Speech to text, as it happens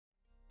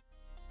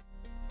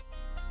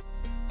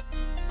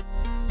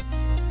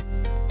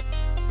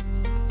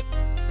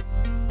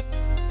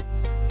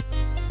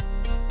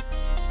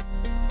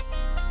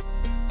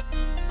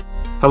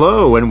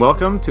Hello, and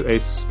welcome to a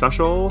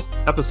special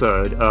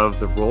episode of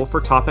the Roll for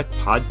Topic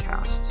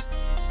podcast.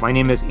 My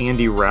name is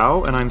Andy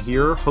Rao, and I'm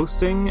here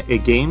hosting a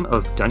game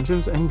of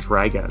Dungeons and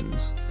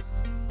Dragons.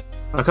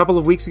 A couple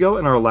of weeks ago,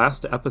 in our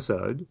last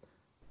episode,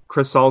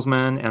 Chris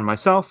Salzman and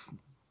myself,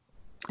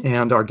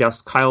 and our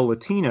guest Kyle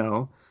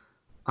Latino,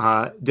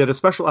 did a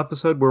special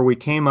episode where we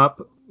came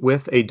up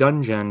with a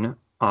dungeon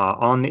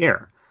on the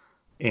air.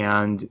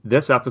 And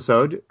this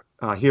episode,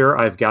 here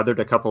I've gathered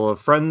a couple of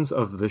friends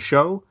of the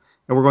show,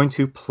 and we're going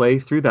to play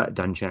through that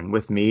dungeon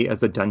with me as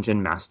the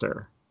dungeon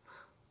master.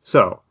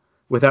 So,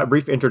 with that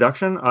brief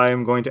introduction, I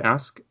am going to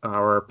ask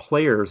our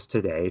players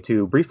today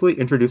to briefly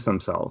introduce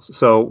themselves.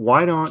 So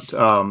why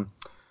don't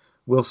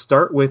we'll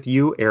start with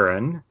you,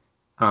 Aaron,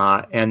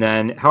 and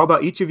then how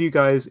about each of you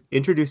guys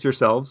introduce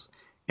yourselves,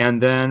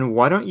 and then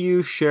why don't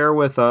you share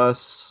with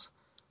us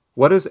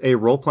what is a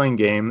role-playing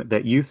game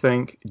that you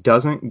think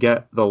doesn't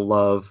get the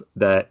love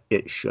that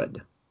it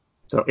should?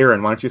 So,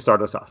 Aaron, why don't you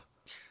start us off?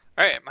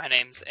 All right, my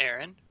name's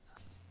Aaron.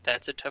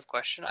 That's a tough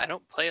question. I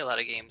don't play a lot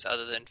of games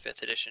other than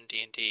 5th edition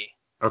D&D.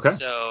 Okay.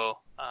 So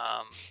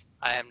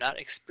I am not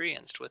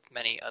experienced with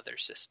many other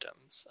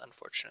systems,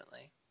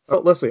 unfortunately. Oh,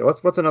 let's see.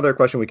 What's another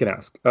question we can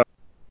ask?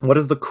 What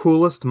is the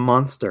coolest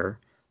monster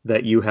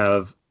that you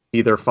have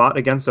either fought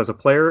against as a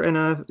player in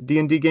a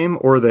D&D game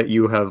or that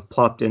you have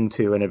plopped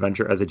into an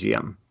adventure as a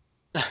GM?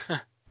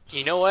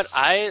 You know what?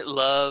 I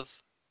love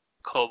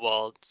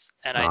kobolds,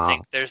 and I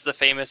think there's the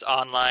famous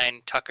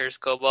online Tucker's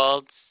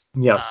kobolds.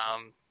 Yes.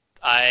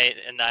 I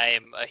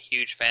am a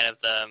huge fan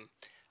of them.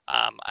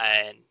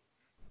 I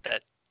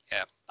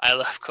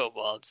love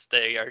kobolds.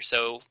 They are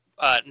so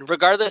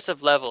regardless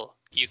of level,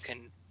 you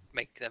can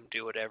make them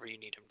do whatever you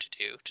need them to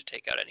do to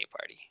take out any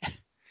party.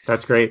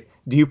 That's great.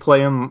 Do you play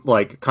them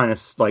like kind of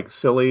like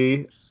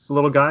silly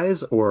little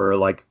guys or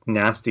like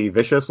nasty,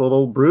 vicious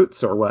little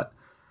brutes or what?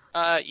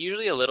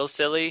 Usually a little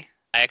silly.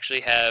 I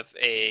actually have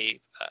a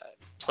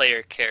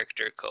player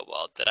character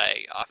kobold that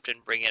I often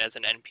bring in as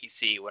an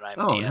NPC when I'm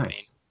DMing.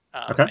 Nice.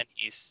 Okay. And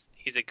he's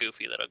a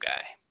goofy little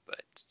guy,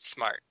 but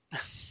smart.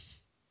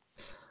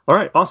 All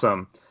right,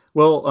 awesome.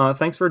 Well,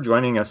 thanks for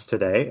joining us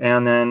today.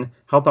 And then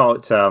how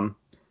about,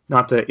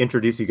 not to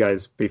introduce you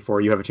guys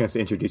before you have a chance to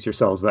introduce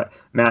yourselves, but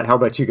Matt, how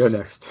about you go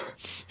next?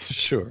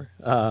 Sure.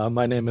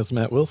 My name is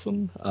Matt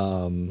Wilson.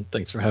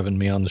 Thanks for having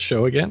me on the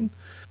show again.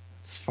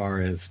 As far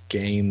as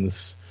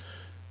games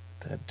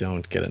that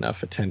don't get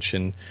enough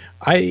attention,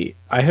 I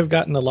have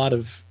gotten a lot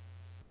of,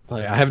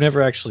 like, I have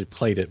never actually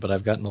played it, but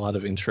I've gotten a lot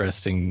of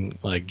interesting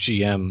like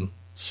GM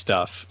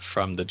stuff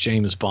from the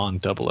James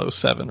Bond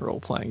 007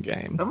 role-playing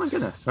game. Oh my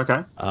goodness,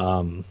 okay.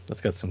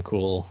 That's got some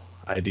cool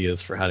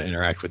ideas for how to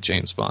interact with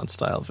James Bond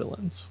style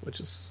villains, which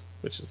is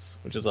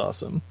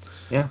awesome.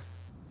 Yeah.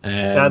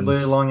 And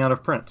sadly long out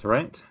of print,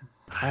 right?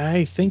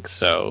 I think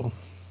so.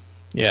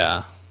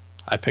 Yeah.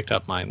 I picked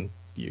up mine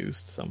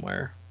used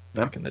somewhere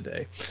back in the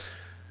day.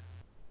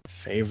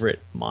 Favorite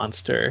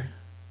monster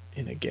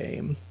in a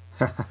game?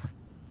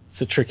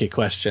 It's a tricky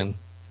question.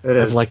 It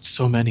is. I've liked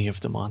so many of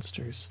the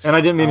monsters. And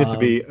I didn't mean it to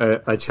be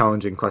a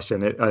challenging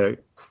question. I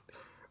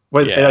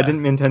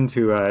didn't intend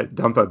to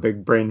dump a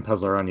big brain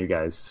puzzler on you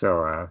guys.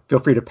 So feel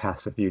free to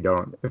pass if you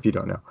don't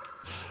know.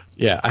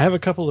 Yeah, I have a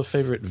couple of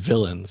favorite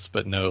villains,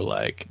 but no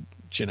like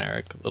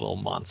generic little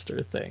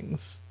monster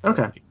things.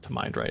 Okay. To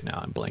mind right now,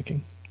 I'm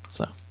blanking.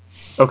 So.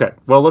 Okay.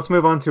 Well, let's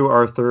move on to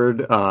our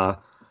third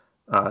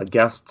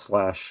guest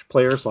 /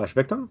 player /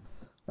 victim.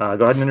 Go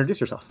ahead and introduce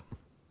yourself.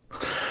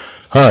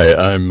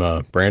 Hi,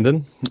 I'm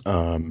Brandon,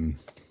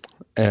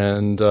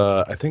 and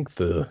I think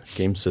the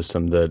game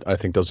system that I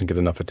think doesn't get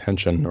enough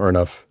attention or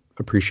enough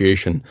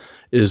appreciation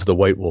is the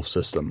White Wolf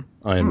system.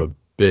 I am a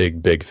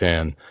big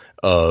fan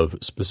of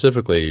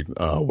specifically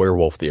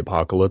Werewolf the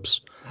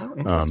Apocalypse. Oh,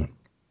 interesting.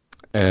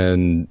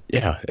 And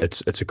yeah,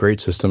 it's a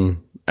great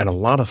system and a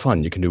lot of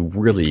fun. You can do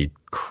really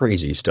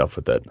crazy stuff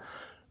with it.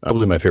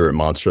 Probably my favorite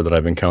monster that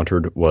I've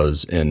encountered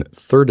was in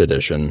 3rd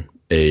edition,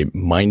 a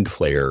Mind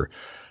Flayer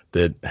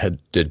that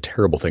did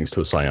terrible things to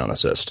a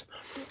psionicist.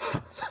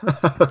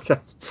 Okay,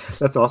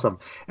 that's awesome.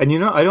 And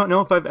I don't know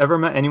if I've ever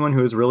met anyone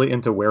who is really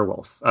into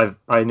Werewolf.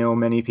 I know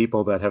many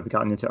people that have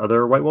gotten into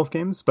other White Wolf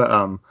games,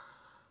 but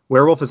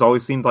Werewolf has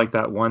always seemed like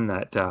that one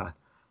that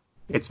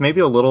it's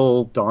maybe a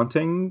little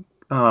daunting.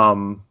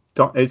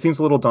 It seems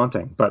a little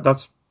daunting, but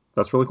that's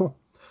really cool.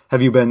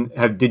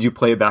 Did you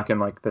play back in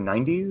like the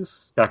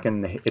 90s, back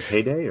in its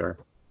heyday, or?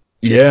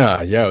 Yeah,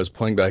 I was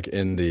playing back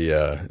in the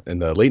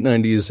late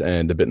 90s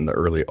and a bit in the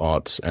early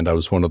aughts, and I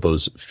was one of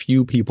those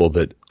few people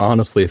that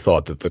honestly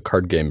thought that the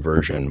card game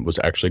version was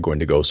actually going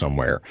to go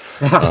somewhere.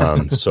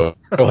 So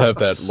I'll have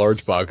that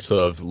large box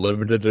of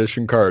limited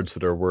edition cards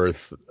that are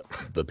worth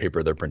the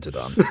paper they're printed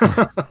on.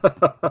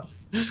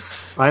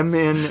 I'm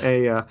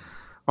in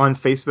on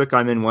Facebook,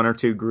 I'm in one or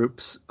two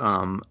groups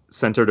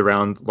centered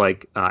around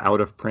like out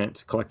of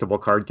print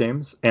collectible card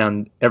games,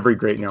 and every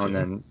great now and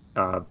then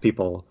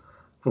people.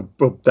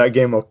 Well, that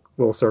game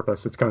will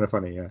surface. It's kind of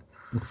funny, yeah.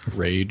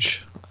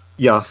 Rage.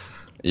 Yes.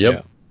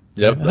 Yep.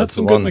 That's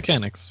some good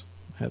mechanics.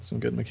 Had some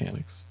good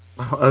mechanics.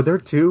 Are there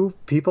two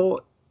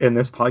people in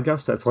this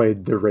podcast, I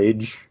played the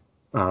Rage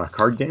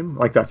card game.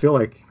 Like, I feel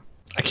like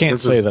I can't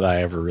say that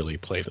I ever really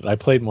played it. I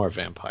played more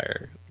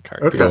Vampire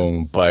card Okay.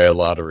 game. Go buy a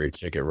lottery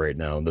ticket right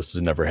now. This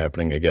is never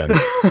happening again.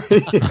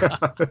 Yeah.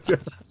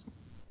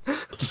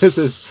 This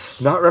is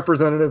not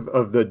representative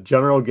of the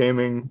general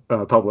gaming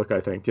public, I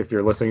think, if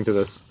you're listening to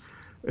this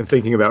and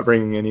thinking about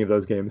bringing any of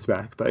those games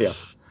back. But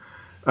yes.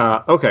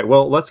 Okay,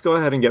 well, let's go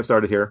ahead and get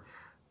started here.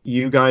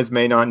 You guys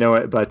may not know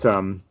it, but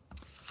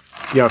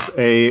yes,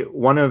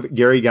 one of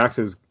Gary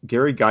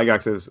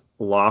Gygax's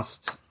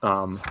lost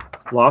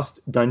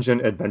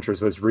dungeon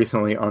adventures was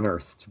recently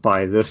unearthed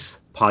by this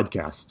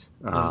podcast,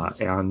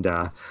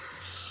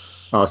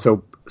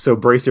 so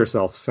brace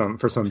yourself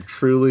for some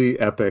truly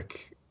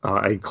epic,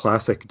 a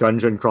classic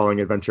dungeon crawling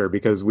adventure,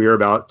 because we're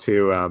about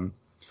to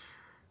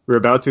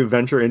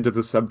venture into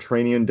the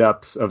subterranean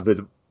depths of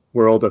the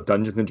world of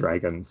Dungeons and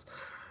Dragons.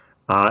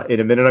 In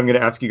a minute, I'm going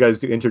to ask you guys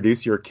to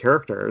introduce your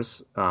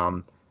characters,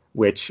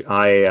 which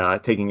I,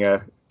 taking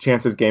a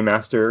chance as Game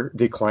Master,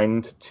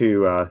 declined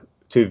to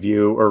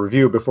view or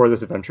review before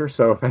this adventure.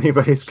 So if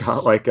anybody's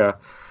got like a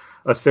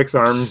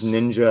 6-armed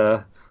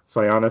ninja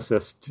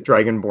psionicist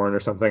dragonborn or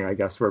something, I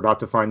guess we're about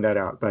to find that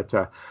out. But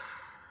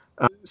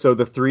so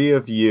the three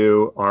of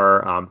you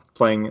are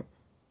playing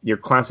your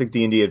classic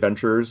D&D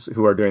adventurers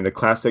who are doing the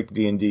classic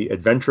D&D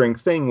adventuring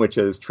thing, which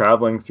is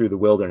traveling through the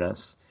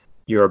wilderness.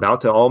 You're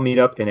about to all meet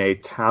up in a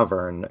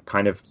tavern,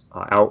 kind of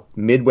out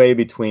midway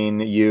between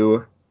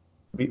your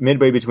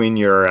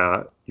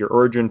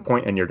origin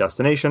point and your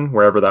destination,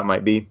 wherever that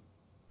might be,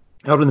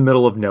 out in the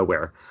middle of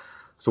nowhere.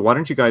 So why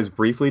don't you guys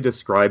briefly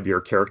describe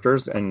your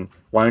characters, and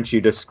why don't you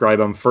describe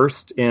them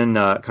first in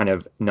kind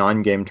of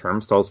non-game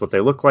terms, tell us what they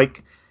look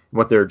like,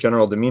 what their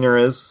general demeanor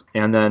is,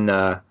 and then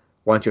why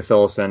don't you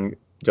fill us in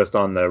just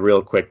on the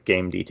real quick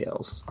game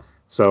details.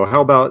 So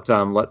how about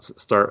let's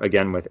start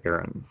again with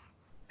Aaron.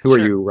 Who are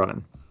you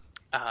running?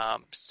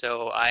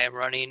 So I am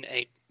running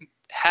a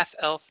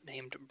half-elf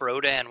named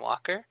Brodan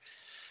Walker.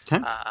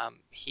 Okay.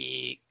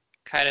 He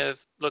kind of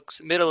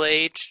looks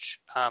middle-aged,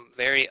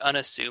 very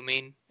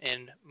unassuming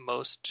in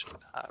most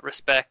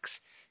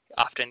respects,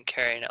 often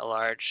carrying a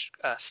large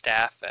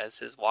staff as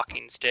his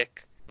walking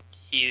stick.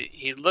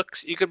 He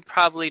looks, you can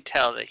probably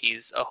tell that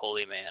he's a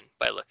holy man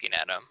by looking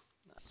at him.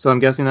 So I'm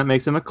guessing that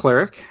makes him a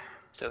cleric.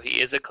 So he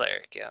is a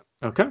cleric, yeah.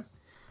 Okay.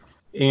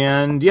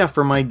 And yeah,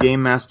 for my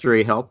game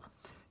mastery help,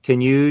 can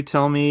you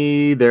tell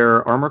me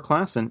their armor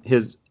class and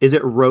is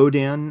it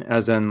Rodan,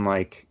 as in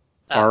like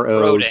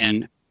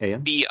Rodan?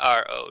 Brodan.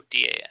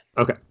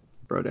 Okay,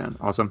 Brodan,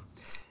 awesome.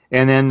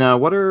 And then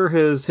what are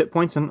his hit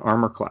points and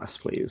armor class,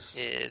 please?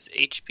 His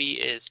HP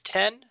is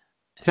 10,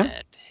 Okay.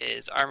 and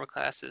his armor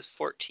class is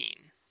 14.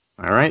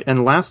 All right,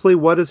 and lastly,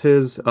 what's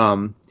his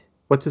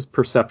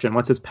perception?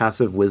 What's his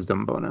passive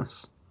wisdom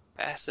bonus?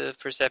 Passive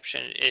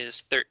perception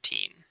is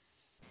 13.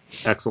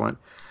 Excellent.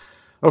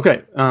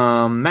 Okay,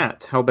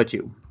 Matt, how about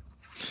you?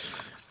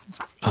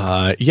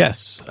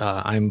 Yes,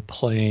 I'm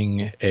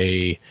playing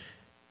a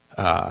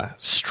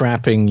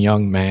strapping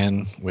young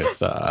man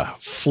with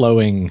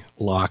flowing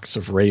locks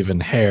of raven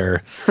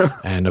hair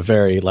and a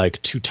very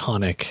like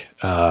Teutonic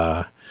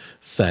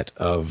set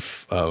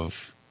of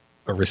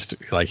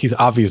like he's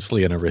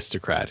obviously an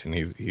aristocrat, and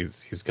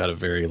he's got a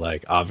very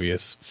like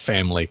obvious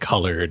family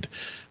colored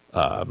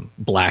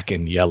black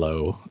and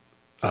yellow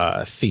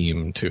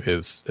theme to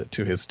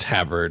his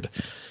tabard,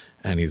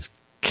 and he's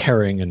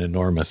carrying an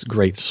enormous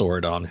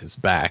greatsword on his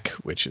back,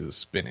 which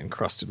has been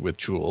encrusted with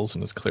jewels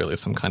and is clearly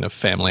some kind of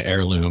family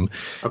heirloom.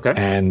 Okay.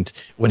 And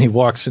when he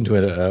walks into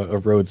a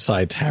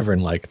roadside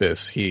tavern like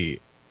this, he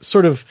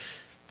sort of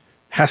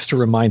has to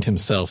remind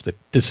himself that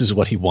this is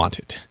what he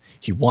wanted.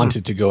 He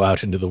wanted to go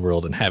out into the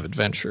world and have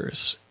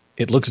adventures.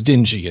 It looks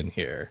dingy in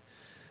here,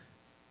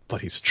 but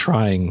he's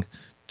trying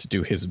to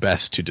do his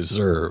best to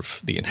deserve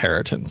the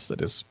inheritance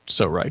that is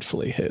so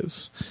rightfully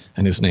his.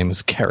 And his name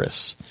is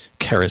Karis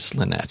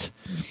Lynette.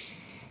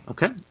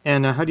 Okay,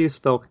 and how do you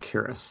spell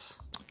Karis?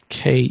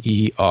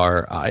 Keris.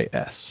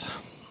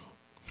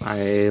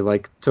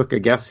 I took a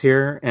guess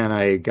here, and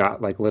I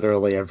got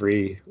literally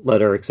every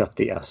letter except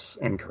the S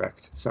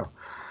incorrect. So,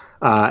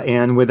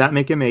 and would that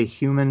make him a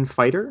human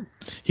fighter?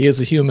 He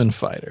is a human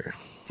fighter.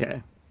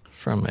 Okay.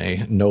 From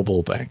a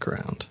noble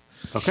background.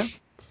 Okay.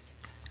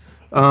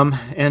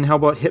 And how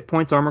about hit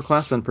points, armor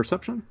class, and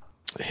perception?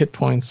 Hit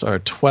points are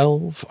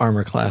 12,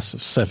 armor class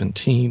of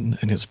 17,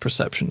 and his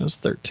perception is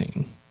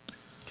 13.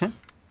 Okay.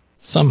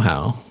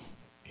 Somehow,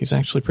 he's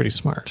actually pretty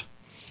smart.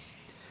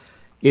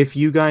 If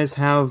you guys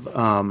have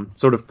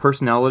sort of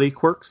personality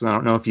quirks, I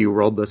don't know if you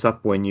rolled this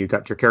up when you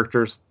got your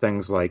characters,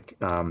 things like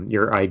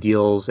your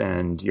ideals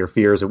and your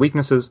fears or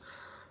weaknesses,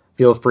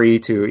 feel free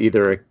to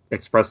either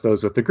express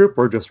those with the group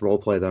or just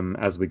roleplay them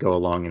as we go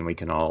along, and we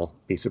can all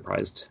be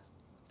surprised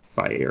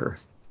by your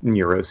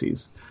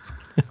neuroses.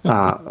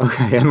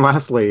 Okay, and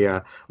lastly,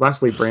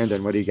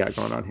 Brandon, what do you got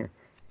going on here?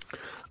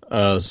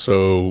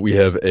 So we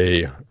have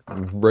a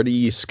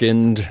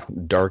ruddy-skinned,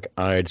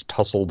 dark-eyed,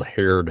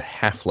 tousled-haired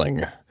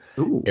halfling,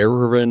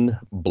 Aaron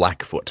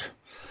Blackfoot.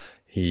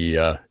 He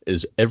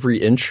is every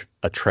inch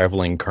a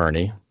traveling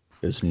carny.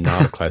 is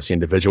not a classy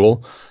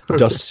individual.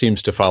 Dust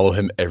seems to follow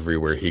him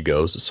everywhere he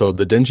goes. So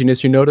the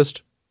dinginess you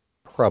noticed,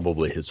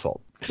 probably his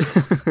fault.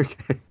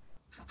 Okay.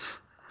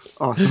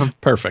 Awesome.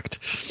 Perfect.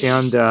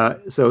 And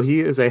so he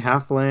is a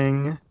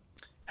halfling.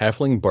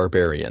 Halfling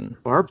barbarian.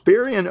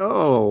 Barbarian.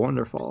 Oh,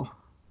 wonderful.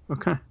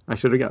 Okay. I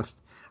should have guessed.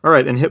 All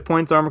right. And hit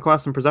points, armor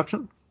class, and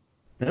perception?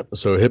 Yep.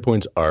 So hit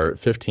points are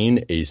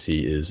 15, AC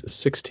is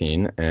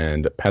 16,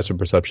 and passive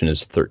perception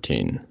is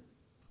 13.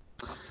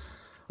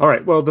 All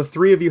right. Well, the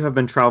three of you have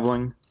been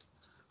traveling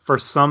for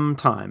some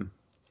time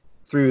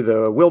through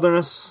the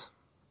wilderness,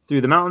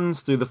 through the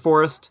mountains, through the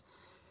forest,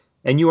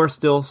 and you are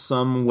still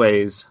some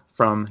ways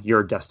from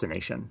your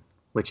destination,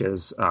 which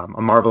is a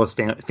marvelous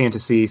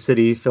fantasy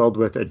city filled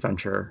with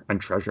adventure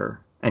and treasure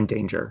and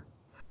danger.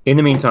 In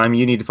the meantime,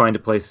 you need to find a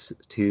place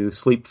to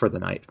sleep for the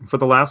night. For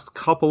the last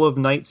couple of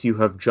nights, you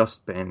have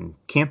just been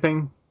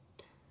camping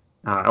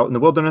out in the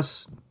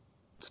wilderness.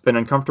 It's been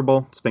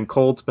uncomfortable. It's been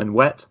cold. It's been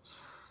wet.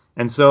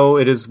 And so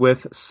it is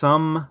with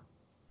some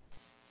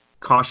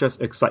cautious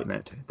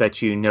excitement that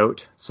you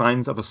note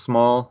signs of a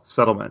small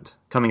settlement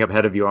coming up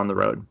ahead of you on the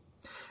road.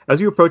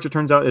 As you approach, it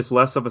turns out it's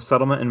less of a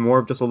settlement and more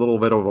of just a little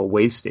bit of a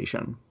way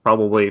station,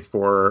 probably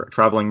for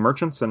traveling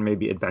merchants and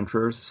maybe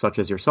adventurers such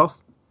as yourself,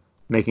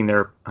 making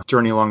their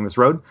journey along this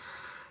road.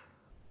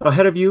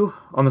 Ahead of you,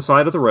 on the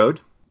side of the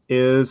road,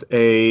 is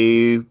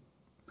it's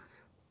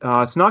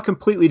not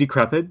completely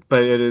decrepit,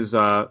 but it is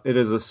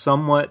a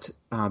somewhat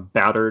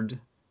battered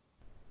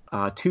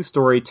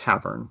two-story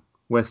tavern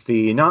with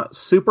the not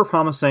super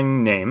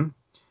promising name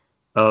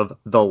of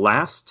The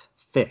Last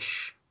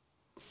Fish.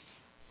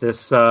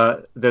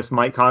 This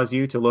might cause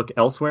you to look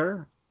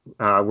elsewhere,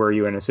 were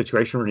you in a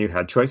situation where you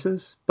had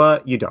choices,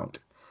 but you don't.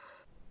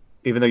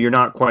 Even though you're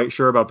not quite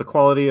sure about the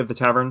quality of the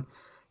tavern,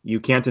 you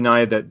can't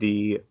deny that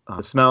the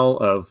smell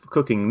of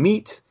cooking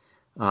meat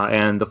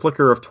and the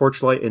flicker of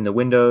torchlight in the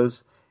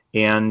windows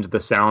and the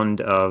sound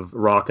of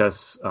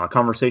raucous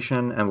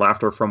conversation and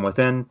laughter from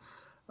within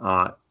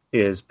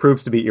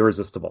proves to be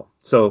irresistible.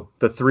 So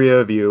the three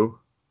of you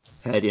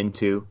head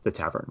into the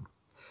tavern.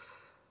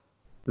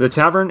 The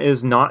tavern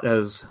is not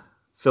as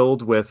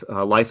filled with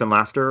life and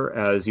laughter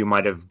as you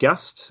might have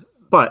guessed,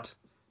 but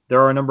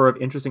there are a number of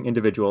interesting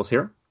individuals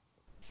here.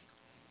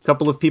 A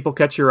couple of people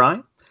catch your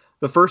eye.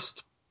 The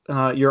first,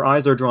 your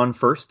eyes are drawn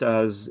first,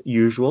 as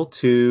usual,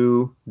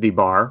 to the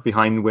bar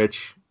behind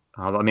which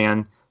a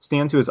man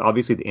stands who is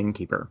obviously the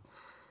innkeeper.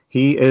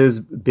 He is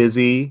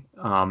busy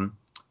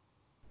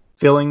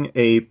filling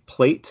a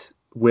plate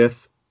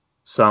with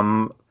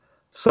some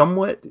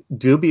somewhat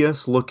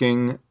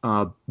dubious-looking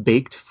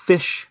baked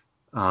fish.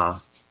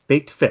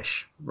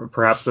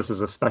 Perhaps this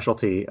is a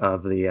specialty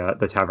of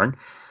the tavern.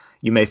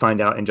 You may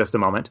find out in just a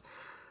moment.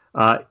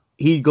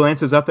 He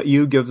glances up at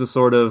you, gives a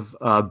sort of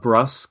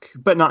brusque,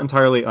 but not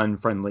entirely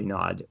unfriendly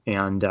nod,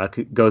 and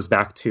goes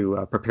back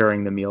to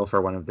preparing the meal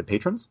for one of the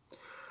patrons.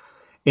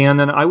 And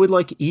then I would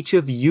like each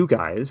of you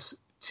guys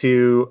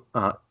to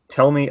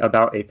tell me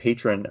about a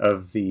patron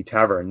of the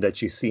tavern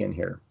that you see in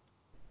here.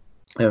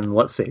 And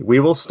let's see.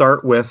 We'll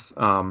start with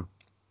Brandon.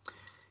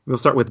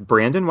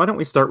 Why don't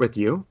we start with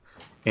you?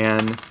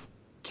 And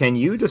can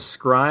you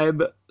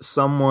describe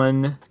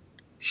someone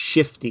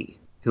shifty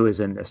who is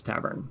in this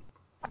tavern?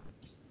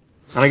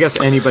 And I guess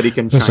anybody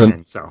can chime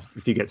in, so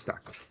if you get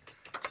stuck.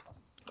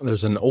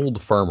 There's an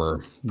old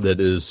farmer that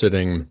is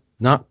sitting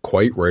not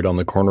quite right on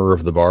the corner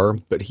of the bar,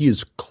 but he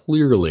is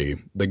clearly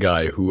the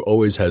guy who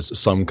always has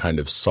some kind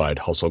of side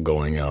hustle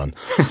going on.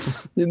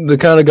 The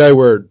kind of guy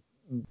where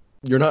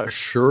you're not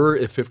sure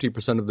if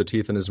 50% of the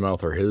teeth in his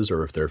mouth are his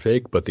or if they're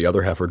fake, but the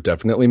other half are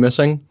definitely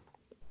missing.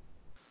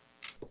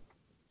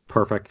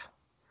 Perfect.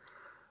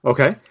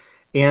 Okay.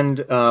 And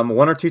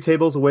one or two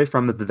tables away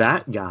from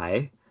that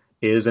guy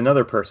is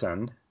another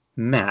person,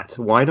 Matt.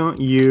 Why don't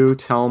you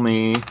tell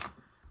me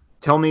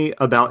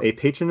about a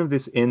patron of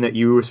this inn that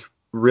you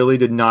really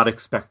did not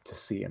expect to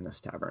see in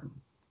this tavern,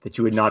 that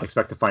you would not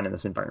expect to find in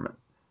this environment?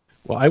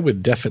 Well, I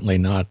would definitely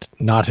not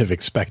have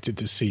expected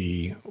to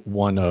see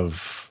one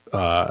of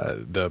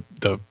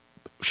the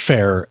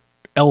fair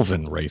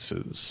elven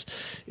races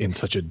in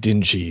such a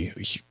dingy,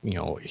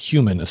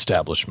 human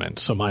establishment.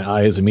 So my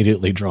eye is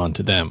immediately drawn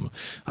to them.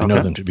 I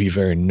know them to be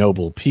very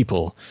noble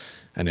people.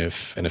 And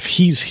if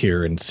he's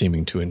here and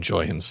seeming to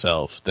enjoy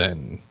himself,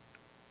 then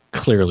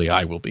clearly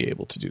I will be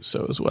able to do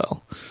so as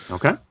well.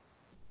 Okay.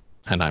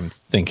 And I'm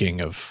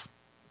thinking of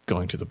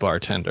going to the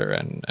bartender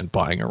and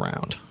buying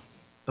around.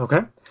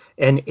 Okay.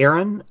 And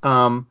Aaron,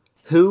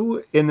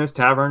 who in this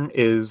tavern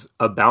is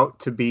about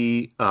to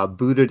be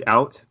booted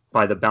out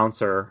by the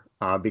bouncer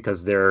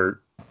because they're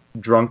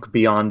drunk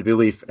beyond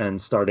belief and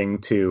starting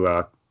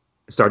to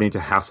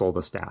hassle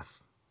the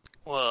staff?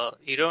 Well,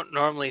 you don't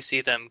normally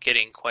see them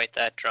getting quite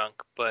that drunk,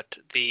 but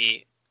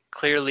the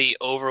clearly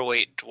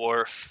overweight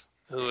dwarf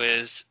who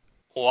is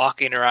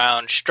walking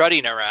around,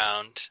 strutting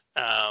around,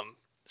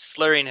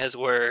 slurring his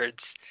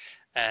words,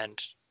 and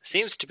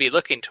seems to be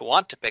looking to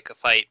want to pick a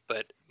fight,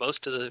 but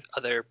most of the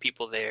other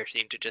people there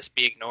seem to just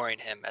be ignoring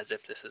him as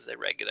if this is a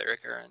regular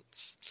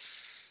occurrence.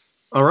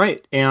 All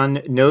right,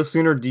 and no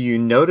sooner do you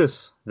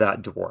notice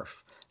that dwarf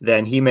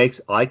than he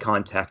makes eye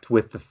contact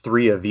with the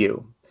three of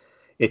you.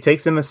 It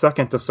takes him a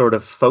second to sort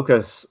of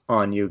focus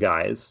on you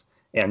guys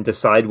and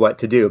decide what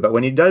to do. But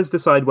when he does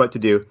decide what to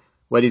do,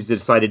 what he's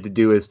decided to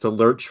do is to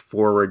lurch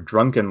forward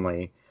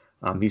drunkenly.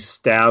 He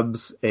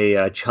stabs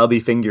a chubby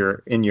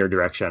finger in your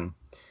direction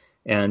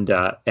and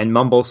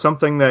mumbles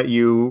something that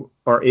you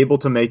are able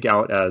to make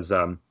out as,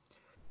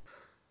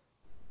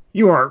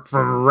 "You aren't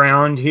from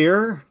around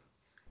here.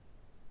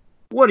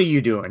 What are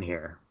you doing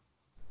here?"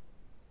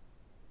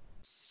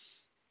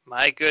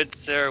 My good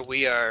sir,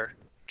 we are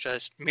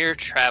just mere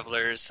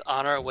travelers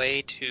on our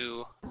way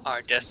to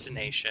our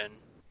destination,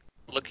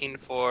 looking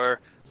for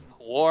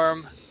a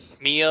warm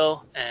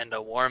meal and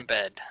a warm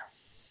bed.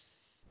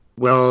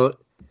 Well,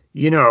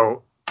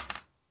 the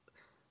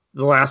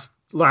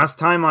last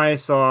time I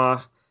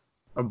saw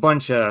a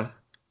bunch of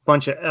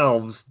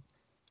elves,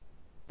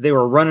 they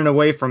were running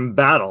away from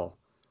battle,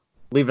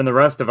 leaving the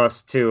rest of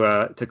us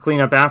to clean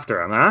up after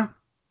them, huh?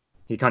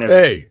 He kind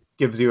of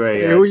gives you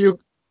a who are you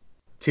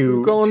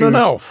too an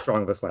elf?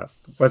 Strong of a slap.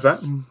 What's that?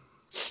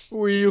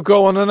 Who are you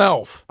calling an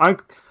elf?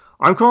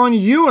 I'm calling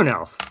you an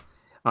elf.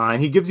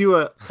 And he gives you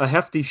a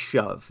hefty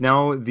shove.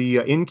 Now the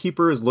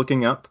innkeeper is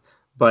looking up,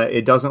 but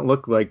it doesn't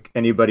look like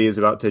anybody is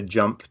about to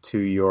jump to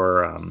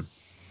your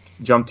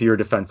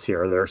defense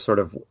here. They're sort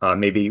of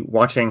maybe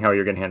watching how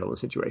you're going to handle the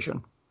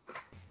situation.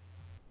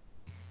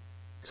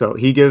 So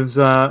he gives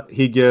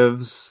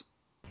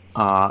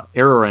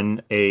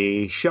Ararin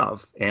a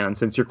shove, and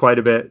since you're quite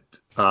a bit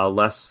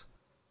less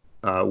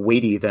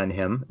weighty than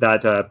him,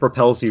 that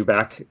propels you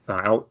back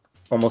out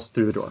almost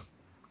through the door.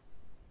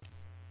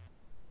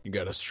 You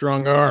got a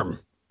strong arm.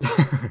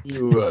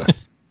 You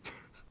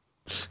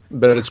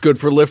bet it's good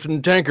for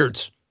lifting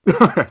tankards.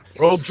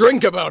 We'll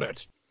drink about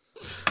it.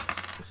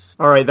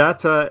 All right,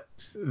 that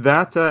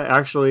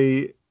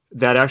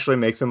actually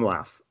makes him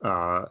laugh.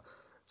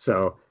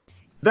 So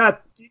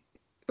that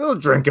we'll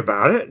drink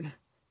about it.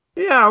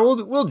 Yeah,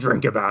 we'll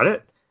drink about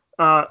it.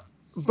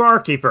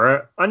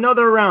 Barkeeper,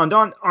 another round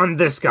on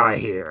this guy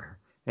here.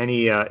 And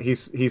he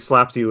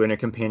slaps you in a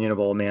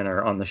companionable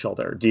manner on the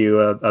shoulder. Do you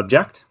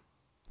object?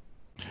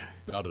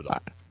 Not at all.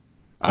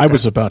 I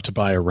was about to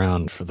buy a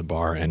round for the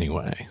bar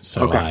anyway,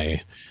 so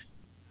okay.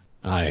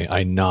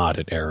 I nod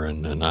at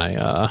Aaron and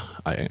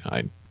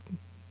I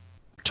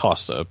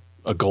toss a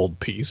gold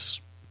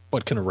piece.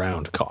 What can a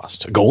round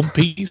cost? A gold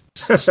piece?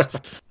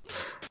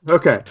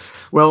 Okay.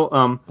 Well,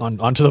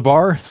 onto the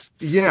bar.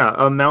 Yeah,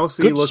 a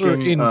mousy Good looking. Sir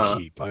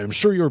Innkeep, I'm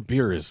sure your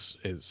beer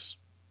is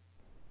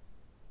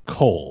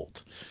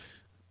cold.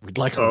 We'd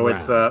like a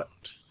round.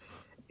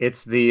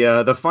 It's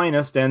the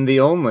finest and the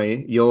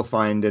only you'll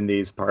find in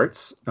these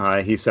parts,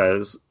 he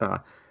says.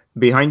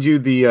 Behind you,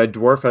 the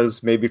dwarf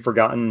has maybe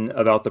forgotten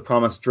about the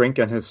promised drink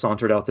and has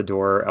sauntered out the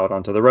door out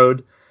onto the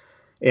road.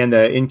 And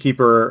the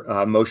innkeeper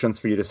motions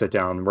for you to sit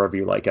down wherever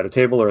you like, at a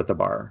table or at the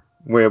bar.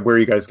 Where are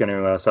you guys going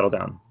to settle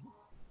down?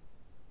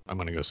 I'm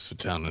going to go sit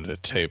down at a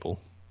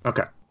table.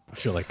 Okay. I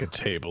feel like a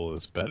table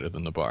is better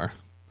than the bar.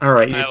 All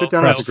right, you sit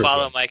down. I will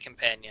follow my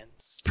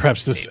companions.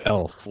 Perhaps this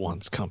elf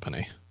wants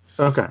company.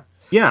 Okay.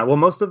 Yeah, well,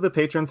 most of the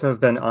patrons have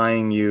been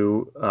eyeing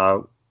you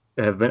a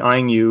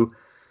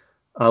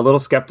little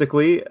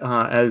skeptically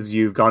as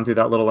you've gone through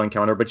that little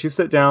encounter. But you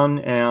sit down,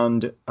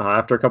 and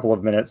after a couple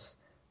of minutes,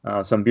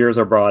 some beers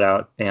are brought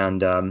out,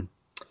 and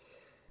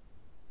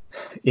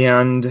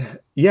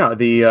yeah,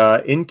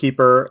 the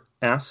innkeeper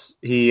asks.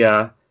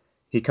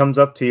 He comes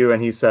up to you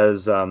and he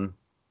says,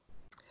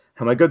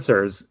 "My good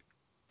sirs,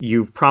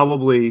 you've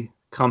probably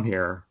come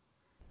here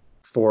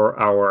for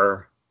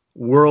our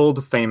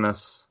world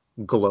famous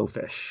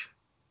glowfish.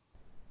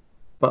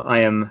 But I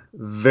am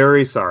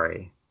very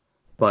sorry,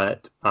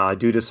 but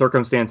due to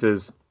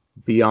circumstances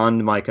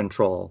beyond my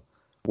control,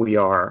 we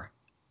are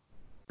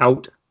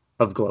out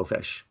of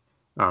glowfish.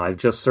 I've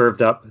just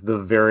served up the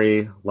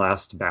very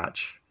last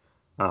batch.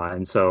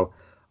 And so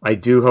I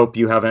do hope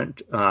you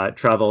haven't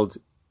traveled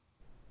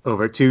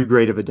over too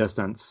great of a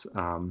distance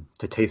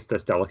to taste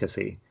this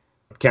delicacy.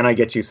 Can I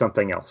get you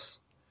something else?"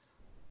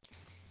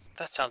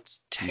 That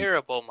sounds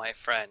terrible, my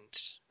friend.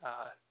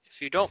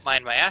 If you don't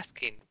mind my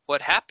asking,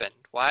 what happened?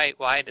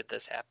 Why did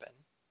this happen?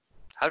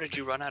 How did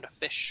you run out of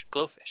fish,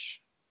 glowfish?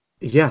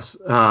 Yes.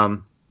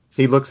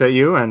 He looks at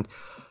you and,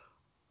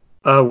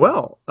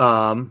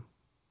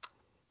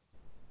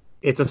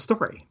 it's a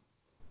story.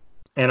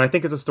 And I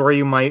think it's a story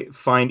you might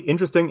find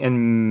interesting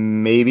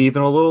and maybe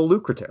even a little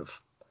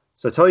lucrative.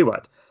 So tell you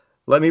what,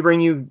 let me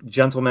bring you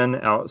gentlemen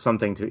out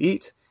something to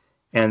eat.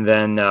 And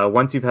then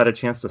once you've had a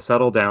chance to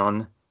settle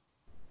down,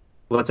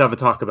 let's have a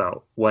talk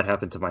about what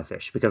happened to my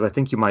fish, because I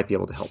think you might be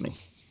able to help me.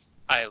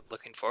 I'm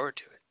looking forward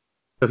to it.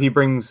 So he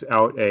brings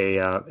out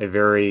a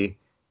very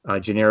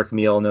generic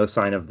meal, no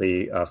sign of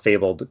the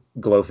fabled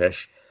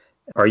glowfish.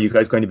 Are you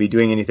guys going to be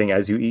doing anything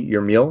as you eat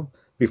your meal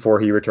before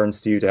he returns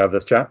to you to have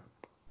this chat?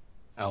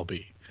 I'll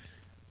be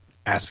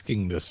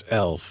asking this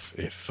elf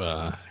if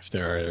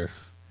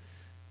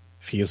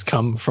he has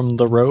come from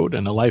the road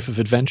and a life of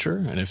adventure,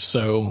 and if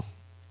so,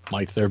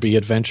 Might there be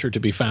adventure to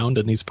be found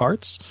in these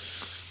parts?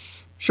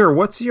 Sure.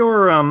 What's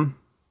your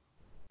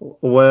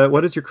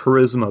what is your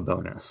charisma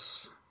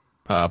bonus?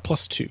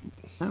 +2.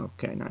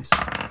 Okay, nice.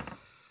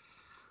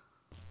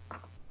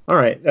 All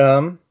right.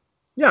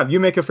 Yeah, you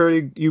make a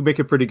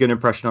pretty good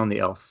impression on the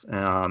elf,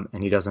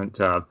 and he doesn't.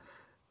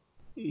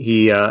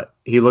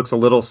 He looks a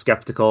little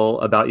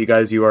skeptical about you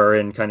guys. You are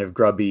in kind of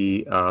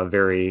grubby,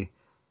 very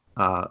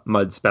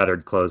mud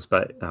spattered clothes,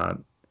 but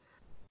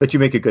you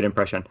make a good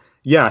impression.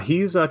 Yeah,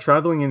 he's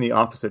traveling in the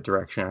opposite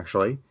direction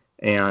actually,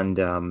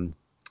 and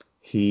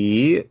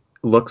he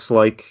looks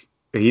like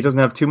he doesn't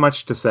have too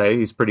much to say.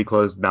 He's pretty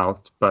closed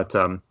mouthed, but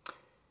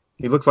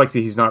he looks like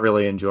he's not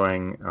really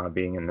enjoying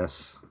being in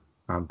this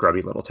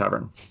grubby little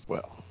tavern.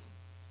 Well,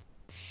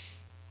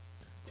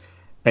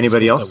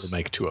 anybody else? That will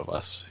make 2 of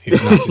us.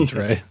 He's not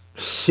Dre.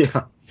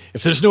 Yeah.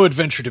 If there's no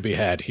adventure to be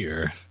had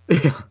here,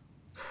 yeah.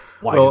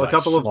 Why did I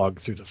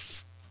slog through the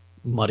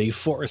muddy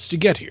forest to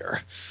get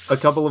here? A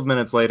couple of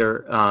minutes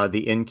later, the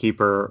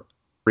innkeeper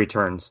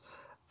returns.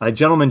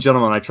 Gentlemen,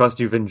 I trust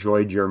you've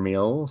enjoyed your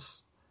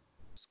meals.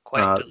 It's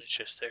quite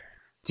delicious there.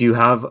 Do you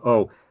have...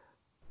 Oh,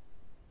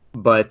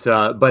 but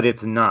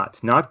it's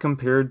not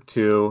compared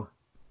to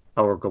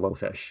our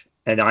glowfish.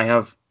 And I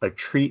have a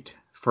treat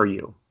for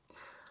you.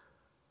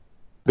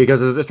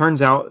 Because as it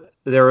turns out,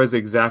 there is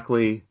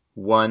exactly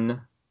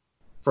 1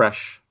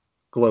 fresh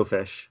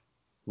glowfish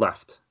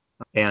left.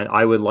 And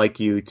I would like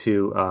you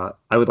to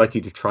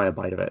try a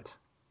bite of it.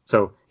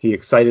 So he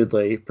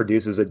excitedly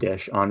produces a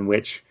dish on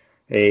which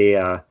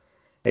a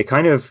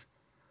kind of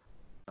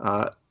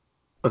a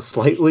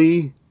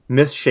slightly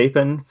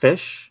misshapen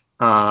fish.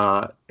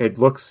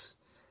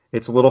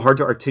 It's a little hard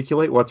to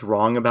articulate what's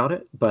wrong about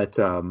it, but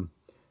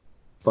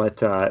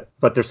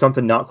there's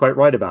something not quite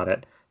right about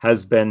it.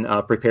 Has been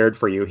prepared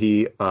for you.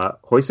 He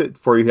hoists it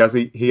for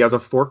you. He has a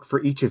fork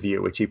for each of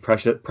you, which he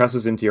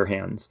presses into your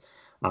hands.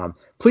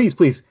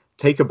 Please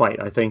take a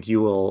bite. I think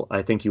you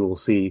will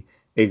see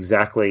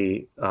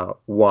exactly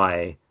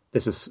why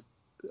this is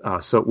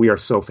so. We are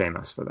so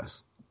famous for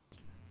this.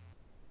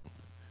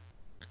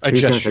 I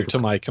gesture to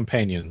my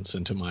companions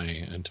and to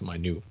my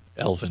new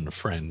elven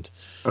friend.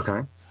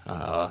 Okay.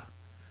 My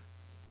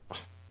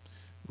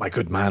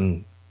good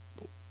man,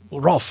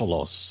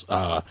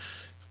 Rolfolos.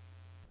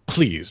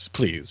 Please.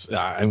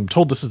 I'm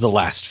told this is the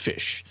last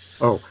fish.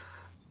 Oh.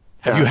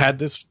 Have you had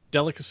this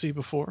delicacy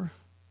before?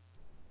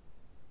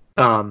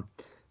 Who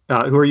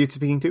are you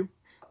speaking to?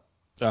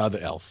 The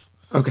elf.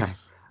 Okay.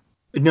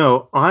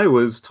 No, I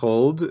was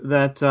told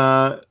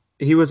that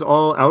he was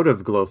all out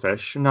of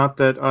glowfish. Not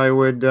that I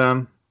would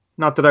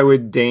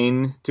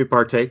deign to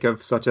partake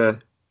of such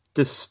a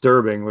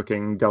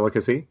disturbing-looking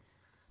delicacy.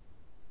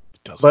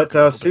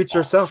 But suit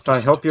yourself.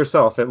 Help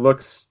yourself. It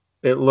looks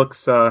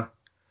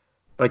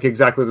like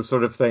exactly the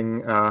sort of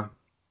thing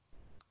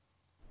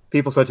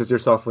people such as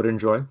yourself would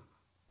enjoy.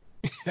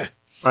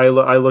 I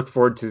look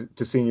forward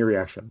to seeing your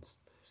reactions.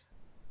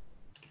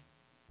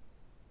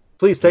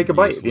 Please take a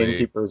bite. The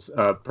innkeeper's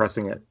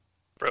pressing it.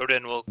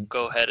 Broden will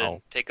go ahead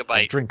and take a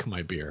bite. I'll drink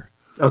my beer.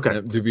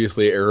 Okay.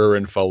 Dubiously,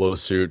 Aaron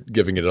follows suit,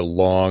 giving it a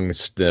long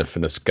sniff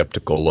and a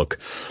skeptical look.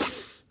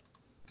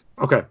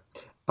 Okay.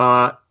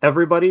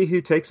 Everybody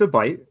who takes a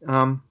bite,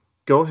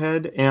 go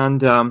ahead and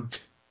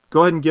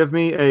give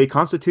me a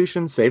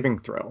Constitution saving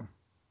throw.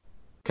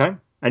 Okay,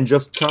 and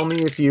just tell me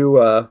if you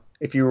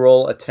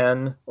roll a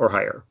 10 or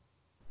higher.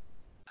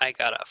 I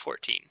got a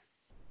 14.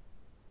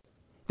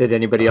 Did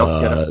anybody else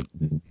get it?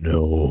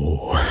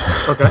 No.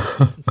 Okay.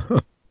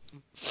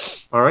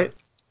 All right.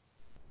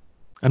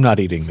 I'm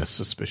not eating this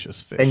suspicious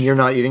fish. And you're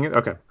not eating it?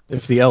 Okay.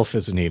 If the elf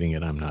isn't eating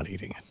it, I'm not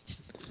eating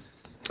it.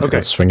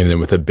 Okay. Swinging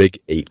in with a big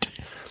 8.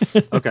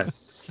 Okay.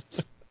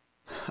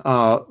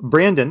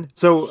 Brandon,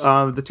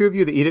 so the two of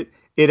you that eat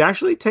it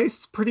actually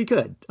tastes pretty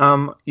good.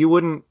 You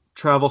wouldn't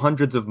travel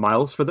hundreds of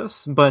miles for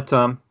this, but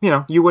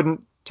you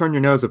wouldn't turn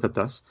your nose up at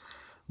this.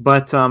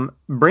 But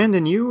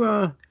Brandon,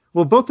 you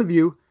both of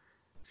you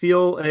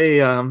feel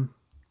a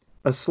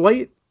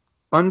slight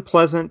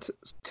unpleasant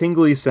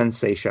tingly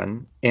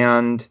sensation,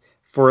 and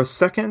for a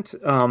second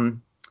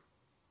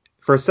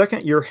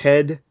your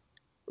head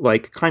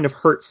like kind of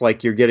hurts,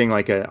 like you're getting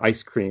like an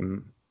ice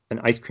cream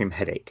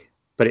headache,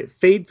 but it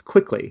fades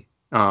quickly.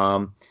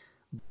 But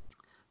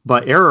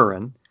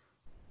Araran,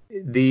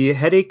 the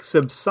headache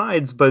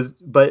subsides,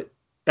 but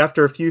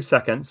after a few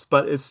seconds,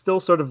 but is still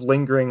sort of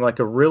lingering like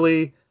a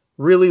really,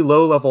 really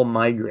low level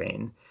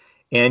migraine.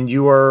 And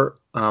you are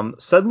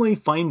suddenly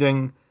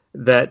finding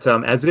that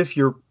as if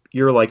your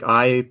like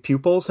eye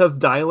pupils have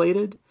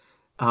dilated,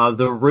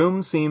 the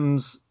room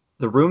seems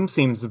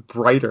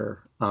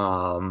brighter.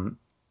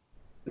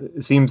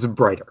 Seems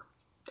brighter.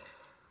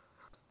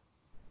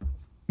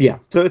 Yeah,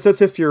 so it's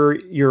as if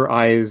your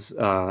eyes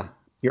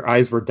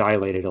were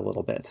dilated a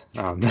little bit.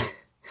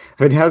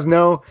 It has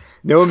no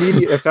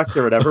immediate effect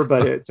or whatever,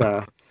 but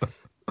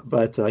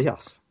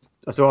yes.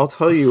 So I'll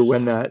tell you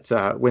when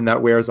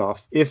that wears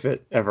off, if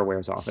it ever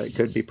wears off. It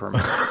could be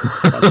permanent.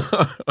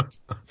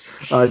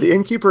 The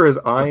innkeeper is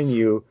eyeing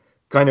you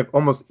kind of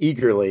almost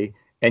eagerly,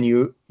 and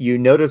you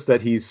notice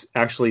that he's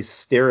actually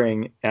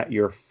staring at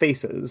your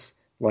faces,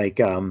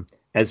 like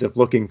as if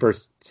looking for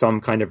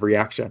some kind of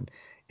reaction.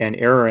 And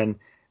Aaron,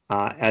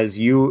 as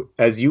you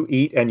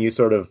eat and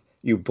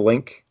you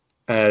blink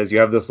as you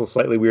have this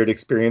slightly weird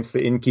experience,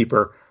 the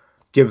innkeeper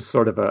gives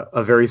sort of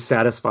a very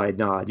satisfied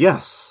nod.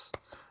 Yes.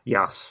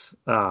 It's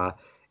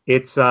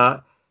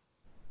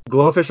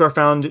glowfish are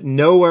found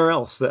nowhere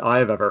else that I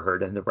have ever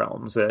heard in the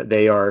realms.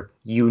 They are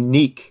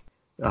unique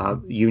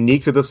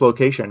to this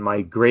location.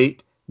 My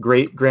great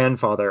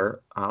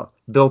grandfather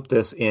built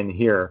this inn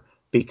here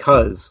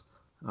because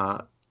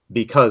of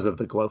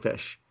the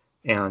glowfish,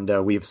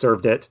 and we've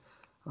served it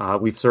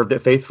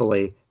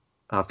faithfully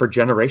for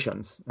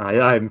generations.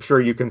 I'm sure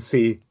you can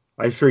see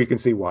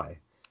why.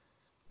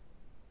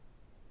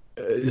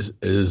 Is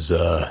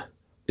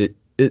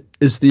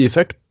the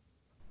effect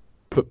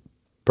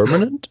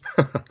permanent?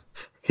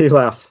 He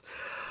laughs.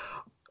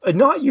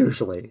 Not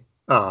usually.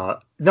 Enjoy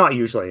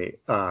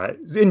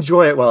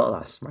it while it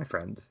lasts, my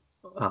friend.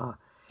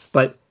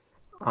 But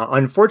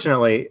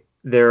unfortunately,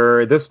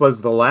 this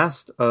was the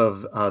last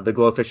of the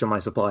glowfish in my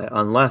supply,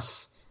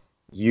 unless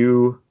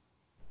you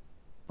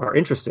are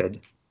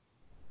interested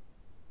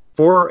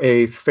for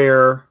a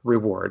fair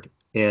reward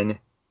in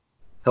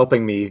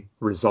helping me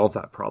resolve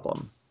that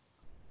problem.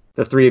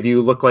 The three of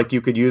you look like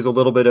you could use a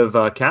little bit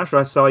of cash.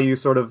 I saw you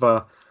sort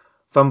of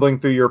fumbling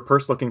through your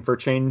purse looking for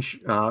change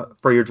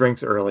for your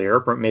drinks earlier.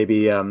 But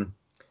maybe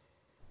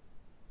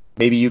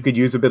you could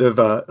use a bit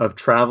of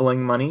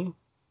traveling money.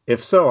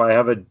 If so, I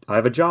have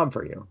a job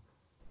for you.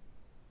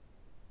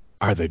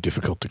 Are they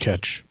difficult to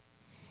catch?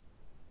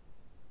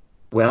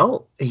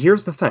 Well,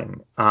 here's the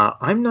thing.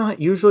 I'm not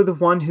usually the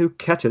one who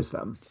catches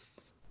them,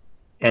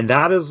 and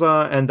that is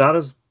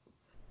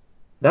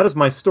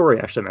my story,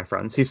 actually, my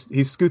friends.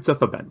 He scoots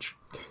up a bench,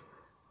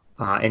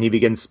 and he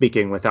begins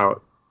speaking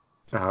without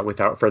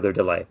further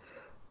delay.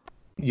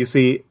 You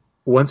see,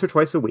 once or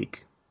twice a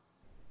week,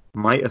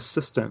 my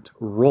assistant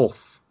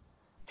Rolf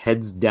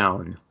heads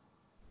down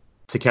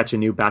to catch a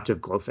new batch of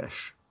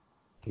glowfish.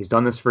 He's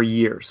done this for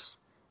years.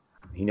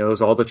 He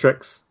knows all the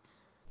tricks.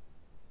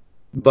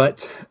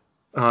 But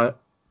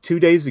 2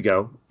 days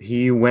ago,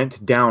 he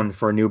went down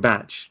for a new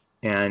batch,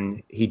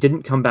 and he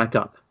didn't come back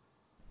up.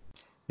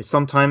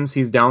 Sometimes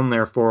he's down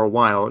there for a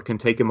while. It can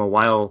take him a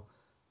while.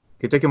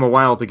 It could take him a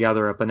while to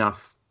gather up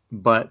enough,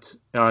 but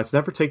it's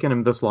never taken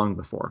him this long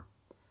before.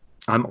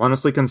 I'm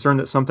honestly concerned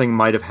that something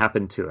might have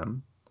happened to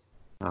him.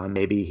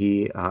 Maybe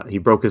he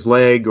broke his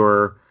leg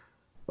or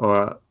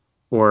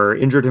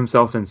injured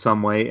himself in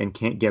some way and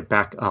can't get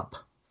back up.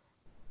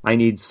 I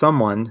need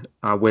someone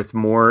with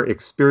more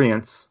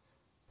experience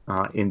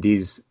in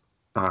these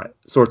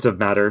sorts of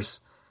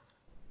matters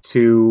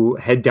to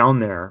head down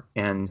there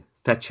and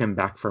fetch him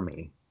back for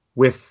me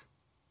with,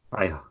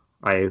 I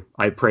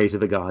pray to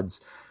the gods,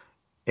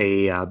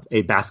 a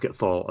basket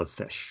full of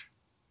fish.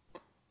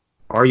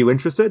 Are you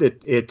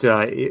interested?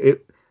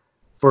 It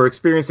for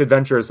experienced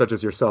adventurers such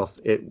as yourself,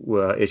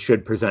 it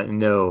should present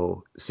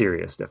no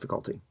serious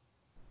difficulty.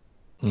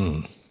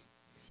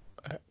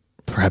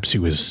 Perhaps he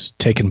was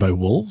taken by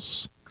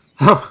wolves?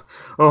 Oh,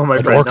 my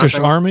An friend! orcish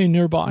army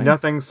nearby?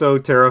 Nothing so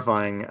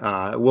terrifying.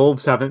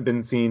 Wolves haven't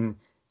been seen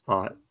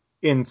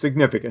in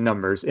significant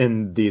numbers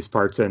in these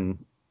parts in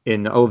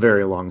a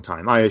very long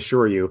time. I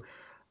assure you.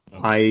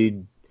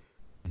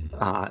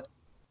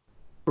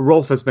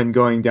 Rolf has been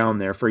going down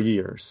there for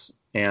years,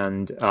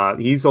 and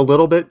he's a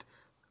little bit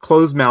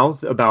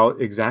closed-mouthed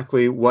about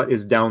exactly what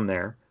is down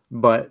there.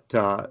 But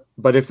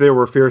if there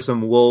were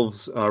fearsome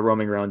wolves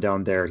roaming around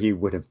down there, he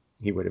would have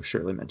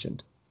surely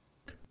mentioned.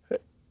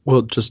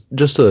 Well,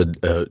 just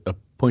a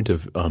point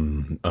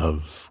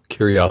of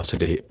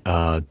curiosity.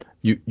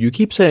 You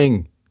keep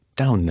saying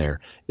down there.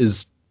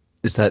 Is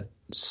that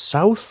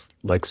south,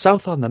 like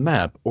south on the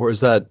map, or is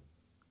that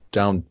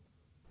down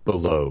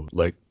below,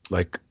 like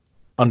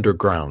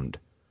underground?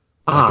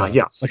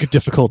 Yes. Like a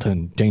difficult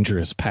and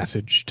dangerous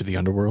passage to the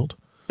underworld?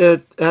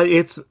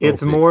 It's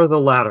more the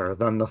latter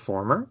than the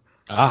former.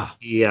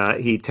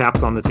 He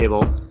taps on the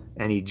table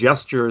and he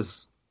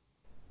gestures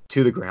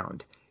to the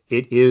ground.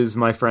 It is,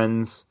 my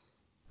friends,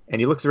 and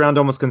he looks around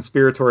almost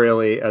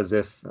conspiratorially as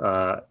if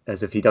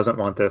he doesn't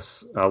want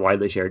this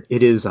widely shared.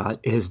 It is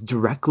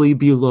directly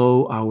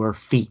below our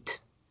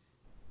feet.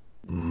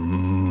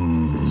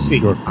 See,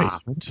 your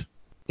basement.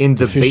 In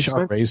the fish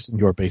basement, are raised in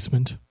your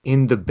basement.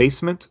 In the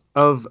basement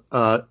of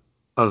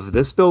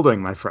this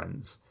building, my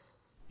friends,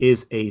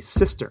 is a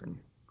cistern.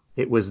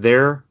 It was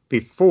there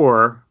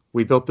before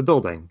we built the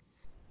building.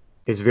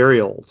 It's very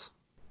old,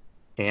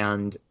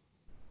 and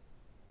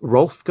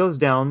Rolf goes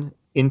down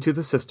into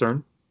the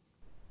cistern,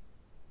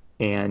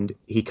 and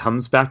he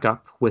comes back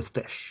up with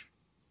fish.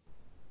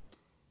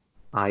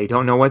 I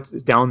don't know what's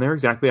down there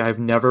exactly. I've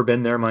never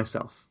been there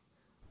myself.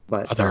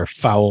 But are there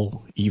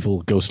foul,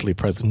 evil, ghostly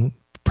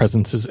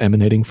presences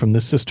emanating from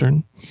this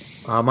cistern?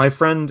 My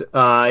friend,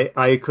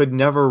 I could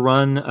never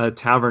run a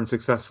tavern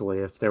successfully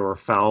if there were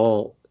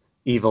foul,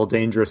 evil,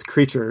 dangerous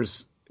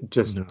creatures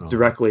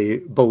directly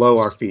below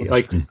our feet.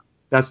 Like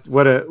that's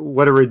what a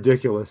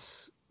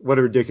ridiculous what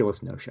a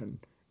ridiculous notion.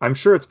 I'm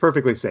sure it's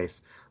perfectly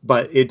safe,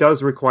 but it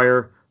does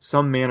require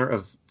some manner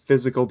of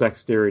physical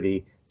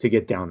dexterity to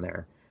get down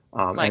there.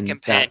 My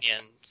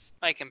companions,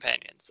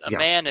 a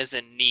man is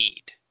in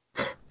need,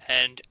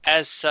 and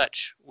as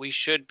such, we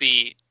should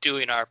be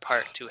doing our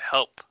part to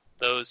help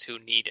those who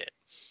need it.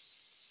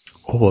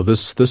 Oh,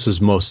 this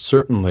is most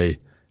certainly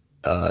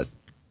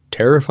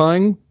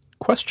terrifying,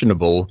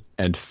 questionable,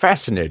 and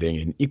fascinating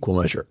in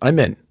equal measure. I'm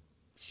in.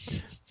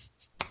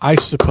 I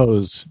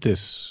suppose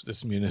this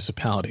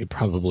municipality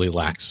probably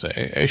lacks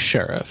a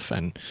sheriff,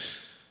 and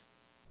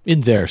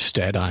in their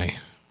stead, I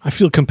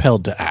feel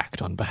compelled to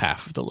act on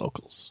behalf of the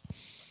locals.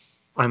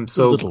 I'm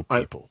so little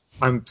people.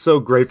 I'm so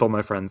grateful,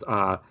 my friends.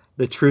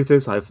 The truth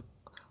is, I've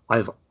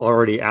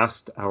already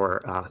asked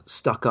our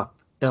stuck-up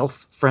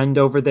elf friend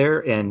over there,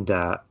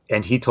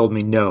 and he told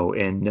me no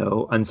in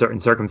no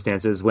uncertain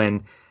circumstances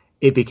when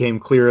it became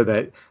clear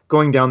that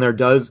going down there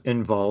does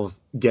involve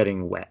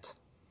getting wet.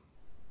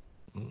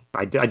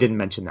 I didn't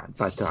mention that,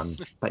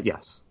 but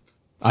yes.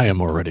 I am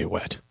already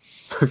wet.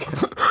 Okay.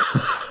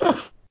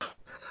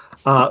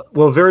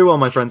 Well, very well,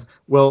 my friends.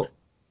 Well,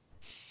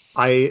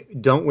 I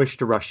don't wish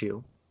to rush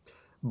you,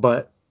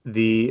 but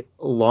the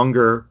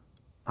longer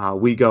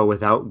we go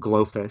without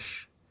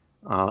glowfish,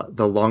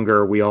 the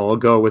longer we all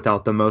go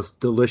without the most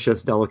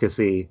delicious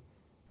delicacy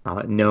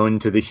known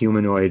to the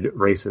humanoid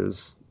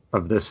races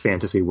of this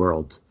fantasy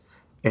world.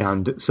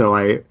 And so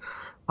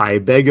I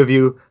beg of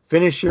you,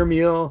 finish your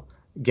meal,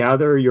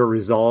 gather your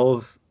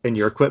resolve and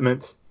your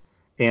equipment,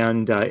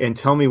 and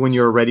tell me when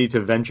you're ready to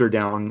venture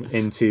down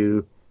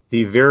into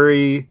the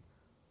very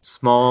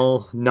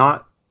small,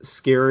 not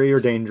scary or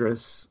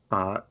dangerous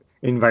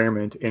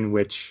environment in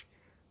which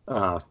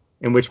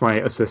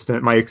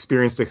my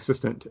experienced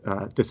assistant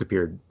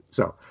disappeared.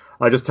 So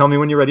just tell me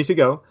when you're ready to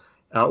go,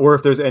 or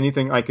if there's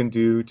anything I can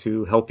do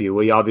to help you.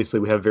 We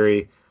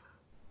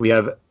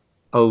have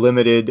a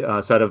limited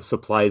set of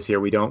supplies here.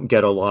 We don't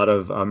get a lot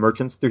of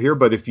merchants through here,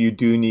 but if you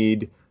do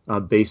need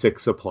basic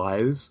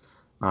supplies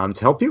to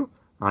help you,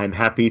 I'm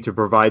happy to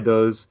provide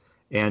those,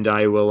 and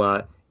I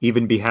will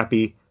even be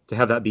happy to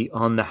have that be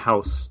on the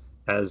house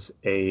as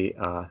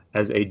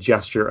a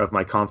gesture of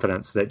my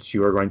confidence that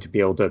you are going to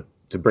be able to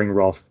bring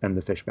Rolf and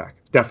the fish back.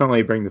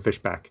 Definitely bring the fish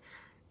back,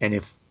 and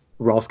if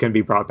Rolf can be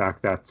brought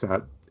back, that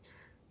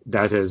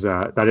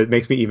it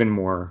makes me even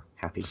more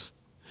happy.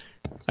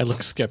 I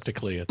look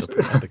skeptically at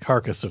the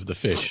carcass of the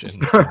fish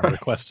and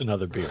request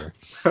another beer.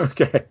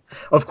 Okay.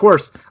 Of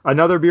course,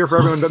 another beer for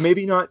everyone, but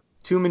maybe not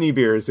too many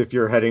beers if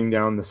you're heading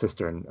down the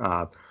cistern.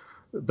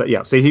 But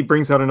yeah, so he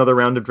brings out another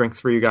round of drinks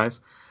for you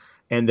guys.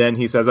 And then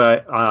he says,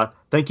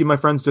 thank you, my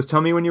friends. Just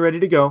tell me when you're ready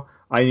to go.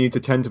 I need to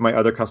tend to my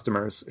other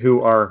customers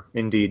who are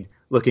indeed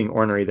looking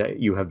ornery that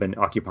you have been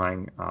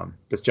occupying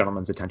this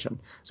gentleman's attention.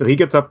 So he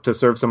gets up to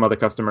serve some other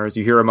customers.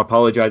 You hear him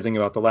apologizing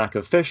about the lack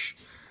of fish.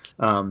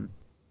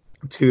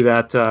 To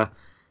that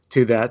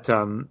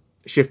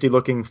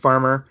shifty-looking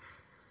farmer,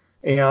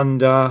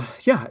 and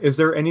is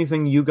there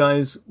anything you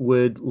guys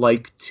would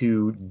like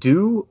to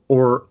do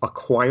or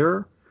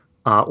acquire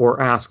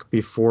or ask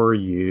before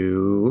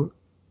you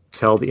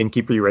tell the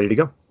innkeeper you're ready to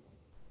go?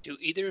 Do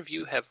either of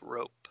you have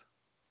rope?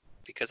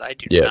 Because I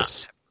do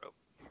Yes. not have rope.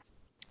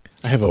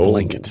 I have a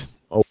blanket.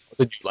 Oh, how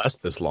did you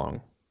last this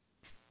long?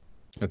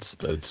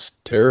 That's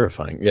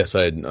terrifying. Yes,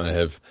 I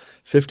have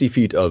 50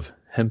 feet of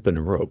hempen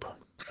rope.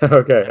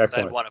 Okay, That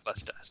excellent. one of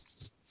us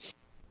does.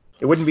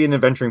 It wouldn't be an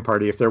adventuring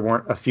party if there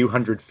weren't a few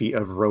hundred feet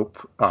of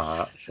rope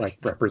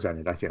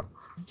represented, I feel.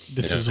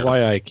 This is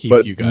why I keep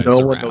But you guys no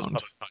one knows how around.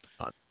 to tie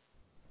a knot.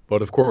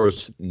 But of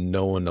course,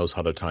 no one knows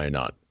how to tie a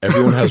knot.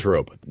 Everyone has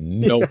rope.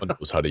 No one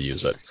knows how to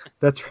use it.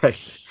 That's right.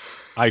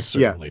 I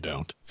certainly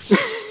don't.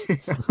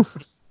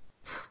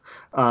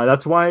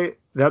 That's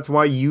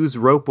why use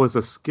rope was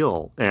a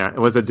skill. It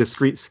was a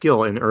discrete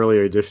skill in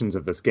earlier editions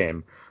of this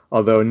game.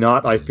 Although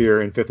not, I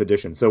fear, in 5th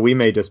edition. So we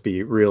may just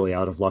be really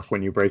out of luck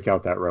when you break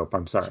out that rope.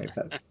 I'm sorry.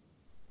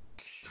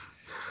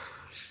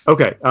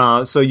 Okay,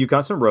 so you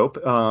got some rope,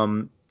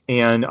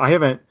 and I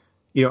haven't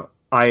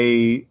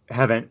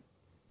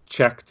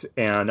checked,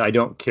 and I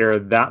don't care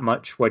that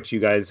much what you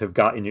guys have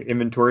got in your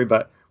inventory,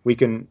 but we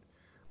can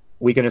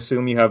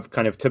assume you have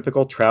kind of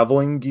typical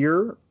traveling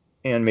gear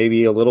and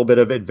maybe a little bit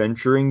of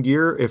adventuring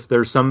gear. If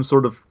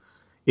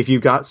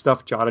you've got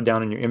stuff jotted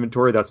down in your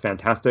inventory, that's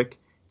fantastic.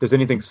 If there's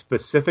anything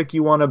specific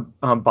you want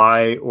to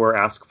buy or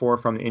ask for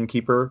from the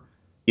innkeeper,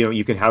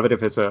 you can have it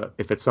if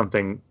it's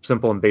something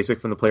simple and basic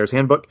from the player's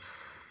handbook.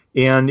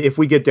 And if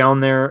we get down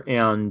there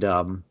and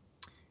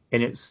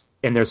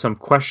there's some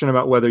question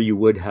about whether you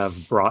would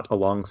have brought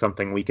along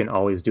something, we can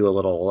always do a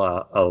little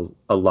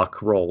a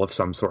luck roll of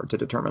some sort to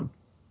determine.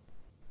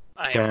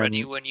 I am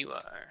ready when you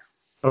are,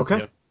 Okay.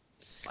 Yep.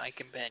 my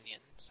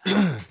companions.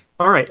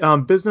 All right.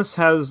 Business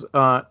has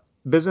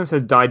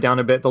died down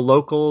a bit. The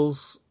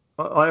locals,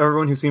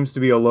 everyone who seems to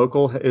be a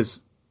local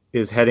is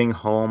heading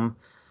home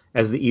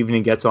as the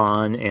evening gets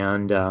on,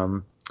 and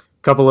a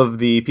couple of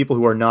the people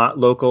who are not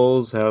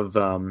locals have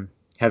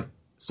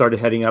started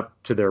heading up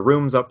to their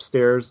rooms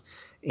upstairs,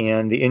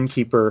 and the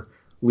innkeeper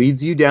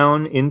leads you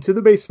down into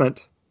the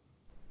basement,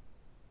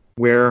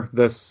 where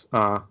this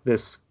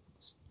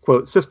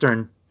quote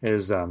cistern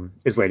is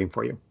waiting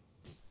for you.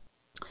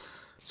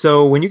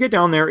 So when you get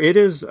down there, it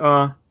is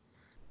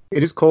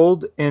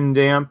cold and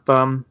damp.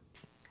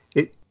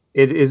 It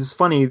is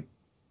funny.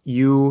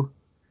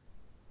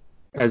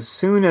 As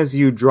soon as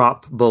you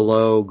drop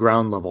below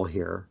ground level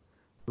here,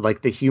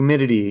 like the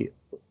humidity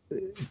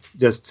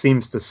just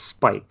seems to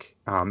spike.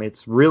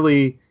 It's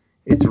really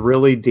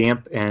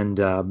damp and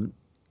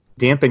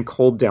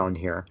cold down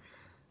here.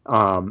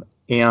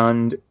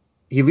 And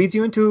he leads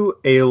you into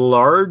a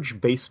large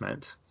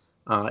basement.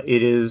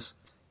 It is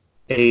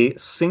a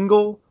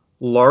single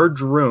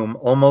large room,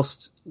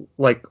 almost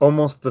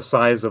the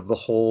size of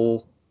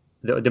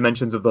the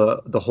dimensions of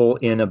the whole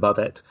inn above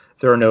it.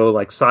 There are no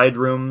like side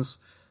rooms.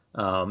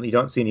 You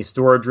don't see any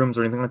storage rooms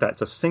or anything like that.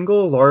 It's a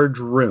single large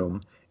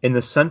room, in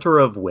the center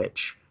of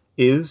which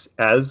is,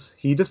 as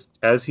he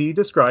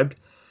described,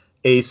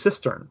 a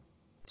cistern.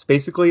 It's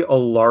basically a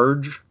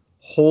large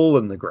hole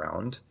in the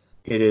ground.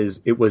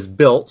 It was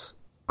built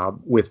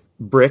with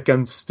brick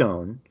and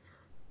stone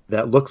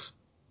that looks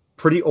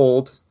pretty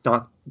old,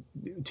 not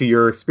to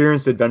your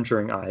experienced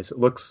adventuring eyes. It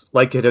looks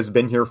like it has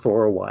been here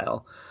for a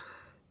while.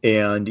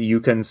 And you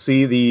can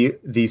see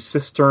the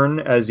cistern,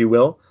 as you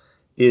will.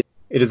 It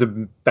is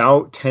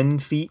about 10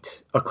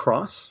 feet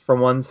across from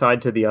one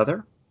side to the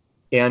other.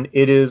 And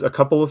it is a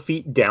couple of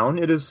feet down.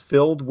 It is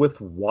filled with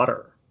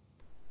water.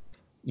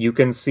 You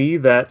can see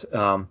that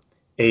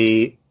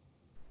a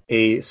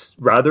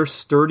rather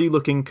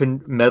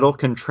sturdy-looking metal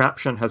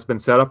contraption has been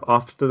set up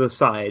off to the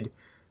side,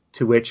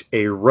 to which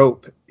a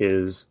rope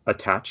is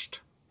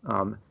attached.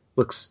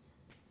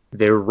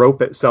 The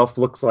rope itself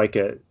looks like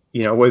it,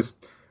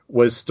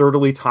 was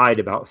sturdily tied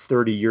about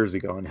 30 years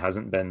ago and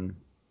hasn't been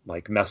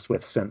messed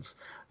with since.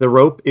 The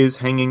rope is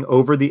hanging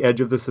over the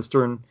edge of the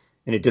cistern,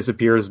 and it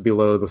disappears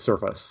below the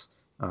surface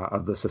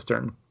of the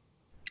cistern.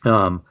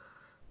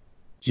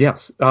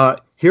 Yes,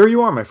 here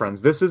you are, my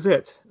friends. This is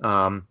it.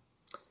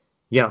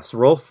 Yes,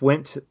 Rolf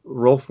went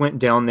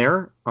down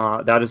there.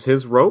 That is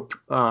his rope.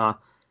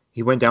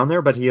 He went down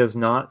there, but he has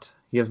not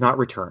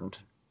returned.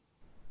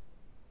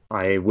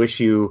 I wish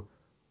you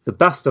the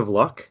best of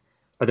luck.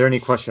 Are there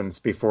any questions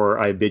before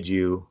I bid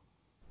you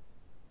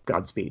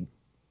Godspeed?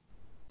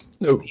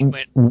 No. He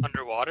went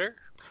underwater?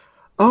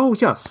 Oh,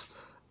 yes.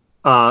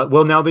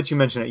 Well, now that you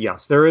mention it,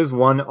 yes. There is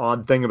one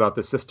odd thing about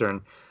the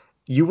cistern.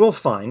 You will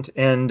find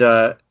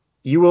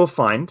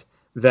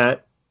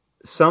that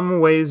some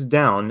ways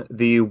down,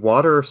 the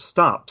water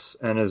stops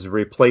and is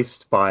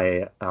replaced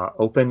by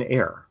open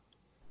air.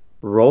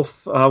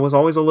 Rolf was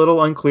always a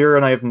little unclear,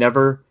 and I have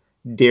never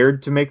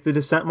dared to make the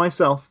descent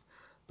myself.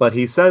 But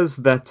he says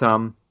that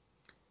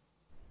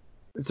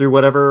through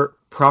whatever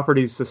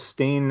properties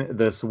sustain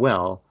this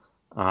well,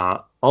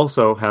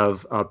 also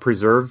have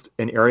preserved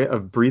an area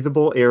of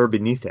breathable air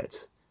beneath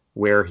it,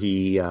 where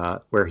he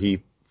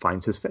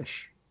finds his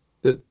fish.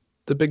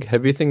 The big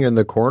heavy thing in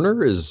the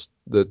corner is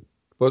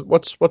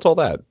what's all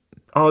that?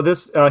 Oh,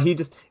 this I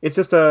used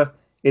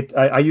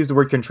the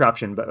word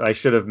contraption, but I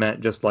should have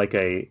meant just like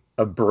a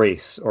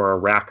brace or a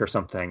rack or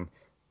something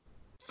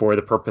for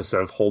the purpose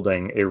of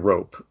holding a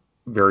rope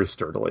very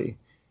sturdily.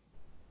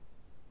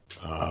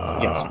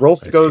 Yes,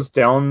 Rolf goes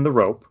down the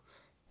rope,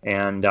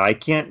 and I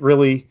can't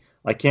really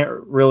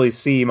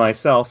see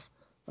myself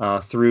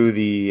through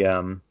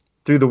the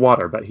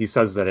water, but he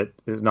says that it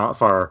is not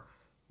far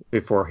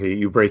before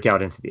you break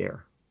out into the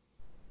air.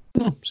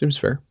 Seems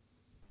fair.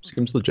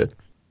 Seems legit.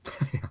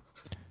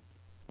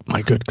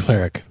 My good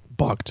cleric,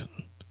 Bogdan,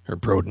 or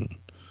Broden.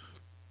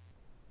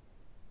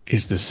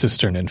 Is the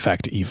cistern in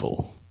fact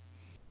evil?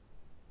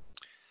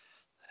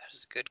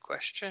 That's a good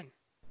question.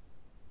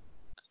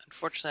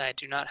 Unfortunately, I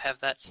do not have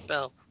that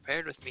spell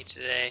prepared with me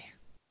today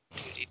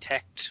to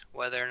detect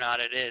whether or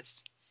not it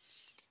is.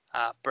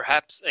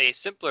 Perhaps a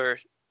simpler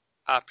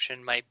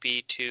option might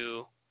be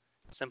to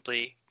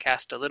simply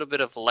cast a little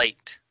bit of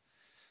light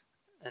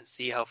and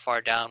see how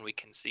far down we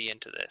can see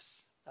into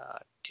this.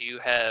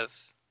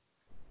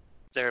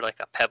 Is there like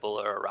a pebble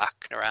or a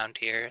rock around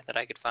here that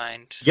I could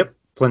find? Yep,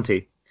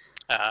 plenty.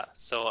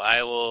 So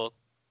I will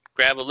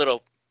grab a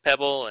little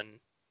pebble and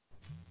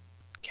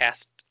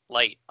cast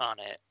light on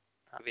it,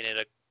 giving it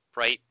a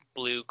bright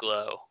blue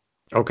glow.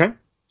 Okay.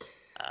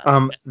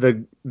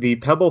 The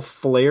pebble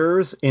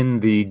flares in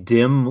the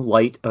dim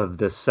light of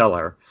the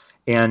cellar,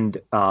 and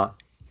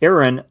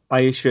Aaron,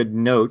 I should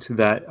note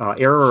that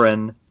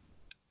Aaron,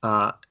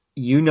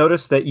 you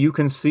notice that you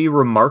can see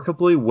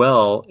remarkably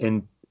well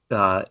in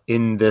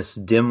this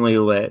dimly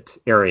lit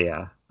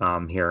area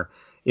here.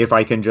 If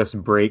I can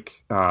just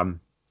break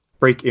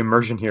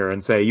immersion here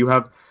and say you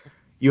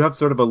have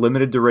sort of a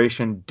limited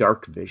duration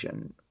dark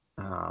vision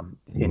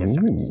in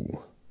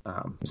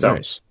effect.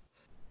 Nice.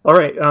 All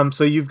right.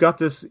 So you've got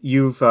this.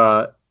 You've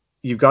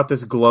got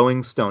this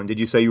glowing stone. Did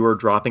you say you were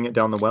dropping it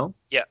down the well?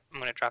 Yeah, I'm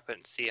going to drop it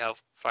and see how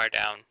far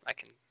down I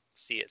can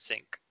see it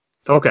sink.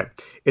 Okay.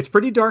 It's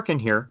pretty dark in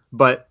here,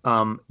 but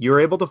you're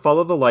able to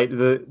follow the light.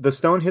 The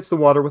stone hits the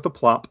water with a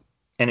plop,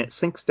 and it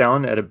sinks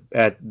down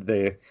at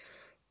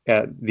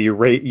at the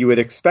rate you would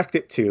expect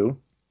it to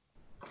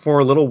for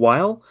a little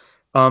while.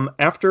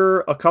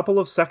 After a couple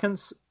of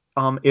seconds,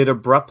 it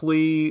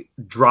abruptly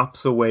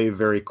drops away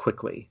very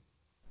quickly.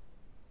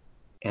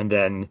 And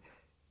then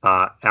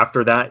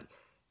after that,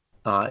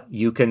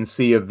 you can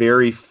see a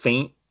very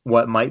faint,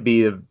 what might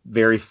be a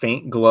very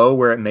faint glow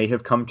where it may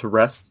have come to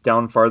rest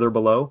down farther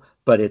below,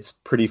 but it's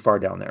pretty far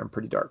down there and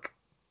pretty dark.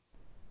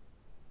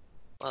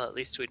 Well, at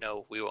least we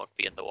know we won't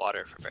be in the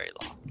water for very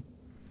long.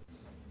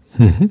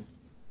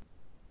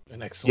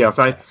 An excellent Yes,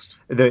 test.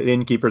 the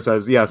innkeeper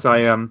says, yes,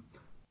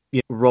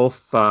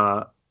 Rolf,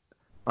 I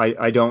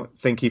don't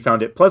think he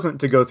found it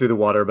pleasant to go through the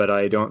water, but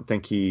I don't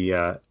think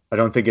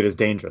it is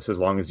dangerous as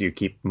long as you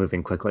keep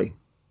moving quickly.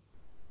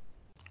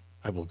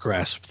 I will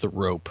grasp the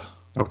rope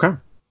Okay.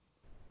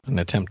 and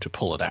attempt to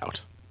pull it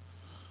out.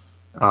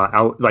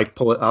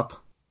 Pull it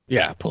up.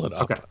 Yeah, pull it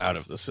up Okay. out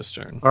of the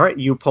cistern. All right,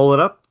 you pull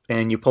it up,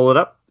 and you pull it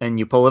up, and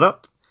you pull it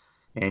up,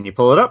 and you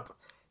pull it up,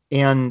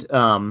 and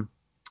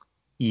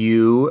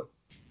you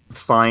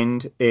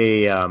find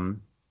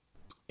and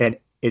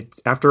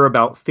it's after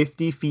about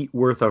 50 feet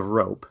worth of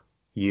rope.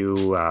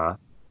 You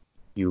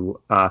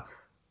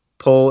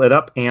pull it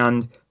up,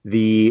 and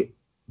the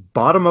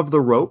bottom of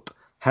the rope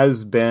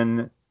has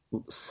been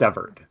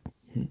severed.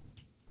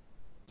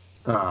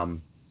 The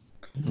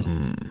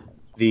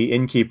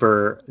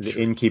innkeeper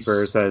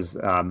says,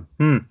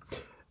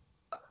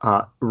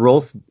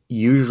 Rolf,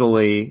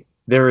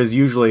 there is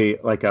usually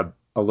like a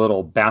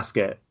little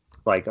basket,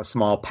 like a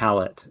small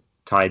pallet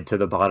tied to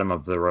the bottom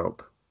of the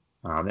rope.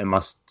 It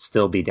must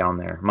still be down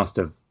there. Must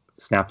have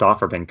snapped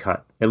off or been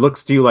cut. It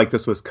looks to you like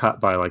this was cut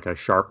by like a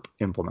sharp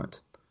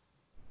implement.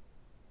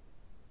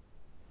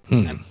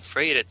 I'm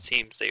afraid it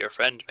seems that your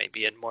friend may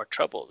be in more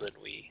trouble than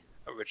we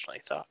originally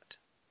thought.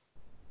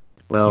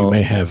 Well, You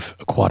may have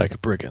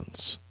aquatic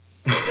brigands.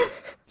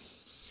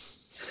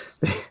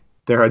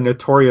 they're a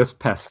notorious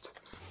pest.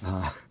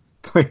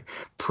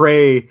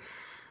 Pray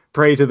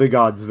to the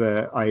gods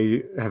that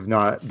I have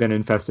not been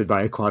infested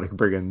by aquatic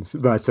brigands.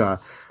 But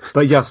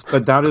yes,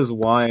 but that is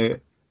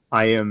why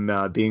I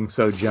am being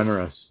so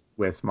generous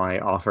with my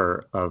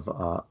offer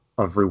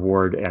of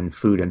reward and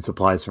food and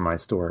supplies from my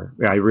store.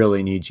 I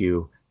really need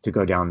you to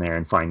go down there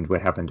and find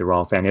what happened to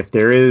Rolf. And if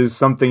there is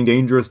something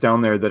dangerous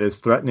down there that is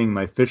threatening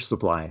my fish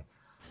supply,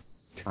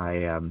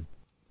 I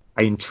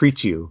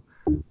entreat you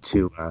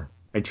to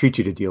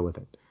deal with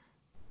it.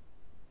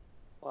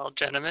 Well,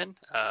 gentlemen,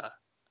 I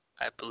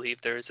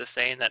believe there is a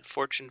saying that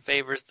fortune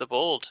favors the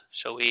bold.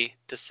 Shall we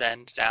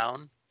descend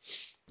down?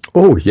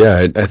 Oh,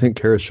 yeah, I think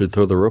Karis should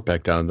throw the rope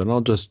back down, then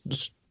I'll just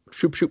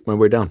shoot my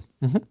way down.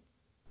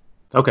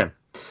 Okay.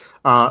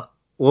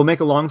 We'll make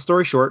a long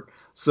story short.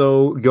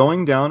 So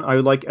going down, I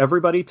would like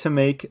everybody to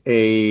make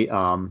a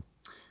go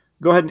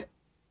ahead.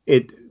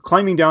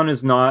 Climbing down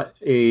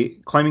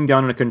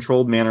in a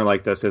controlled manner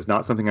like this is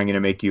not something I'm going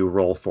to make you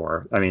roll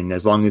for. I mean,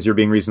 as long as you're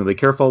being reasonably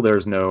careful,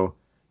 you're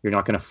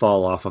not going to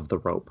fall off of the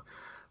rope.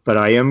 But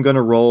I am going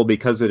to roll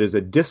because it is a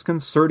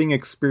disconcerting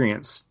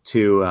experience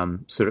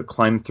to sort of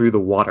climb through the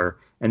water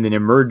and then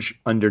emerge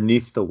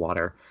underneath the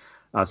water.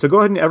 So go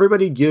ahead and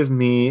everybody give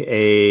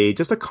me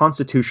just a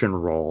Constitution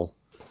roll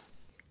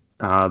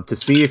to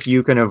see if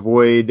you can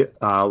avoid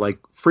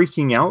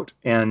freaking out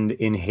and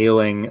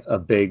inhaling a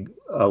big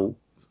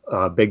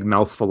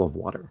mouthful of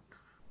water.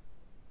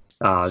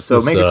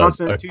 So make a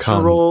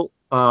Constitution roll.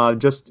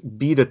 Just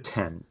beat a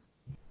 10.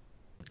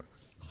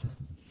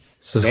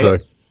 So it's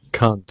a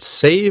con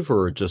save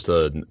or just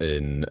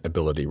an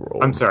ability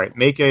roll? I'm sorry.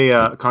 Make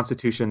a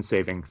Constitution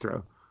saving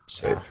throw.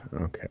 Save.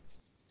 Okay.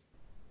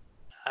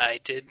 I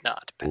did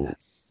not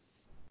pass.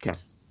 Okay.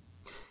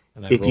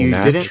 And I If rolled you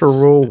didn't-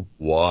 Natural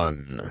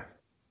 1.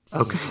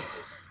 Okay.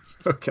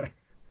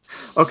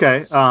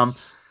 Okay.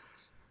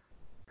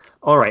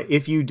 All right.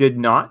 If you did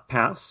not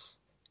pass,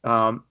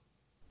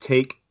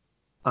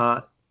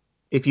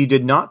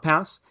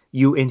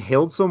 you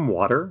inhaled some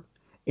water,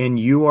 and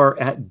you are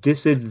at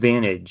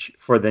disadvantage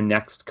for the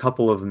next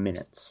couple of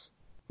minutes.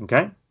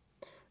 Okay?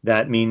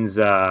 That means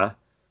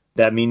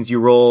you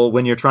roll,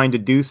 when you're trying to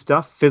do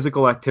stuff,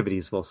 physical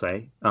activities, we'll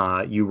say,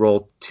 you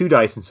roll 2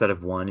 dice instead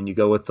of 1, and you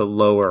go with the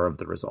lower of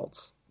the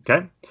results.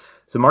 Okay?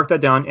 So mark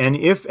that down, and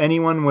if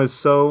anyone was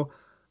so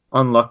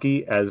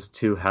unlucky as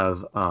to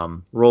have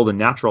rolled a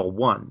natural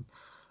 1,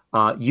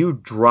 you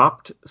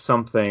dropped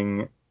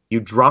something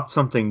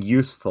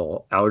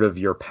useful out of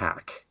your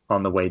pack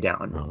on the way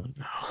down. Oh,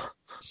 no.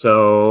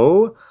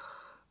 So,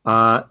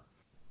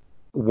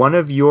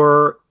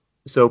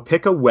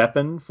 pick a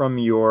weapon from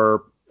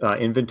your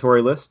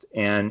inventory list,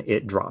 and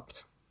it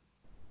dropped.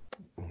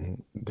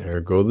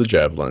 There go the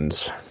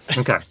javelins.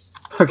 Okay.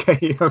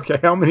 Okay.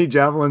 How many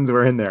javelins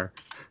were in there?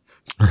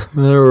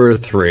 There were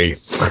 3.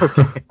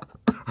 Okay.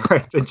 All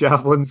right. The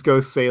javelins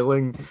go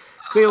sailing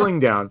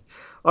down.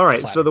 All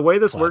right. So the way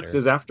this works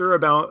is after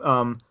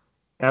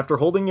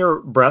holding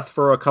your breath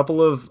for a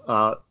couple of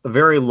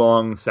very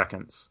long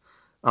seconds,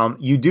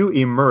 you do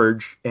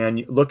emerge,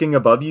 and looking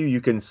above you,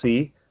 you can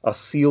see a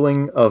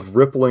ceiling of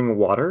rippling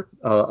water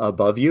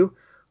above you,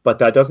 but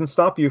that doesn't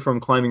stop you from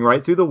climbing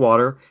right through the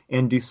water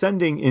and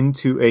descending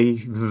into a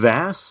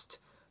vast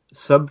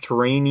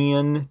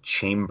subterranean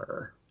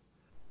chamber.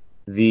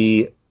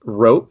 The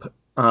rope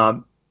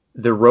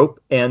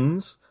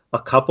ends a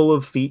couple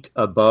of feet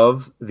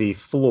above the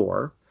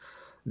floor.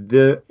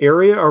 The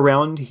area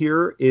around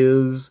here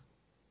is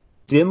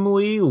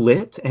dimly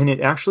lit, and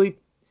it actually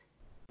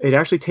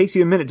takes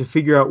you a minute to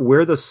figure out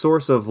where the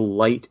source of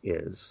light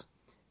is.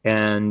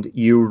 And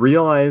you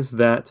realize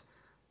that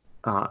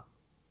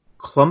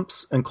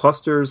clumps and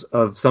clusters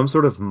of some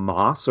sort of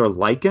moss or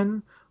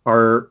lichen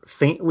are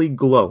faintly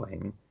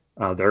glowing.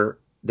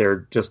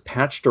 They're just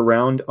patched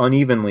around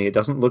unevenly. It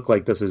doesn't look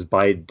like this is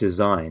by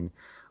design.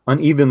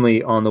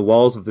 Unevenly on the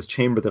walls of this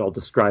chamber that I'll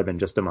describe in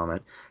just a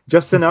moment.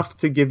 Just enough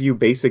to give you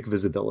basic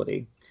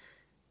visibility.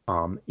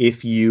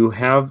 If you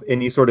have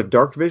any sort of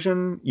dark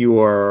vision, you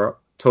are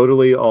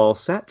totally all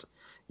set.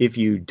 If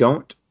you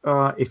don't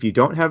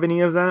have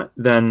any of that,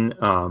 then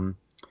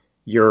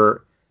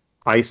your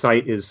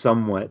eyesight is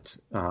somewhat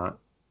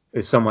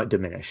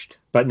diminished,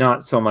 but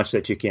not so much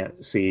that you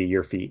can't see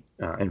your feet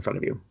in front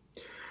of you.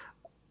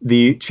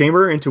 The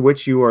chamber into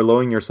which you are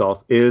lowering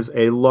yourself is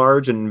a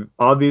large and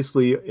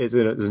obviously is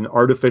an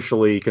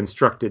artificially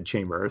constructed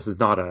chamber. This is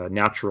not a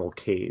natural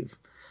cave,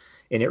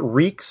 and it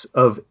reeks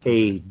of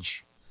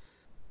age.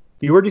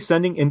 You are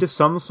descending into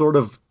some sort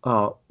of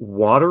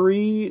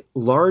watery,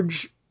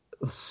 large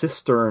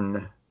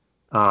cistern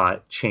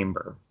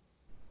chamber.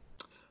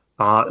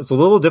 It's a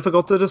little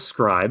difficult to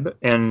describe,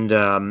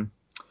 and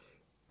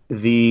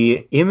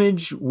the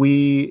image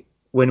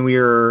when we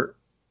were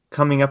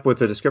coming up with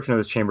a description of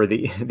this chamber,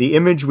 the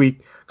image we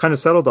kind of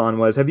settled on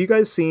was: have you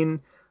guys seen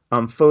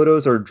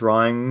photos or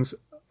drawings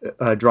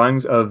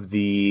of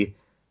the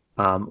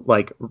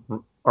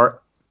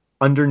are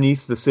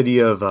underneath the city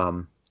of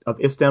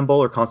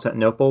Istanbul or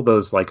Constantinople,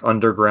 those like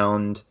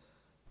underground,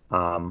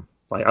 I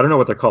don't know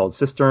what they're called,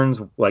 cisterns,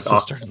 like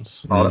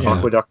cisterns,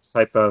 aqueduct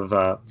type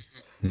of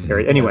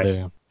area.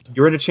 Anyway,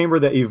 you're in a chamber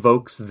that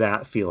evokes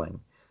that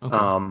feeling.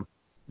 Okay.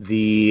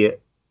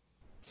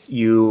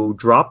 You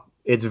drop.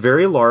 It's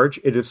very large.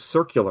 It is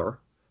circular.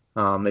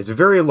 It's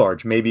very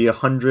large, maybe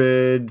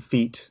 100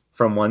 feet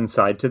from one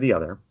side to the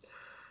other,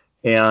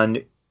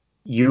 and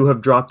you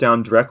have dropped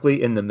down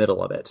directly in the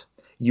middle of it.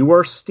 You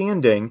are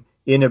standing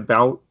in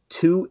about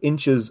 2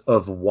 inches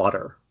of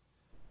water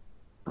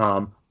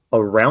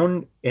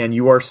around, and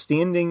you are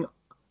standing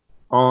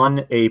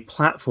on a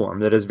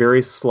platform that is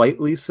very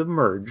slightly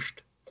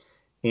submerged,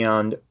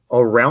 and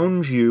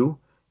around you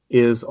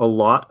is a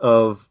lot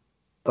of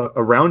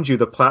around you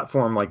the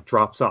platform like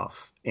drops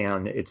off,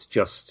 and it's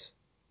just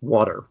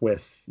water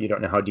with, you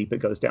don't know how deep it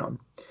goes down.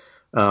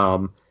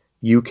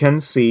 You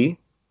can see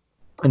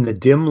in the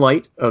dim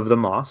light of the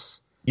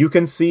moss, you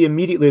can see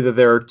immediately that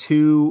there are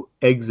 2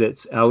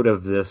 exits out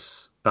of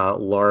this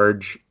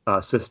large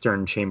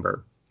cistern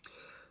chamber.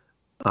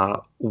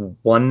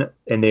 One,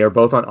 and they are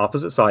both on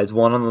opposite sides.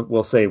 One on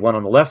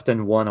the left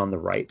and one on the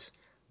right.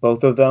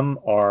 Both of them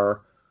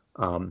are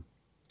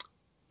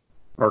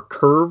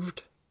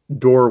curved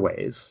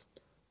doorways,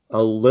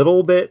 a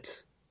little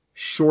bit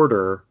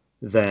shorter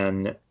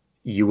than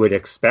you would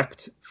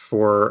expect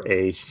for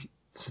a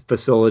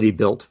facility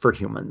built for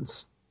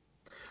humans.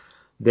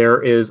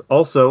 There is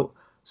also,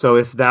 so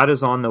if that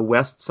is on the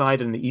west side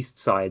and the east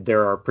side,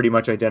 there are pretty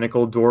much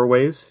identical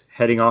doorways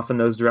heading off in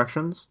those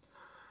directions.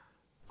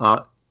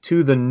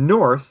 To the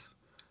north,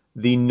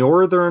 the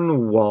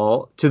northern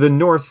wall, to the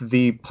north,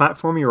 the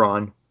platform you're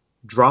on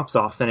drops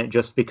off and it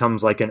just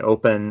becomes like an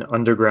open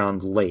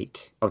underground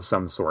lake of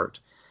some sort.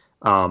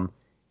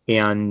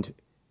 And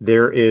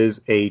there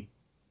is a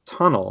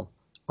tunnel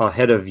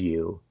ahead of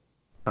you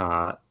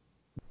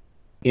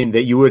in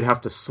that you would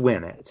have to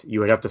swim it. You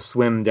would have to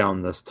swim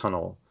down this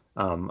tunnel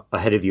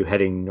ahead of you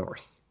heading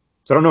north.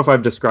 So I don't know if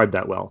I've described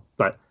that well,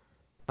 but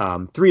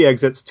 3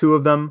 exits, 2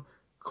 of them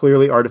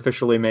clearly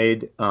artificially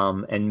made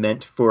and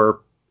meant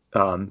for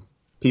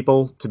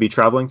people to be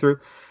traveling through,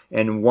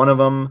 and one of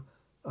them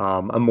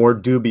a more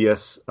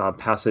dubious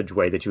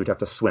passageway that you would have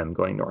to swim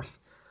going north.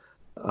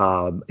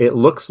 It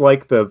looks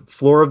like the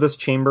floor of this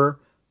chamber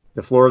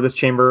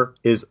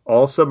is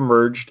all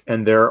submerged,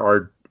 and there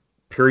are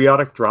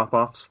periodic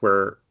drop-offs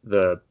where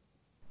the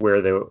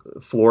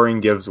flooring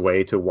gives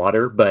way to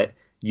water, but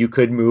you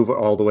could move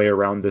all the way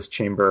around this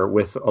chamber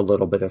with a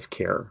little bit of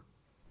care.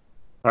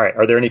 All right,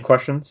 are there any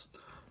questions?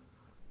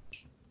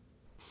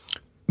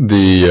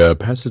 The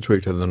passageway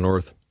to the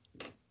north,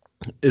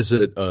 is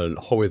it a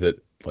hallway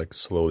that like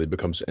slowly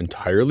becomes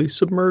entirely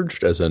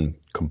submerged, as in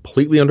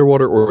completely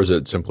underwater, or is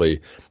it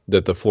simply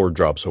that the floor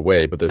drops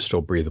away but there's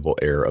still breathable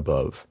air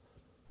above?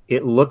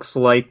 It looks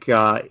like,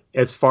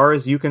 as far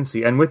as you can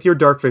see, and with your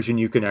dark vision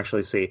you can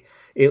actually see,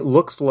 it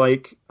looks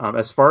like,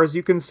 as far as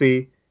you can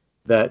see,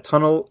 that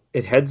tunnel,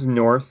 it heads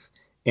north,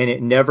 and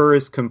it never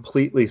is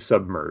completely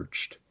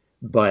submerged.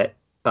 But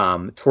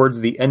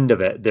towards the end of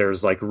it,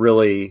 there's like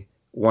really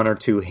 1 or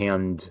 2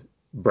 hand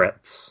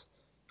breadths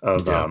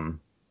of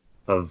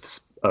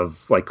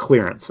like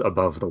clearance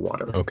above the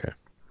water.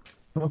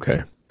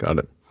 Okay, got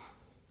it.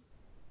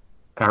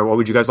 All right, what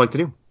would you guys like to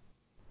do?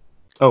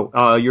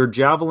 Oh, your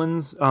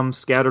javelins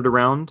scattered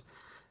around.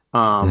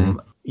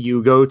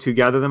 You go to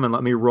gather them, and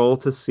let me roll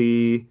to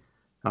see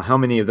how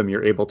many of them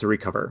you're able to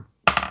recover.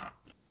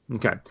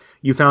 Okay.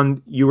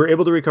 You were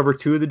able to recover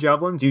 2 of the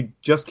javelins. You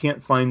just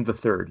can't find the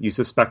third. You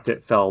suspect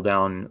it fell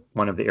down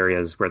one of the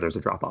areas where there's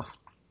a drop-off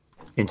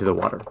into the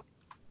water.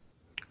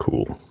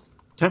 Cool.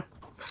 Okay.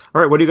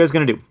 All right, what are you guys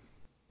going to do?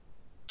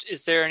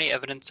 Is there any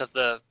evidence of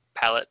the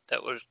pallet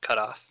that was cut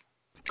off?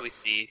 Do we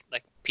see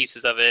like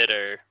pieces of it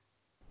or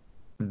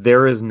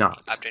There is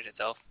not. the object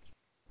itself?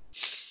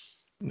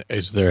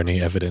 Is there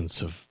any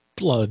evidence of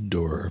blood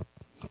or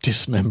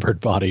dismembered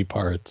body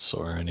parts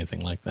or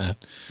anything like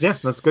that? Yeah,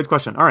 that's a good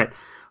question. All right.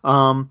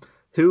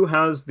 Who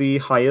has the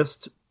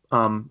highest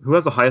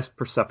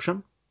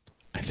perception?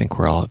 I think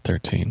we're all at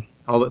 13.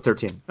 All at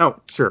 13. Oh,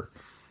 sure.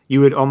 You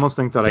would almost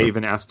think that I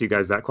even asked you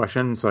guys that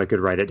question so I could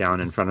write it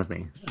down in front of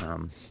me.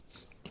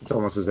 It's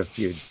almost as if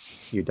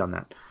you'd done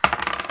that.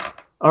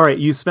 All right,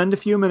 you spend a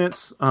few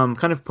minutes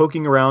kind of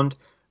poking around,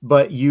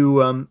 but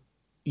you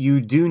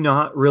do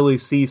not really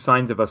see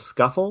signs of a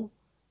scuffle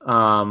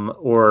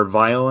or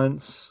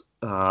violence.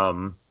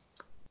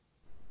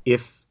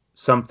 If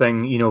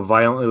something,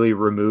 violently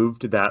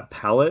removed that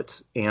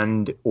pallet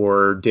and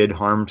or did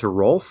harm to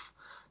Rolf,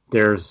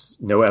 there's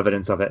no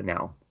evidence of it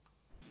now.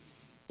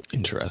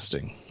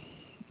 Interesting.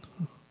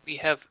 We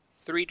have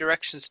 3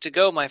 directions to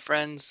go, my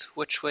friends.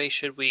 Which way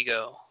should we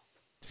go?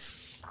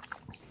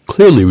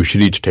 Clearly, we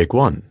should each take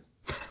one.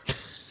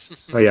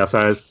 Oh, yes,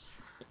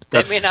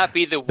 That may not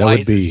be the That would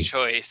wisest be-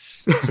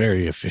 choice,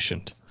 Very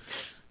efficient.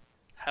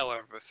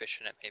 however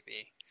efficient it may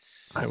be.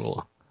 I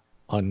will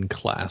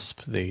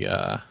unclasp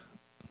the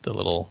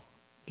little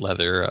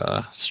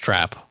leather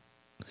strap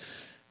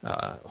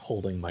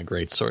holding my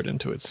greatsword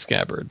into its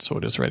scabbard so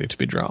it is ready to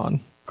be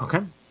drawn.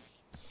 Okay.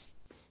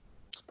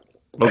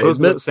 Well, it goes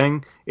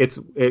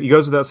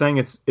without saying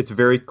it's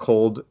very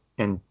cold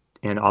and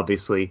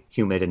obviously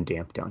humid and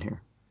damp down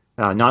here.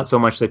 Not so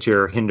much that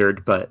you're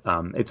hindered, but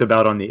it's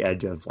about on the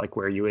edge of like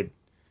where you're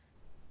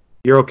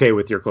okay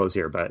with your clothes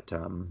here, but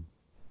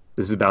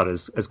this is about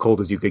as cold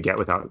as you could get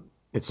without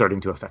it starting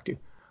to affect you.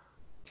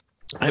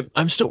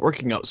 I'm still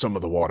working out some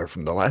of the water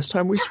from the last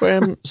time we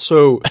swam,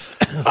 so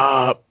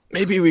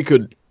maybe we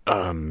could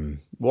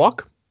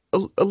walk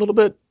a little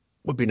bit.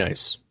 Would be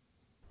nice.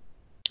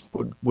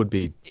 Would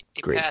be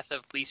A great. path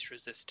of least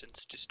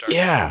resistance to start.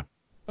 Yeah.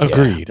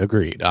 Agreed.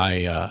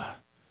 I'm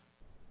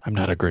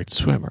not a great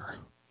swimmer.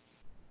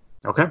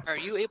 Okay. Are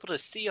you able to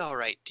see all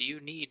right? Do you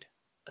need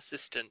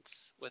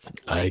assistance with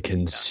I light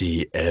can stuff?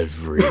 see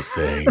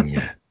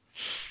everything.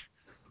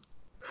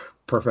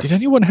 Perfect. Did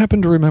anyone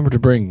happen to remember to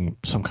bring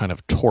some kind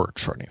of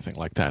torch or anything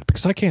like that?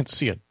 Because I can't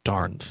see a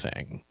darn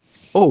thing.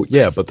 Oh,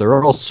 yeah, but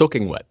they're all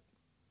soaking wet.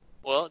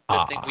 Well,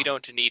 good thing we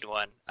don't need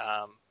one.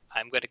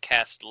 I'm going to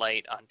cast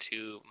light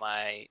onto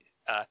my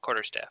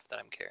quarterstaff that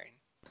I'm carrying.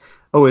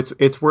 Oh,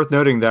 it's worth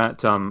noting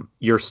that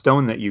your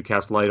stone that you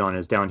cast light on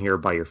is down here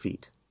by your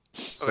feet.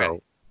 So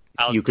Okay.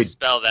 I'll you could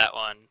dispel that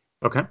one,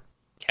 okay.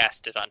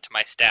 cast it onto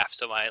my staff,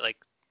 so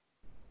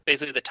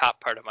basically the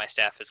top part of my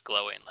staff is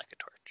glowing like a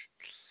torch.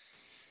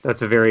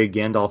 That's a very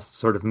Gandalf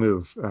sort of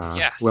move.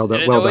 Yes. Well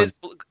done. And Well done.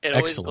 it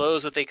always Excellent.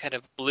 glows with a kind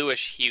of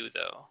bluish hue,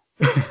 though.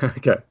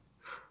 Okay.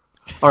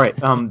 All right.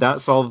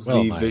 That solves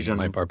Well, the my, vision.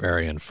 my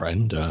barbarian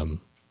friend,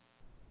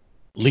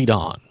 lead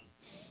on.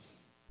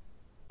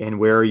 And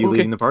where are you Okay.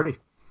 leading the party?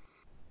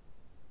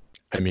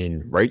 I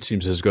mean, right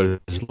seems as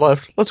good as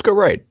left. Let's go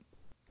right.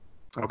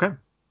 Okay.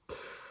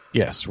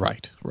 Yes,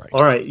 right.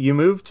 All right. You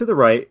move to the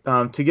right.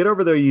 To get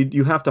over there,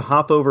 you have to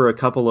hop over a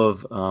couple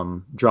of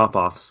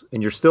drop-offs,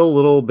 and you're still a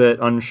little bit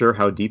unsure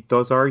how deep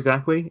those are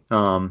exactly.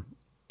 But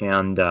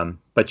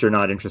you're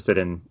not interested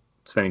in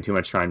spending too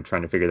much time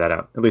trying to figure that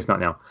out. At least not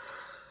now.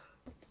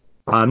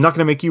 I'm not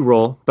going to make you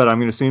roll, but I'm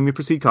going to assume you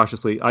proceed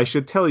cautiously. I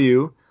should tell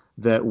you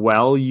that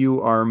while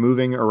you are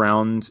moving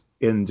around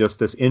in just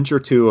this inch or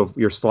two of,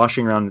 you're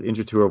sloshing around an inch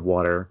or two of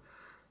water,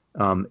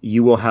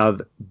 you will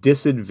have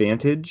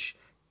disadvantage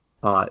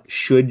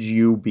should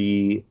you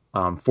be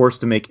forced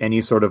to make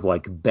any sort of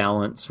like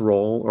balance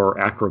roll or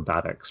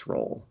acrobatics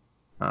roll.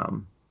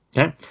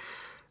 Okay.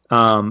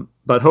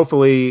 But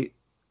hopefully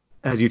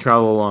as you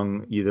travel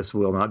along, this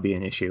will not be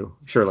an issue.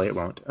 Surely it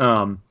won't.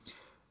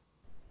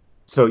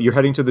 So you're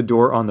heading to the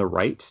door on the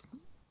right.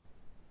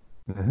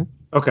 Mhm.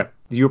 Okay.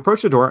 You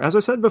approach the door. As I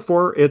said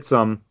before, it's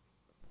a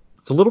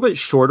little bit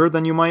shorter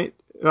than you might.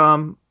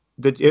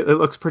 It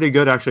looks pretty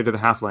good actually to the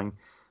halfling,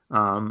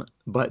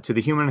 but to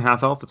the human and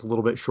half elf, it's a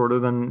little bit shorter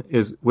than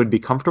would be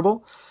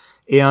comfortable.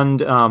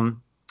 And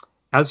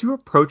as you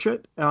approach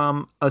it,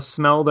 a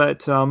smell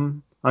that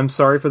I'm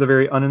sorry for the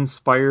very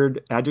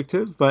uninspired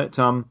adjective, but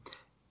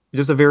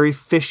just a very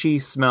fishy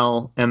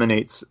smell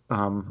emanates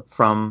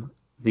from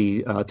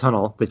the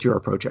tunnel that you're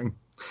approaching.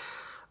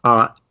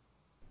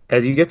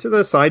 As you get to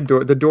the side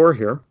door, the door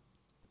here,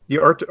 the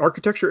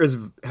architecture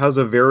has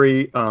a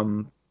very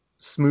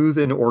smooth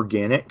and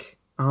organic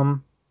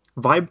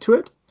vibe to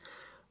it.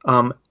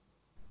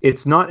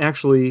 It's not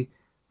actually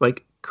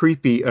like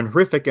creepy and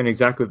horrific in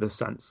exactly this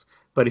sense,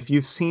 but if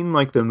you've seen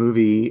like the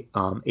movie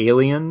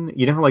Alien,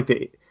 you know how like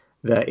the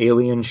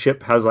alien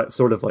ship has like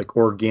sort of like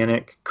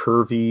organic,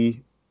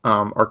 curvy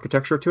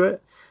architecture to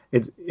it.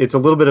 It's a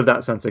little bit of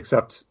that sense,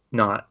 except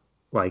not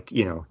like,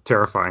 you know,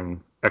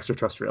 terrifying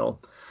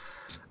extraterrestrial.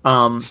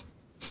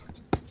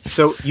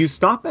 So you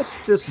stop at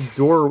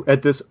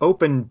this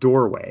open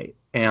doorway,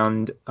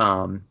 and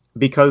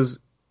because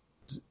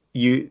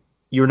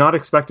you're not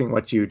expecting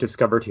what you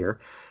discovered here,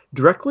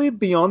 directly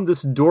beyond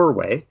this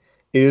doorway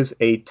is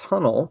a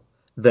tunnel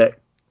that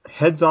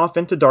heads off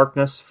into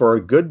darkness for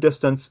a good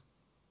distance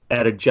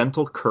at a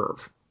gentle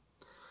curve.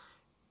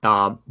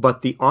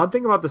 But the odd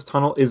thing about this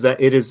tunnel is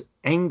that it is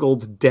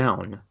angled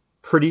down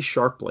pretty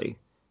sharply,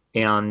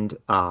 and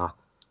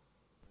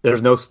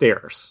there's no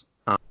stairs.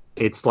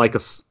 It's like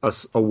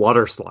a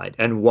water slide,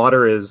 and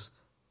water is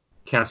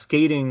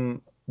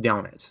cascading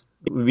down it.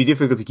 It would be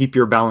difficult to keep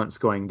your balance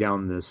going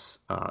down this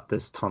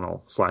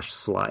tunnel /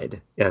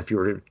 slide if you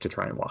were to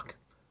try and walk.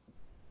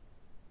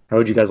 How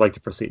would you guys like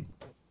to proceed?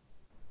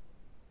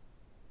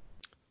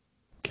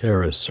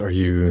 Karis, are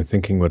you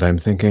thinking what I'm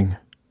thinking?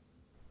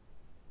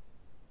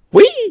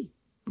 We.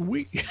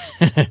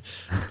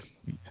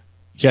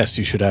 Yes,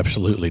 you should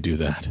absolutely do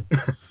that.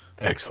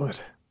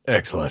 Excellent.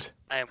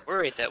 I am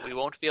worried that we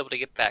won't be able to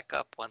get back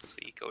up once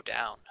we go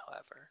down,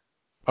 however.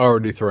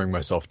 Already throwing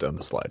myself down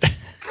the slide.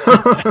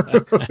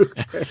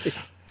 Okay.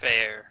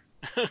 Fair.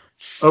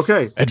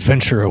 Okay.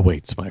 Adventure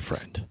awaits, my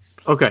friend.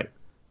 Okay.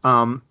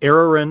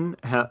 Ararin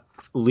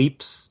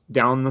leaps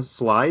down the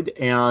slide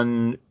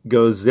and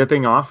goes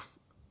zipping off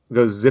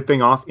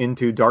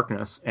into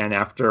darkness. And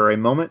after a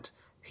moment,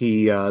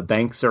 he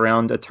banks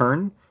around a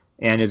turn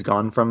and is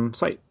gone from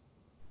sight.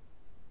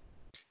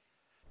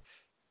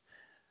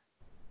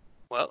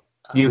 Well,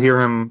 You hear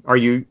him. Are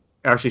you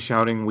actually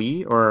shouting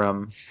 "we"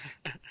 or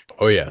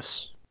Oh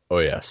yes.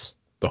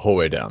 The whole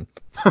way down.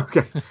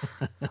 Okay.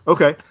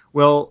 Okay.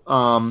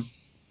 Well,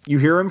 you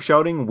hear him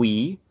shouting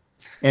 "we,"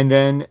 and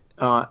then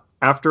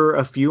after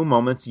a few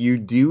moments, you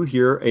do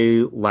hear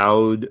a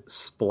loud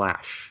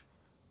splash.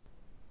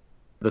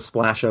 The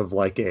splash of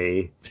like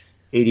a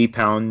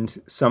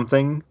 80-pound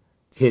something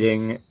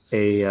hitting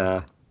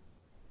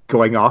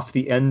going off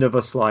the end of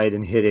a slide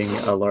and hitting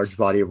a large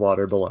body of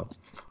water below.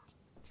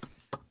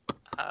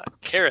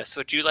 Karis,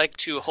 would you like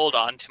to hold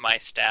on to my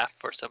staff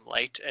for some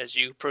light as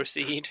you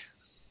proceed?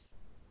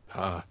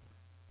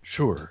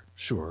 Sure.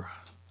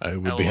 I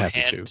would be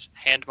happy to.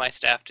 Hand my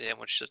staff to him,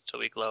 which should still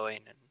be glowing.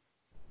 And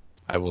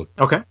I will.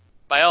 Okay.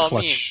 by all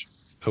clutch,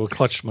 means. I will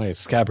clutch my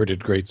scabbarded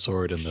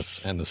greatsword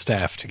and the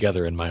staff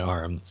together in my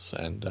arms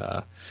and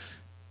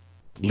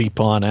leap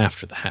on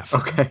after the half.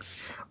 Okay.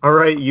 All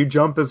right. You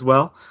jump as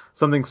well.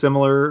 Something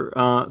similar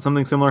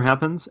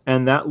happens,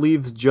 and that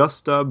leaves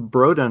just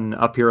Broden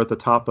up here at the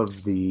top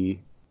of the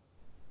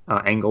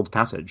angled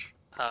passage.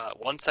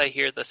 Once I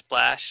hear the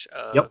splash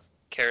of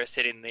Karis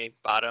hitting the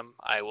bottom,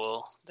 I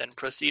will then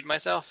proceed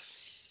myself.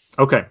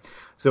 Okay,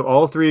 so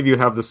all three of you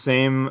have the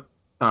same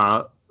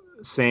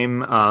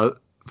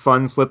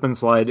fun slip and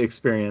slide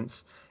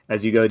experience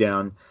as you go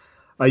down.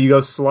 You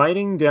go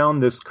sliding down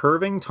this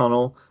curving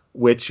tunnel,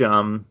 which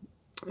again,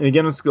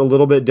 it's a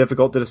little bit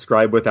difficult to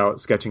describe without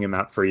sketching a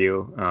map for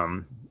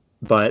you.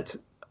 But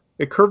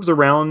it curves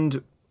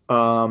around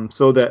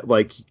so that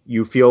like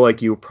you feel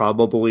like you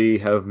probably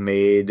have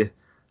made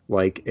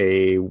like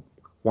a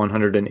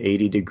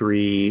 180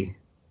 degree.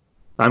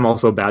 I'm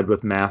also bad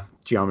with math,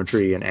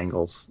 geometry, and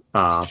angles.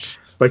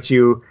 But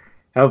you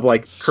have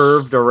like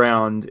curved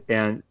around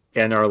and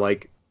are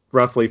like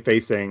roughly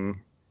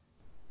facing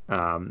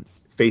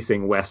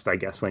west, I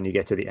guess, when you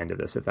get to the end of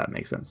this, if that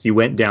makes sense. You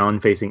went down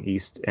facing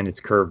east and it's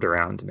curved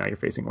around, and now you're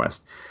facing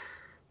west.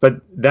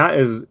 But that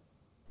is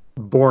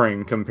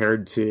boring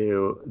compared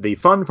to the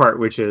fun part,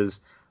 which is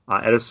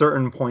at a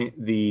certain point,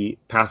 the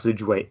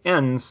passageway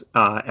ends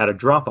at a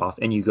drop-off,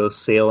 and you go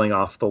sailing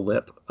off the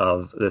lip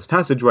of this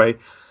passageway.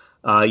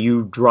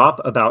 You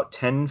drop about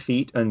 10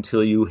 feet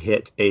until you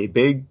hit a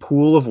big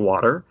pool of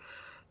water,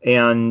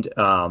 and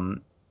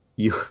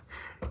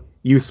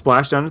you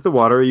splash down into the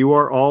water. You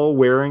are all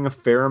wearing a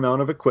fair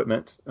amount of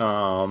equipment.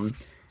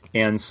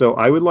 And so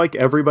I would like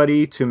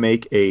everybody to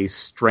make a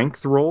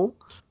strength roll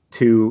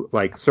to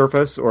like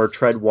surface or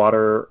tread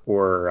water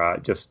or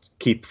just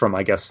keep from,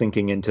 I guess,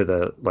 sinking into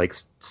the like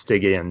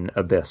Stygian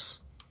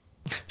abyss.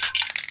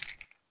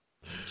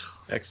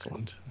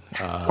 Excellent.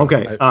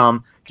 Okay.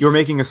 You're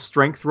making a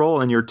strength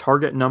roll and your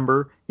target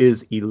number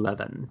is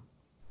 11.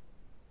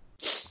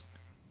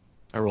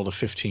 I rolled a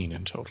 15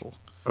 in total.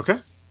 Okay.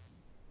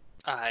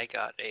 I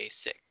got a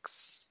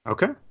 6.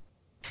 Okay.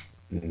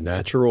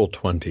 Natural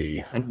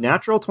 20. A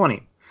natural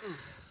 20.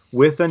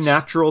 With a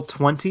natural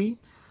 20,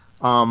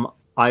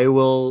 I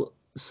will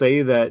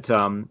say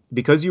that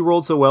because you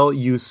rolled so well,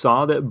 you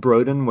saw that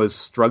Broden was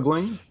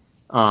struggling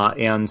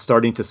and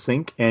starting to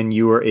sink, and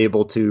you were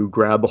able to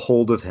grab a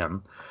hold of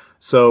him.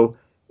 So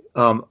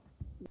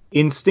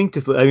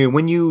instinctively, I mean,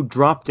 when you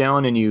drop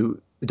down and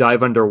you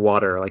dive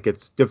underwater, like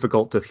it's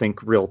difficult to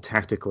think real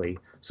tactically.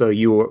 So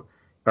you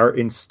are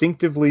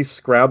instinctively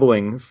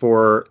scrabbling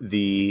for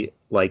the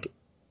like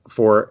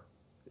for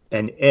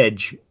an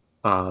edge,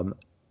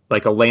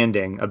 like a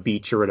landing, a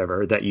beach or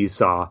whatever that you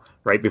saw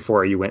right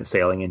before you went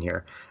sailing in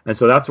here. And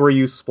so that's where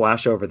you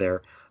splash over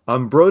there.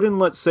 Broden,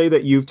 let's say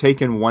that you've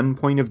taken 1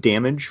 point of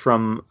damage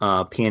from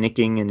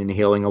panicking and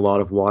inhaling a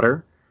lot of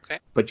water. Okay.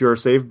 But you're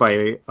saved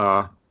by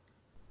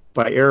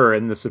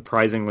Aaron, the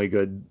surprisingly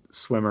good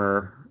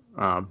swimmer,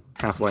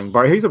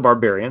 halfling. He's a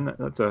barbarian.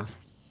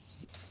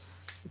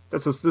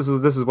 This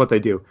is what they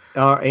do.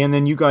 And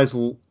then you guys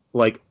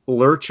like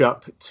lurch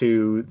up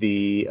to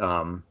the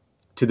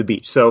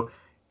beach. So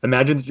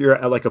imagine that you're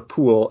at like a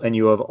pool and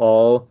you have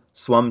all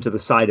swum to the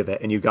side of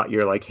it, and you've got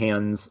your like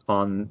hands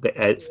on the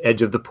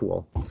edge of the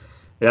pool. And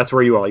that's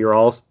where you're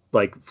all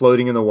like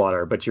floating in the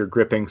water, but you're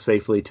gripping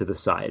safely to the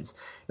sides.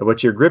 And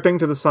what you're gripping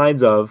to the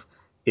sides of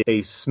is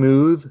a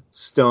smooth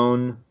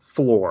stone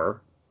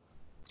floor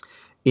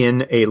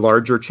in a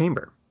larger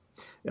chamber.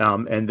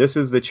 And this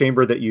is the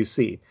chamber that you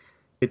see.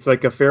 It's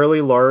like a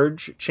fairly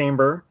large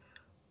chamber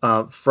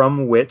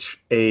from which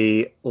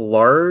a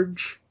wide,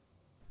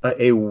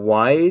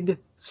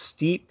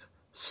 steep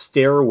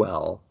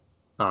stairwell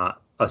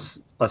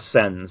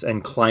ascends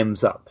and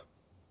climbs up.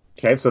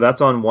 Okay, so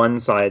that's on one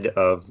side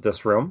of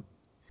this room.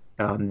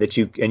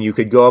 You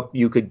could go up.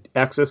 You could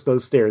access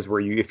those stairs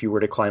if you were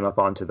to climb up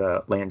onto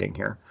the landing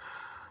here.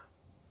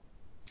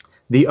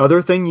 The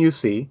other thing you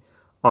see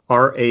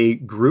are a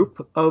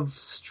group of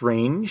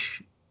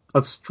strange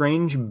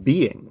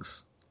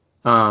beings.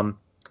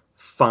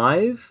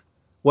 5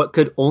 what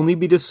could only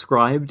be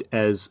described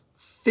as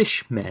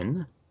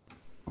fishmen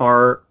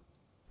are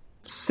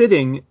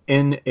sitting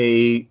in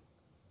a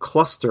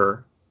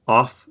cluster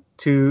off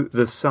to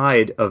the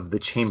side of the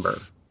chamber,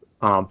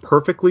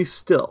 perfectly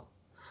still.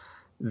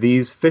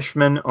 These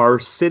fishmen are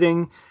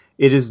sitting.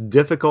 It is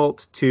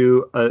difficult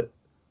to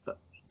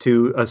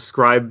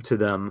ascribe to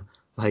them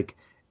like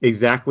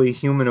exactly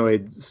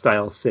humanoid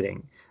style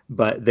sitting,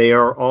 but they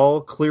are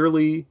all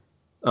clearly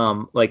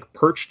like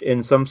perched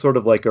in some sort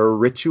of like a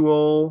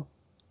ritual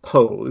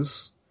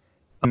pose.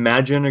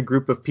 Imagine a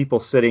group of people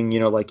sitting,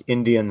 like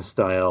Indian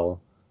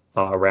style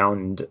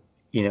around,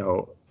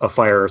 a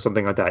fire or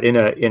something like that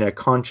in a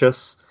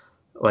conscious,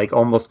 like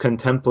almost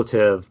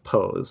contemplative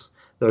pose.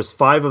 There's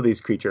 5 of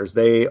these creatures.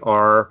 They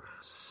are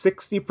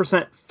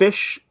 60%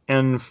 fish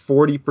and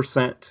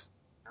 40%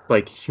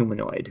 like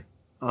humanoid.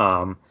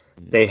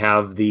 They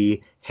have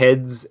the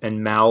heads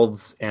and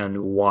mouths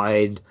and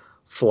wide,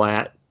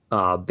 flat,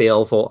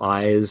 baleful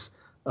eyes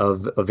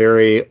of a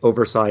very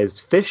oversized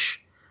fish.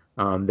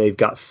 They've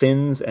got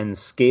fins and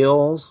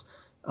scales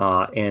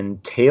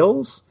and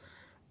tails.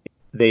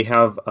 They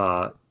have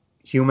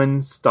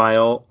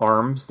human-style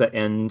arms that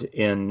end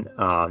in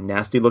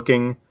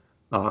nasty-looking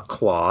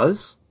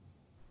claws,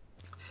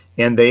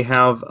 and they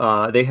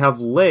have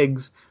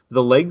legs.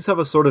 The legs have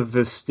a sort of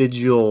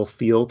vestigial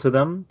feel to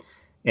them,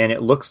 and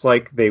it looks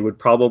like they would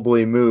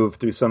probably move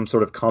through some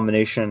sort of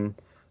combination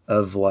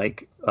of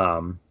like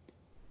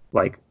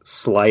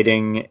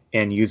sliding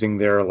and using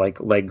their like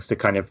legs to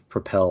kind of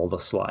propel the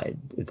slide,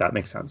 if that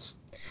makes sense.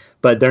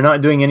 But they're not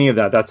doing any of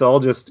that. That's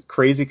all just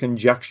crazy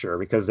conjecture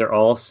because they're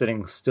all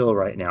sitting still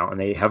right now and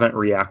they haven't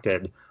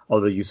reacted,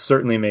 although you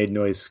certainly made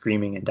noise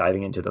screaming and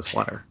diving into this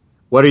water.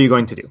 What are you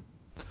going to do?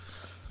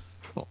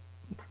 Well,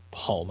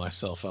 haul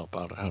myself up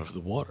out of the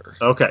water.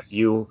 Okay,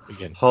 you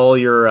haul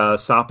your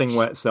sopping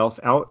wet self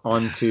out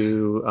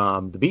onto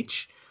the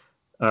beach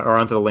or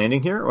onto the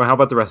landing here. Or how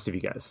about the rest of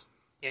you guys?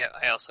 Yeah,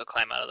 I also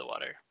climb out of the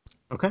water.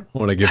 Okay. I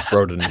want to give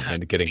Broden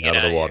and getting out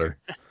of the water.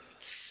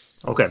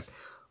 Okay.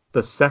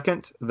 The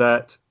second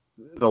that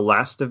the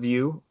last of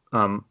you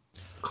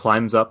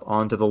climbs up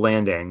onto the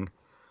landing,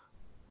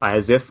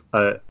 as if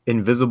an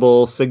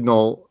invisible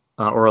signal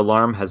or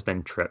alarm has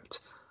been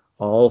tripped,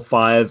 all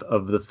 5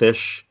 of the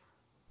fish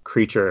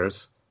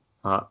creatures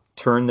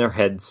turn their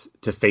heads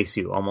to face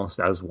you almost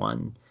as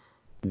one.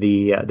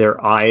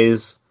 Their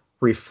eyes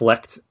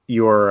reflect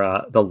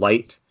the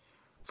light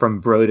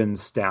from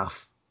Broden's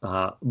staff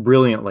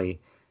brilliantly,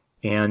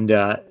 and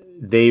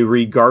they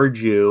regard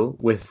you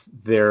with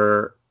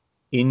their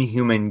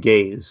inhuman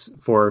gaze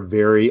for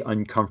very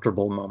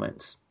uncomfortable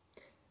moments.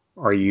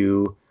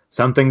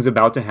 Something's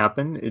about to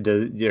happen?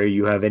 Do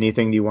you have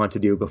anything you want to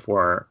do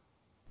before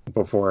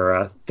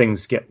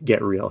things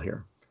get real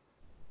here?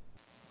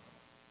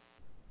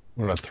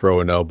 I'm gonna throw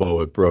an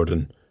elbow at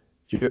Broden.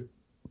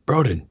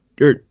 Broden,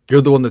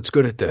 you're the one that's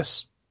good at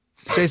this.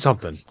 Say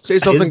something. Say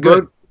something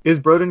good. Is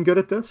Broden good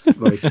at this?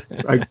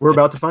 We're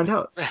about to find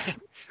out.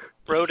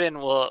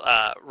 Broden will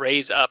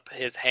raise up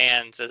his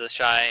hands as a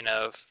sign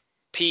of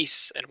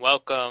peace and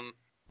welcome,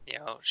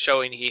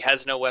 showing he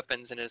has no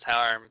weapons in his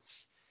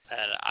arms.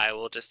 And I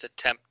will just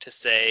attempt to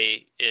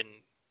say in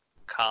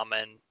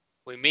common,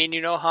 "We mean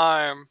you no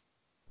harm.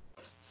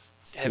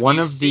 Have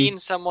you seen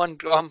someone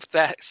come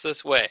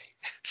this way?"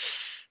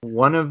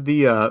 One of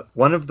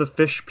the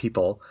fish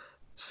people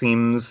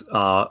seems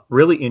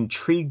really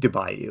intrigued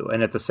by you,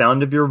 and at the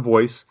sound of your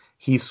voice,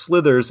 he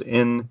slithers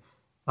in.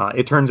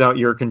 It turns out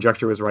your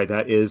conjecture was right.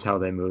 That is how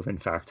they move. In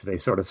fact, they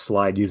sort of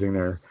slide using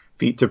their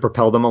feet to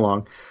propel them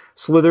along.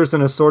 Slithers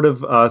in a sort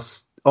of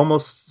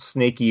almost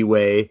snaky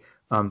way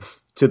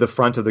to the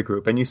front of the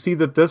group, and you see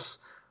that this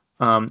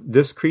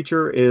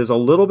creature is a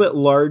little bit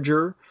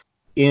larger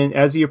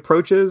as he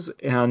approaches,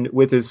 and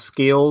with his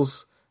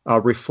scales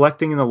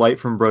reflecting in the light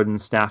from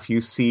Broden's staff,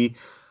 you see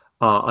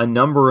a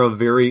number of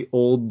very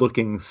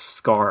old-looking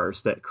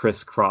scars that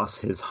crisscross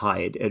his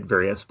hide at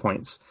various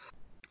points.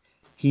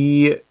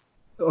 He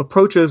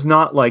approaches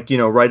not like,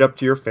 right up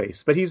to your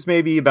face, but he's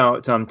maybe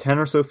about 10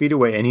 or so feet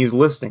away, and he's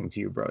listening to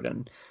you,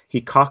 Broden.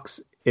 It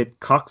cocks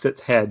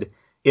its head.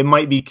 It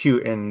might be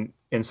cute in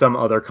some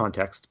other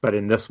context, but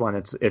in this one,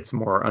 it's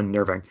more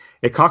unnerving.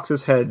 It cocks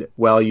his head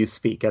while you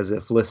speak, as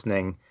if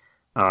listening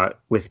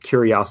with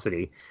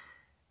curiosity.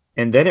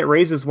 And then it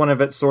raises one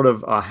of its sort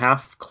of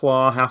half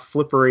claw, half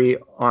flippery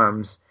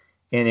arms,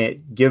 and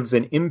it gives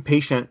an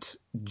impatient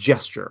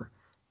gesture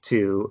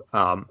to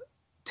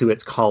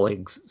its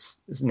colleagues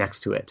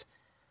next to it.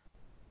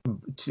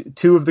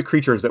 Two of the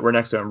creatures that were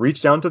next to him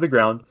reach down to the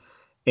ground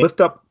and lift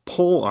up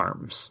pole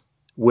arms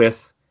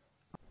with,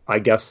 I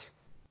guess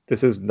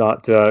this is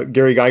not,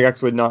 Gary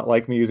Gygax would not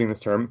like me using this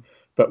term,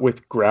 but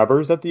with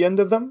grabbers at the end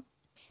of them.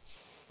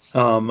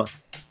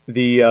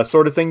 The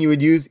sort of thing you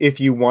would use if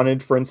you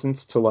wanted, for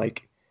instance, to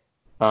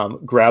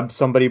grab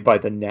somebody by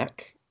the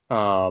neck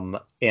and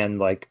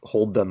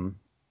hold them.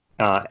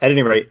 At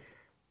any rate,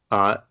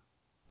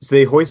 so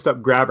they hoist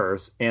up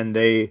grabbers and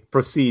they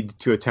proceed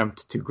to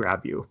attempt to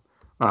grab you.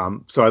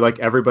 So I'd like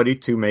everybody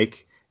to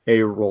make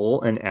a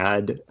roll and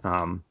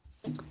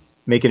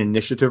make an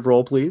initiative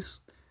roll,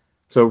 please.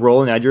 So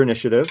roll and add your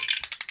initiative,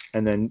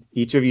 and then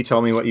each of you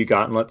tell me what you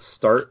got, and let's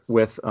start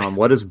with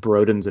what is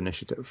Broden's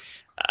initiative?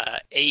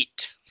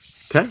 8.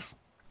 Okay.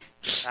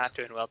 Not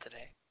doing well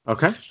today.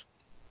 Okay.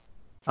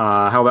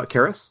 How about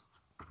Karis?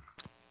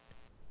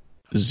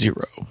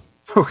 0.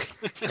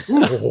 Okay.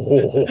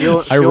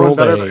 Feeling rolled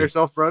better about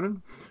yourself,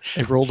 Broden?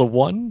 I rolled a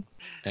 1,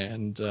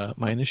 and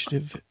my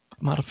initiative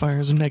modifier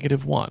is a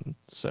 -1.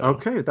 So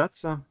okay,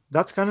 that's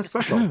kind of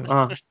special.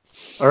 All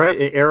right,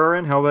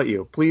 Aaron, how about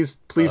you? Please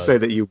say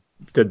that you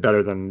did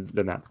better than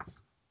that.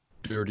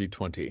 Dirty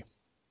 20.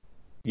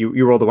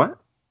 You rolled a what?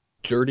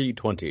 Dirty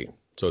 20.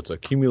 So it's a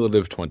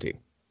cumulative 20.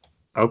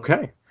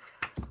 Okay.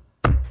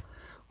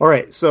 All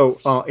right, so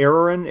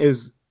Aaron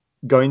is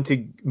going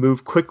to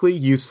move quickly.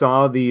 You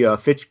saw the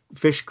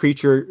fish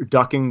creature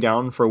ducking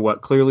down for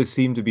what clearly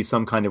seemed to be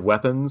some kind of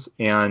weapons,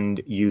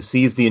 and you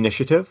seize the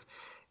initiative.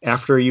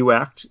 After you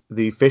act,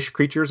 the fish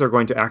creatures are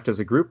going to act as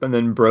a group, and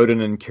then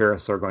Broden and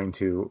Karis are going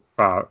to,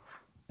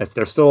 if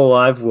they're still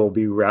alive, we'll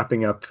be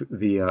wrapping up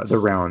the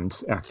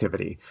rounds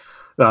activity.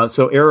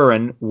 So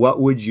Aaron, what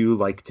would you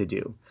like to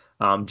do?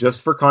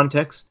 Just for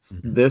context,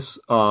 this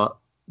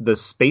the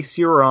space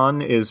you're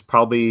on is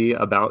probably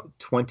about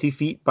 20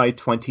 feet by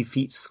 20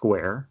 feet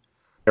square.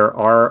 There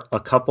are a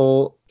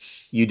couple,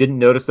 you didn't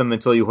notice them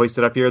until you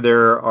hoisted up here.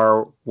 There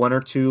are one or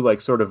two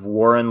sort of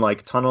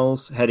Warren-like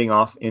tunnels heading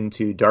off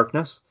into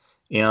darkness,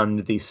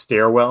 and the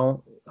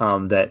stairwell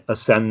that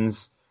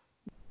ascends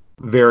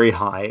very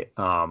high.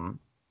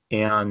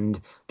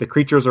 And the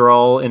creatures are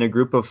all in a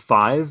group of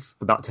 5,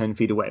 about 10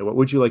 feet away. What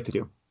would you like to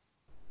do?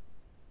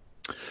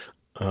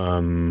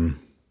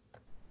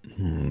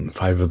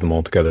 5 of them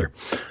all together.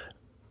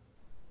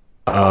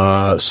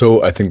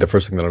 So I think the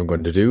first thing that I'm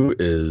going to do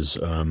is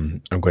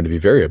I'm going to be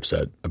very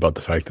upset about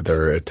the fact that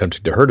they're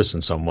attempting to hurt us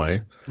in some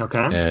way.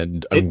 Okay.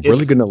 And I'm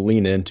really going to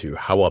lean into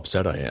how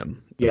upset I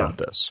am about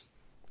this.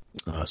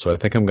 So I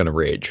think I'm going to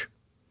rage.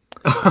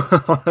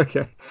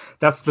 Okay.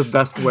 That's the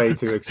best way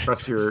to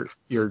express your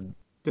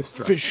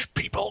distress. Fish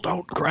people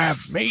don't grab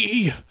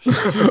me.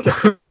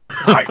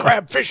 I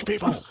grab fish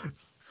people.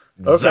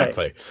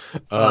 Exactly.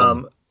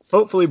 Okay.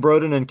 Hopefully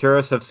Broden and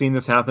Karis have seen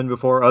this happen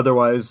before.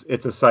 Otherwise,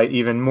 it's a sight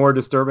even more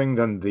disturbing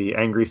than the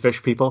angry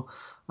fish people.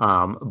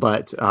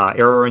 But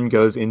Aaron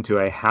goes into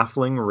a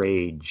halfling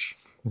rage.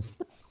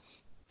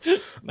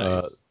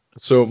 Nice.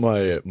 So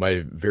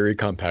my very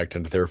compact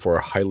and therefore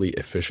highly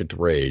efficient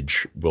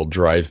rage will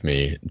drive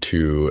me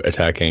to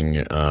attacking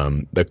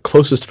the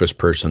closest fish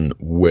person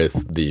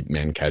with the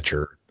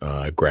man-catcher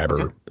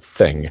grabber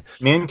thing.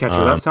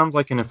 Man-catcher, that sounds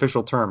like an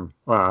official term.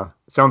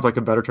 Sounds like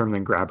a better term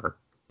than grabber.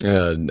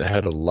 I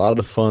had a lot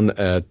of fun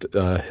at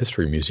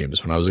history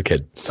museums when I was a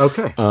kid.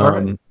 Okay, all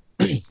right.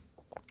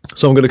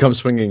 So I'm going to come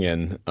swinging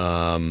in,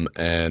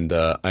 and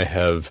I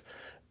have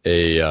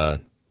a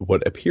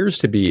what appears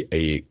to be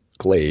a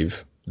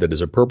glaive that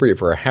is appropriate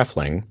for a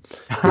halfling,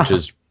 which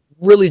is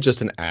really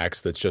just an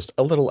axe that's just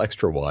a little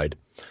extra wide.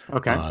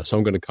 Okay. So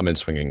I'm going to come in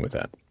swinging with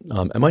that.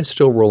 Am I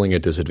still rolling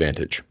at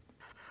disadvantage?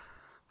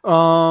 You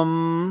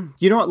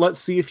know what? Let's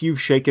see if you've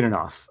shaken it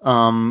off.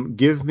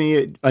 Give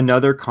me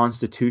another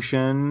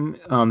Constitution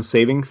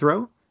saving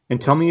throw, and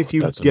tell me if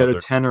you get a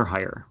 10 or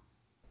higher.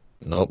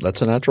 Nope,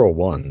 that's a natural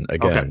 1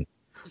 again. Okay.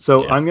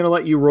 So I'm going to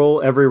let you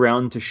roll every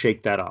round to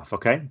shake that off,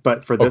 okay?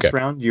 But for this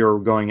round, you're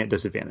going at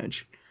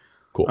disadvantage.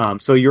 Cool.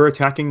 So you're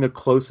attacking the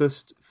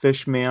closest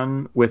fish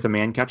man with a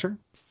man catcher?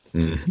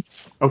 Mm-hmm.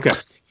 Okay.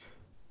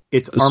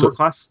 It's armor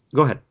class.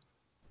 Go ahead.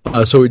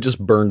 So we just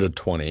burned a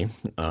 20.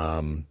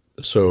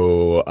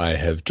 So I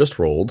have just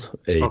rolled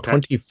a Okay.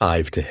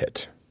 25 to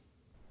hit.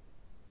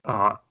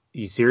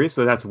 You serious?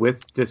 So that's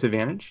with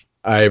disadvantage?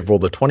 I've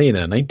rolled a 20 and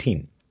a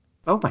 19.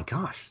 Oh my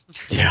gosh.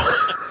 Yeah.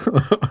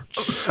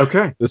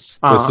 Okay. This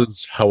Uh,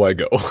 is how I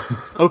go.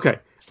 Okay.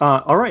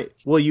 All right.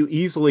 Well, you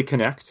easily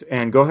connect,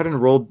 and go ahead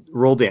and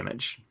roll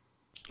damage.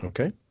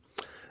 Okay.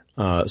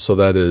 So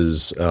that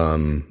is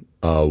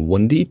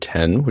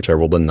 1d10, which I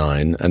rolled a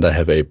 9, and I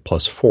have a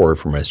 +4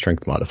 for my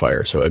strength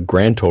modifier. So a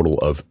grand total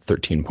of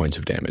 13 points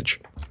of damage.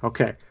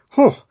 Okay.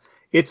 Whew.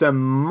 It's a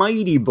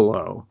mighty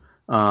blow.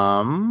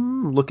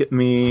 Look at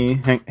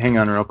me. Hang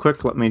on real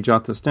quick. Let me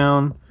jot this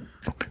down.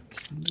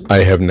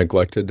 I have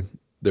neglected.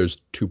 There's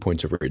 2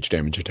 points of rage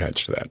damage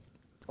attached to that.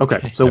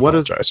 Okay. So I what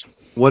is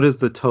apologize.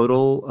 the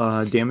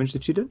total damage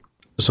that you did?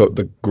 So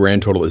the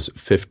grand total is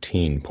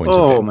 15 points of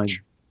Oh my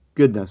damage.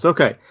 goodness.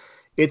 Okay.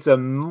 It's a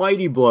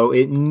mighty blow.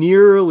 It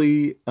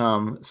nearly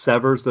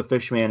severs the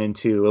fishman in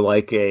two,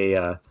 like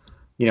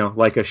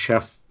like a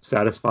chef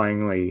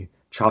satisfyingly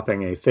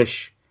chopping a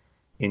fish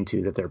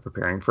into that they're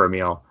preparing for a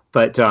meal.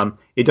 But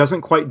it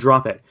doesn't quite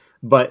drop it.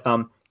 But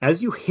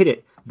as you hit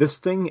it, this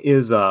thing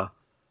is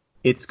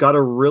it's got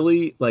a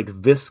really like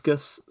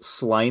viscous,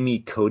 slimy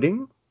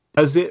coating.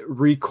 As it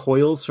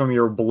recoils from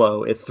your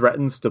blow, it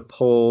threatens to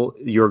pull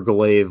your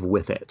glaive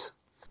with it.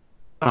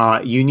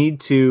 You need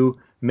to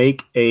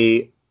make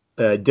a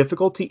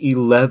difficulty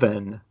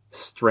 11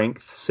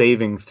 strength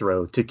saving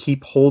throw to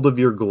keep hold of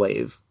your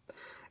glaive.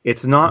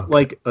 It's not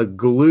like a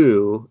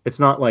glue. It's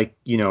not like,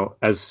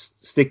 as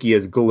sticky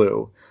as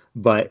glue,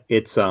 but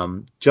it's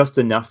just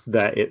enough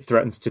that it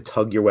threatens to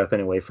tug your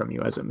weapon away from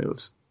you as it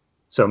moves.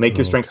 So make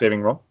your strength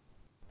saving roll.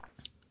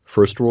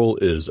 First roll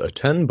is a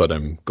 10, but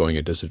I'm going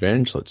at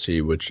disadvantage. Let's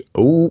see which...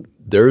 Oh,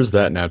 there's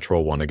that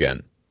natural one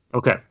again.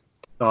 Okay.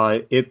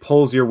 It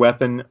pulls your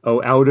weapon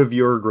out of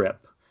your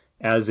grip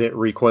as it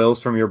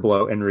recoils from your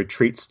blow and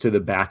retreats to the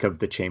back of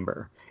the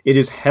chamber. It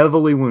is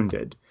heavily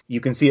wounded.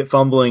 You can see it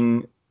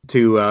fumbling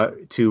to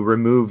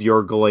remove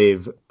your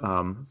glaive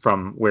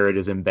from where it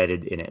is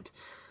embedded in it.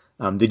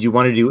 Did you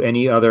want to do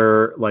any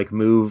other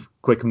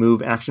quick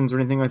move actions or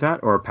anything like that,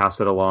 or pass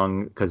it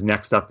along? Because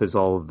next up is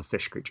all of the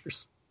fish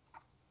creatures.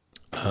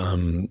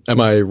 Am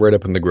I right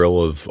up in the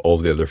grill of all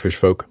the other fish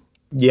folk?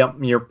 Yep,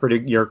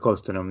 you're close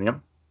to them. Yep.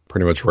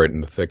 Pretty much right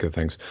in the thick of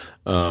things.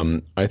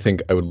 I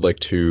think I would like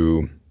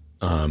to,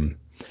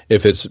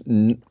 if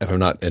I'm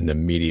not an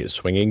immediate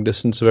swinging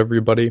distance of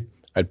everybody,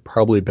 I'd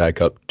probably back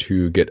up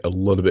to get a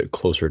little bit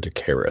closer to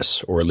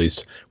Karis, or at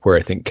least where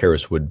I think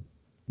Karis would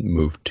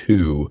move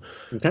to,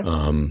 Okay.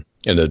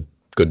 in a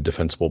good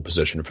defensible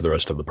position for the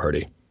rest of the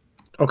party.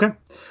 Okay.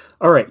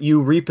 All right.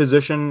 You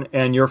reposition,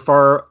 and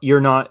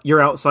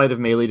you're outside of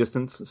melee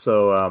distance,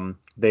 so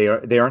they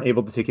aren't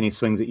able to take any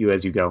swings at you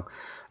as you go.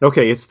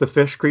 Okay, it's the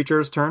fish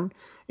creature's turn,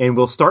 and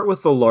we'll start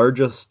with the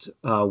largest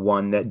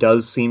one that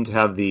does seem to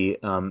have the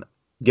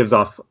gives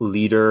off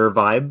leader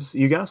vibes,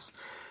 you guess.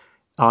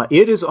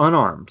 It is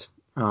unarmed,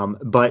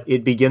 but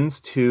it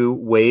begins to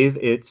wave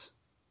its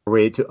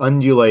way to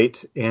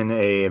undulate in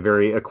a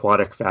very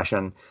aquatic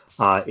fashion.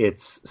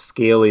 Its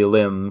scaly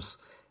limbs,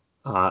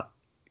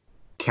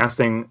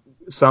 casting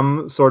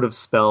some sort of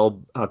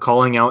spell,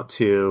 calling out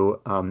to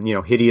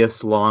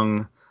hideous,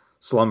 long,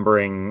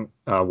 slumbering,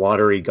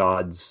 watery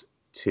gods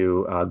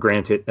to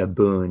grant it a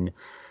boon.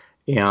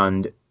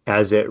 And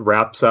as it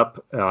wraps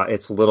up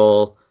its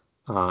little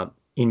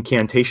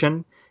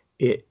incantation,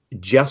 it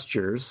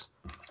gestures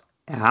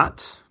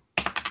at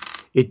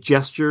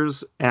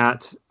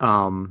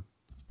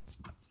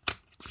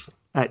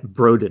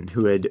Broden,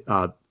 who had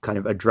kind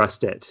of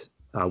addressed it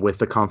with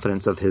the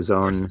confidence of his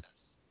own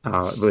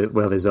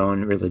his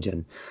own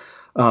religion.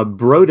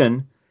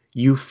 Broden,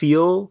 you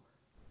feel,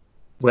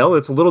 well,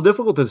 it's a little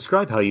difficult to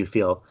describe how you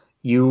feel.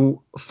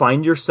 You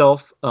find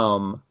yourself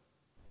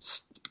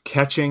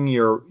catching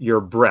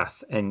your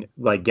breath and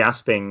like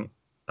gasping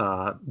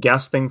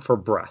for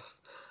breath.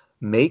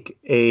 Make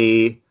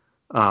a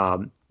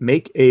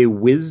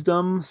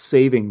wisdom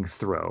saving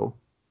throw,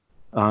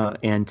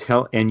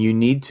 and you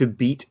need to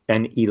beat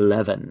an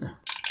 11.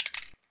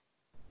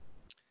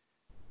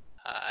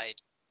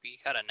 We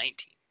got a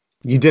 19.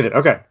 You did it.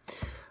 Okay.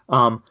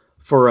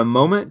 For a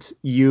moment,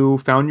 you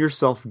found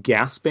yourself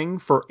gasping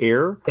for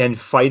air and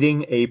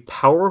fighting a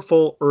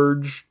powerful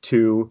urge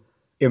to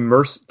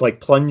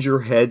plunge your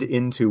head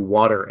into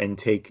water and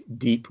take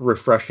deep,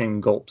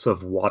 refreshing gulps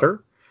of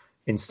water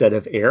instead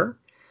of air,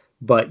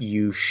 but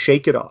you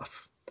shake it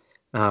off.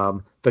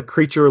 The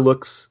creature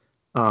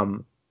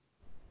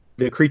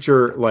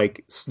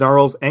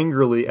snarls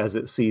angrily as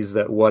it sees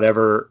that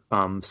whatever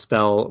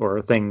spell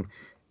or thing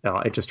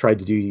it just tried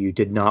to do to you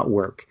did not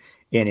work.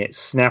 And it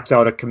snaps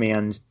out a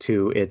command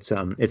to its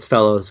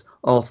fellows,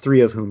 all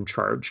three of whom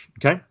charge.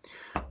 Okay,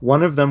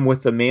 one of them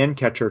with the man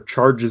catcher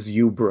charges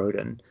you,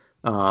 Broden,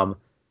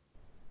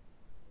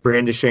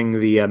 brandishing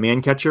the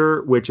man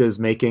catcher, which is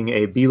making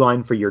a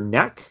beeline for your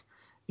neck.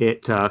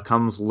 It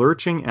comes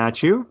lurching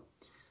at you.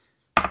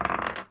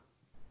 All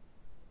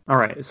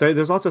right, so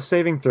there's lots of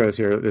saving throws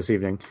here this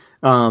evening.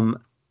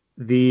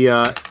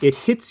 It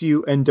hits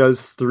you and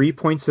does 3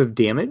 points of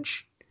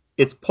damage.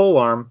 Its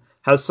polearm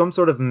has some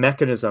sort of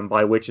mechanism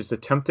by which it's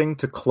attempting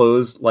to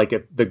close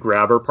the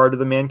grabber part of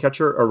the man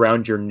catcher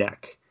around your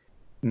neck.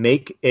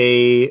 Make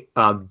a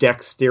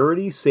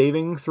dexterity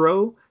saving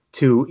throw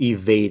to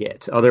evade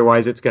it.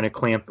 Otherwise, it's going to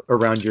clamp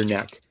around your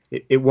neck.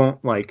 It won't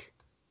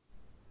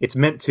it's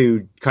meant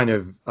to kind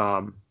of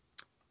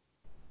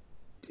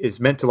is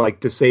meant to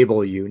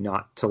disable you,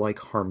 not to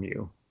harm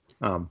you.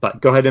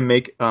 But go ahead and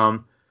make a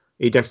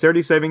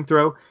dexterity saving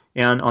throw.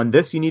 And on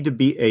this, you need to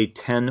beat a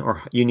 10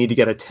 or you need to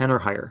get a 10 or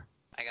higher.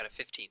 I got a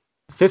 15.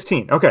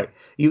 15. Okay.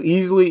 You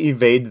easily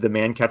evade the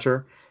man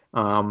catcher.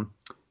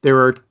 There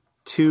are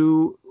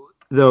two,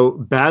 though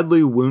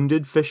badly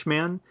wounded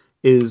Fishman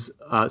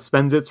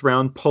spends its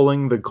round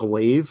pulling the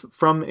glaive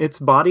from its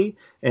body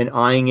and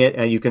eyeing it,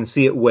 and you can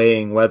see it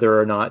weighing whether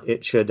or not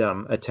it should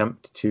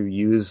attempt to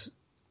use,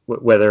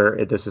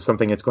 whether this is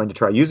something it's going to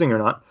try using or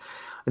not.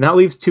 And that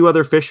leaves two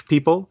other fish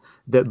people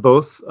that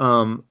both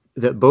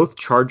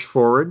charge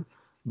forward.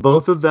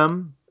 Both of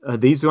them,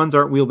 these ones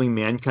aren't wielding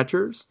man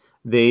catchers.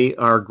 They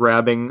are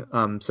grabbing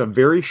some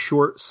very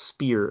short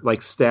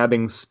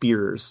stabbing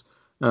spears,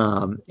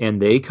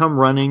 and they come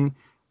running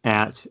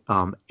at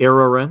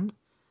Araran.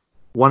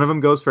 One of them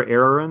goes for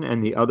Araran,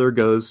 and the other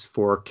goes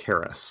for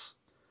Karis.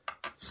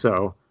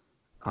 So,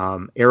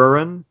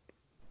 Araran,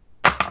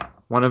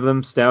 one of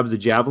them stabs a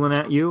javelin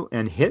at you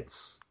and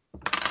hits,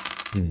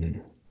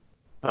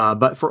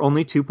 but for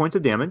only 2 points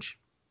of damage.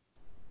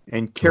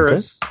 And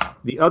Karis,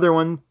 the other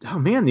one, oh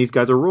man, these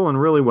guys are rolling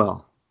really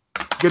well.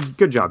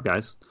 Good job,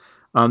 guys.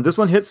 This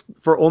one hits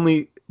for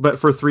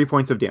 3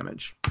 points of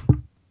damage.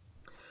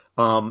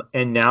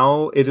 And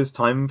now it is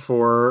time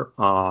for.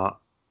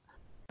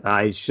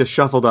 I just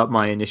shuffled up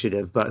my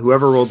initiative, but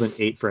whoever rolled an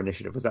 8 for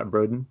initiative, was that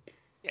Broden?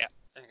 Yeah.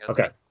 I think that's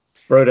Okay. right.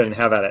 Broden,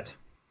 have at it.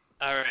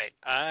 All right.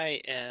 I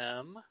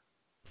am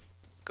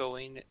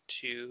going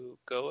to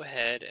go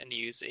ahead and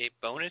use a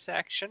bonus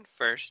action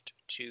first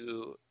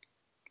to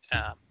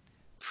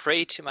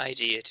pray to my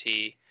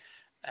deity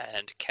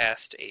and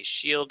cast a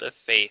shield of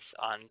faith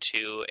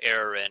onto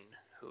Araran,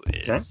 who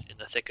is in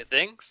the thick of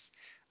things.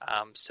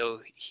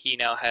 So he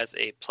now has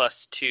a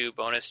 +2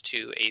 bonus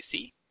to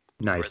AC.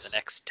 Nice. For the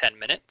next 10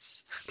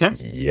 minutes. Okay.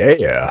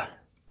 Yeah.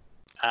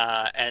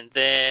 And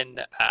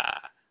then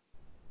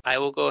I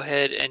will go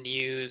ahead and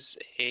use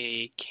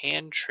a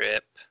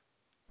cantrip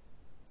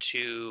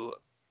to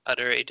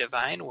utter a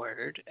divine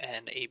word,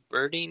 and a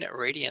burning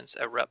radiance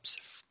erupts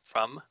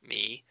from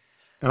me.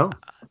 Oh.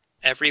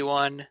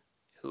 Everyone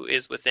who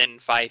is within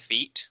 5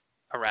 feet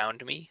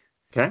around me.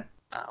 Okay.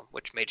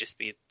 Which may just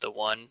be the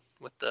one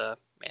with the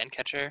man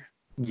catcher,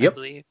 Yep. I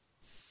believe.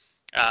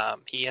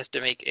 He has to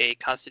make a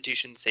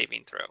Constitution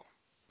saving throw.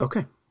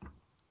 Okay.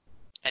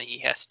 And he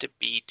has to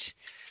beat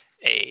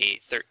a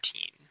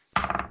 13.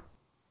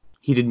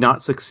 He did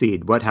not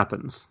succeed. What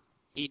happens?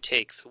 He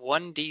takes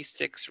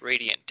 1d6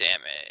 radiant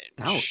damage.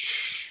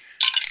 Ouch.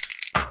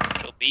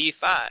 It'll be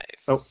 5.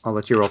 Oh, I'll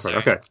let you roll for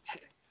it. Sorry.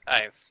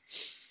 Okay.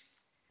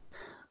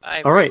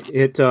 All right.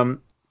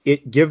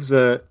 It gives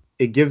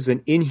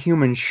an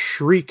inhuman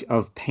shriek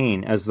of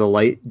pain as the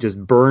light just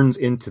burns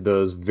into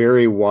those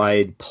very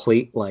wide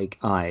plate-like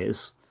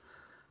eyes.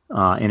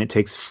 And it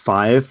takes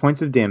 5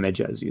 points of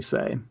damage, as you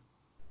say.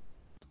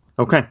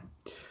 Okay.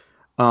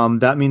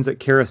 That means that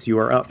Karis, you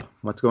are up.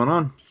 What's going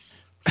on?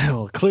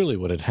 Well, clearly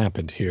what had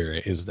happened here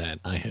is that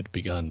I had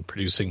begun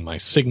producing my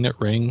signet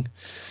ring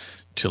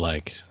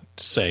to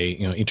say,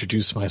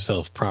 introduce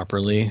myself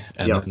properly,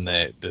 and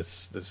then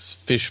this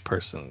fish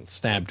person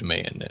stabbed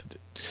me and it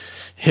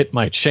hit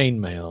my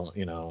chainmail,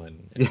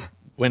 and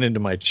went into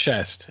my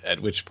chest, at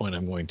which point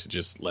I'm going to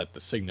just let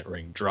the signet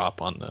ring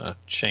drop on the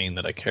chain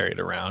that I carried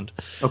around.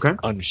 Okay.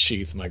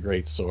 Unsheath my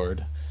great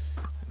sword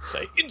and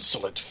say,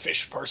 "Insolent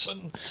fish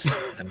person,"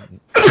 and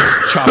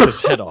chop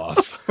his head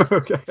off.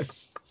 Okay.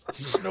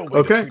 There's no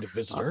way to treat a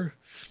visitor.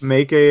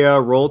 Make a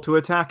roll to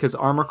attack. His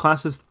armor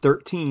class is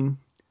 13.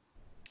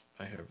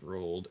 I have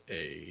rolled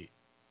a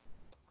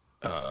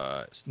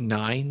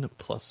 9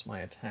 plus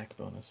my attack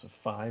bonus of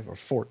 5 or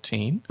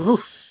 14.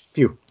 Oof.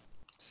 Phew.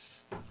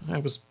 I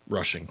was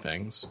rushing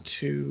things.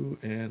 2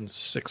 and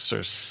 6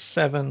 or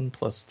 7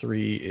 plus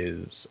 3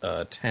 is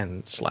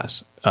 10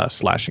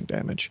 slashing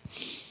damage.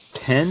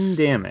 10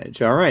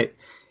 damage. All right.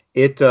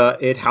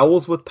 It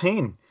howls with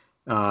pain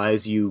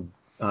as you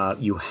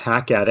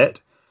hack at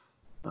it.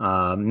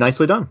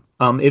 Nicely done.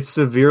 It's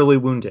severely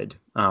wounded.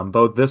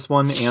 Both this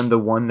one and the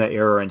one that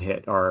Araran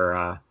hit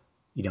are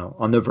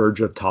on the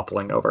verge of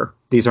toppling over.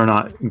 These are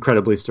not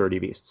incredibly sturdy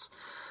beasts.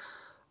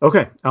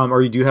 Okay.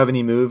 Do you have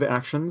any move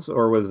actions,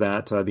 or was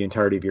that the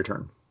entirety of your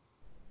turn?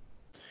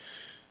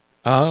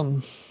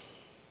 I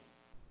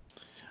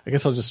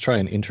guess I'll just try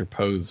and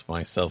interpose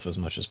myself as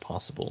much as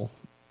possible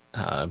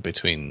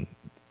between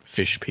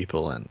fish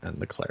people and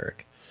the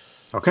cleric.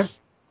 Okay.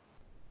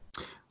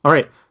 All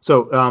right.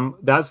 So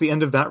that's the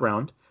end of that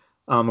round.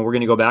 We're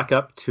going to go back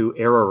up to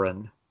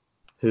Araran,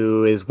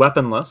 who is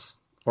weaponless,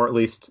 or at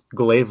least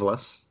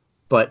glaiveless,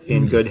 but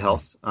in good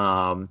health.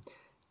 And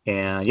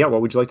yeah,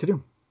 what would you like to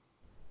do?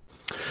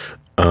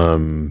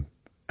 Um,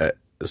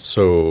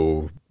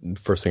 so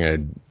first thing I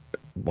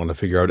want to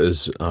figure out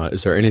is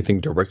there anything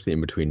directly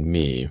in between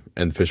me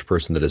and the fish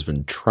person that has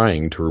been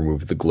trying to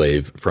remove the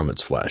glaive from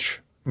its flesh?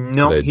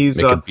 No, Could I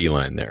he's make a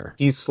beeline there.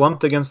 he's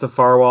slumped against the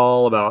far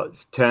wall about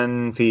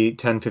 10 feet,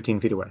 10, 15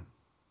 feet away.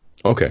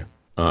 Okay.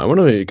 I want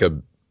to make a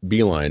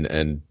beeline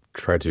and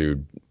try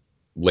to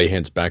lay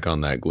hands back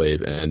on that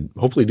glaive and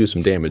hopefully do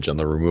some damage on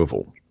the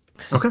removal.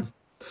 Okay.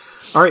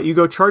 All right, you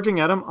go charging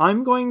at him.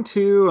 I'm going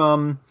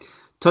to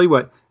tell you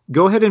what.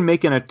 Go ahead and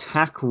make an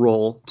attack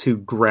roll to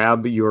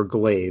grab your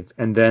glaive,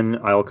 and then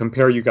I'll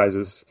compare you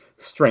guys'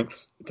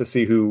 strengths to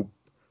see who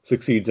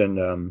succeeds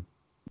in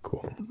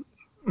Cool.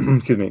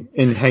 excuse me,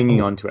 in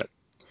hanging on to it.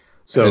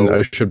 So And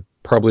I should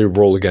probably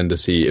roll again to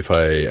see if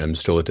I am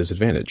still at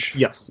disadvantage.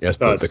 yes, Yes,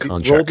 the con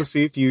roll check. to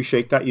see if you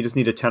shake that. You just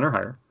need a 10 or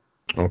higher.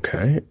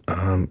 Okay.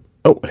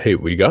 Oh, hey,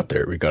 we got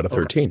there. We got a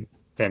 13.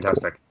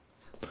 Fantastic.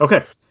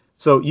 Okay,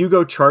 so you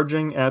go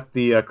charging at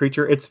the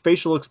creature. Its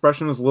facial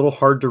expression is a little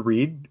hard to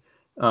read.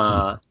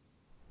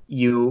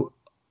 You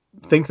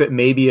think that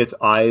maybe its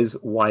eyes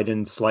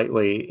widen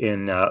slightly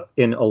in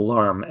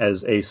alarm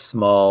as a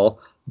small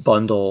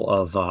bundle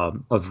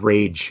of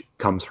rage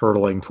comes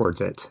hurtling towards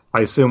it.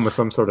 I assume with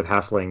some sort of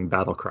halfling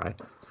battle cry.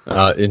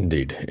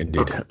 Indeed.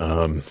 Okay.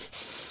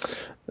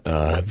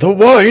 The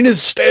wine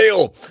is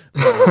stale.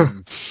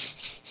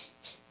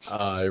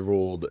 I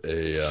rolled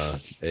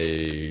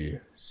a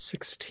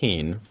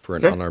 16 for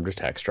an Okay. unarmed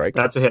attack strike.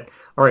 That's a hit.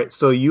 All right,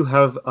 so you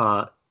have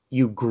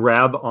you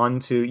grab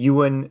onto,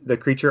 you and the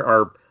creature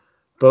are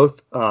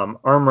both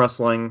arm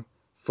wrestling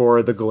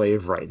for the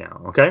glaive right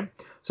now. Okay,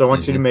 so I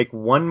want you to make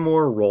one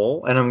more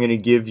roll, and I'm going to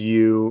give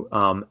you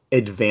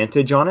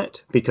advantage on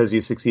it because you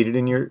succeeded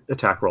in your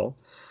attack roll,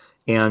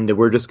 and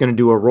we're just going to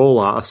do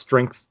a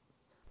strength.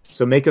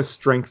 So make a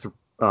strength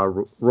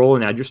roll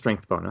and add your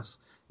strength bonus,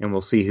 and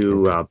we'll see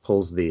who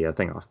pulls the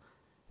thing off.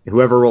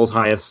 Whoever rolls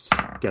highest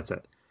gets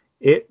it.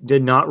 It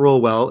did not roll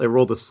well. It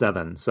rolled a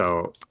 7,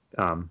 so...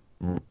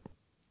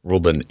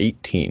 Rolled an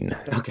 18.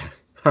 Okay,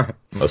 all right.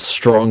 A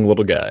strong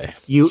little guy.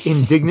 You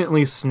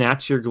indignantly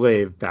snatch your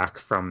glaive back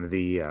from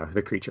the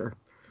creature.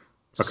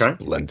 Okay?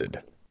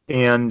 Splendid.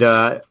 And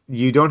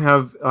you don't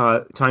have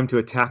time to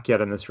attack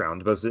yet in this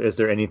round, but is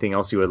there anything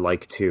else you would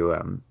like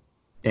to...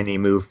 any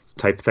move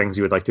type things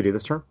you would like to do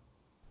this turn?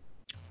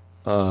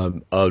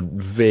 A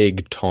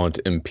vague taunt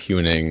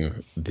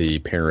impugning the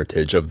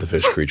parentage of the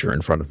fish creature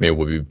in front of me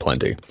will be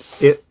plenty.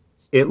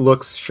 It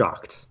looks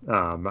shocked.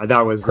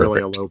 That was really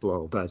a Perfect. low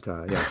blow, but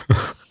yeah.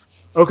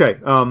 Okay.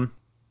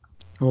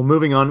 Well,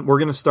 moving on. We're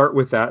going to start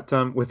with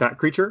that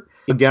creature.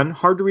 Again,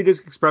 hard to read its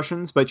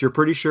expressions, but you're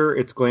pretty sure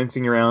it's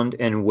glancing around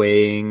and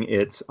weighing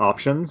its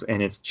options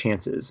and its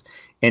chances.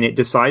 And it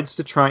decides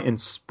to try and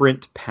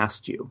sprint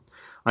past you.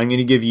 I'm going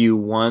to give you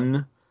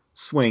one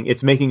swing.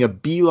 It's making a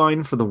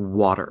beeline for the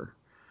water.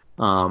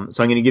 So I'm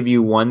going to give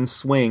you one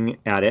swing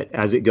at it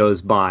as it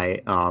goes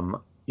by.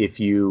 If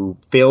you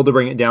fail to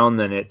bring it down,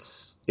 then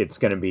it's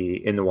going to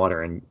be in the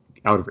water and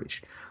out of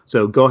reach.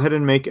 So go ahead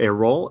and make a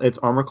roll. Its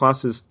armor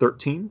class is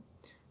 13,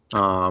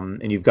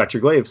 and you've got your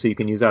glaive, so you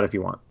can use that if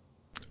you want.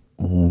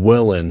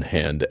 Well in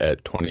hand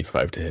at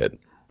 25 to hit.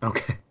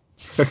 Okay.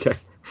 Okay.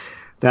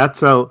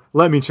 That's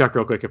let me check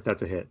real quick if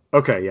that's a hit.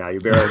 Okay, yeah, you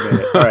barely made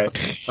it. All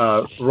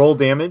right. Roll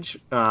damage.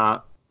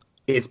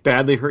 It's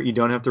badly hurt. You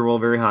don't have to roll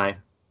very high.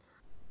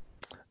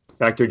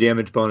 Factor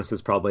damage bonus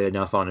is probably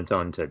enough on its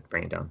own to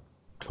bring it down.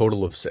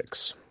 Total of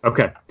 6.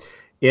 Okay.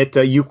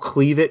 You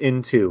cleave it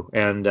in two,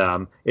 and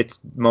its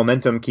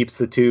momentum keeps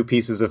the two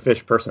pieces of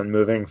fish person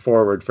moving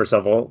forward for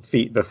several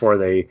feet before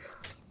they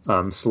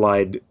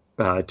slide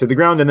to the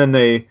ground, and then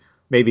they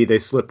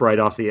slip right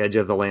off the edge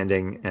of the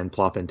landing and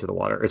plop into the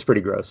water. It's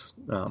pretty gross,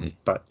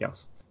 but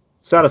yes,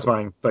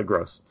 satisfying but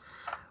gross.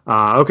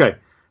 Okay,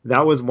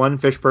 that was one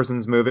fish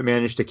person's move. It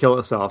managed to kill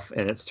itself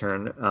in its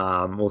turn.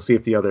 We'll see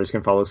if the others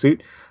can follow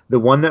suit. The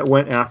one that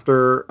went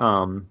after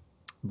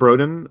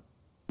Broden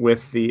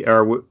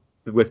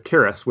with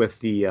Karis with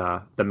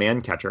the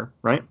man catcher,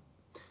 right,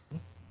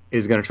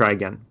 is going to try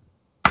again.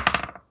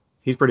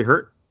 He's pretty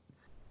hurt,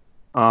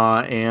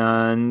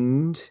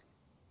 and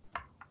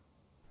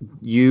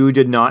you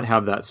did not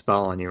have that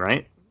spell on you,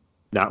 right?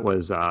 That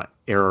was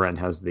Araran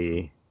has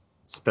the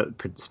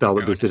spell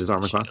that boosted his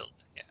armor class.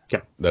 Yeah.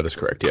 Okay, That is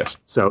correct, yes.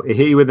 so it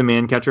hit you with the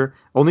man catcher.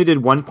 Only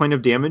did 1 point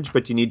of damage,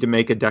 but you need to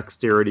make a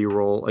dexterity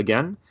roll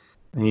again,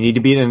 and you need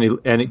to beat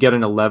and get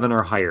an 11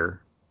 or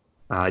higher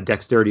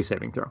dexterity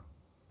saving throw.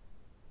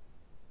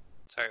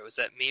 Sorry, was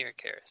that me or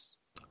Karis?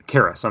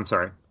 Karis, I'm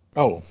sorry.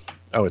 Oh,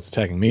 it's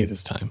attacking me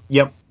this time.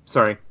 Yep,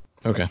 sorry.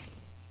 Okay.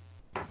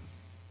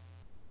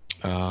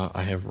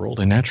 I have rolled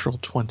a natural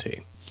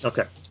 20.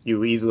 Okay,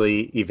 you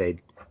easily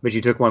evade, but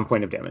you took 1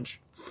 point of damage.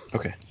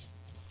 Okay.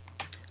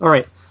 All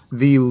right,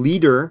 the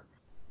leader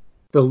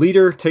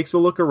takes a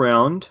look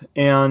around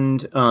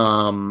and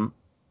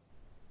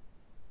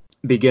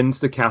begins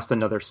to cast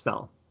another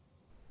spell.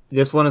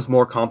 This one is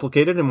more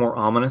complicated and more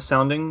ominous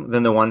sounding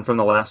than the one from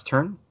the last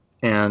turn.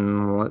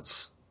 And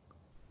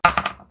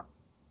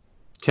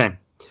okay.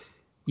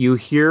 You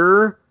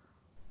hear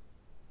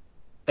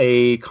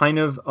a kind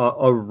of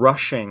a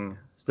rushing,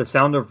 the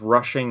sound of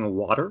rushing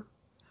water,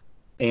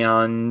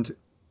 and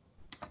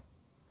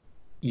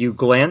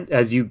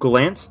as you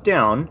glance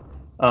down,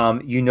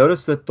 you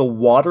notice that the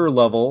water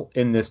level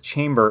in this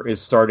chamber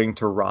is starting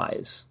to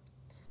rise.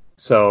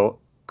 So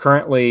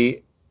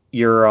currently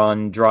you're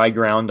on dry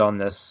ground on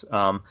this,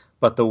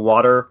 but the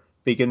water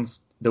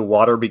begins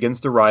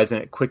to rise,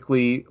 and it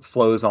quickly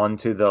flows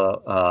onto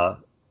the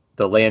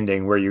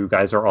landing where you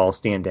guys are all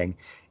standing,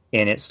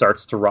 and it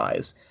starts to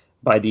rise.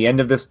 By the end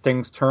of this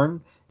thing's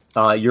turn,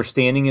 you're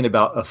standing in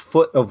about a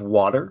foot of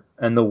water,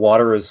 and the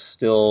water is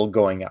still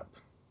going up.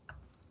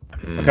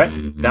 Okay,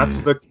 that's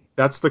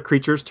the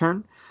creature's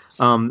turn.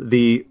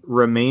 The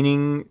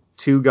remaining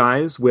two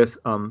guys with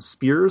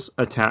spears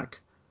attack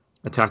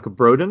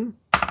Broden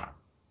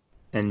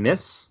and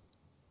miss,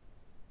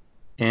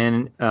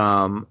 and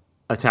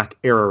attack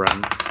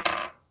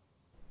Araran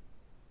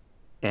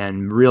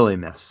and really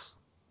miss.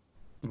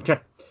 Okay,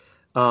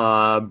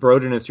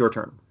 Broden, it's your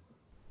turn.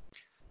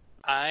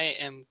 I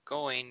am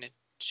going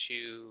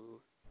to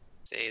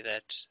say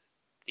that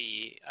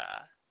the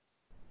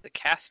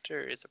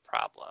caster is a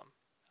problem,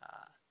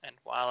 and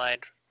while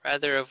I'd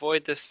rather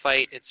avoid this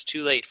fight, it's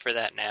too late for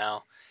that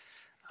now.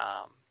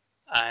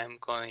 I'm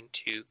going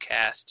to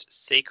cast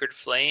Sacred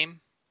Flame.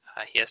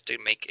 He has to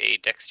make a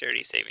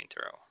Dexterity saving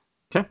throw.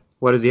 Okay,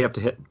 what does he have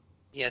to hit?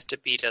 He has to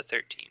beat a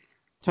 13.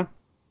 Okay.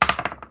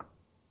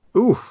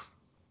 Oof.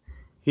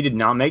 He did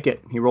not make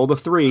it. He rolled a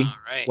 3. All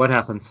right. What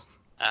happens?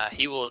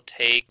 He will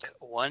take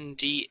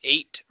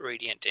 1d8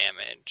 radiant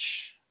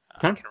damage.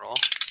 Okay. I can roll.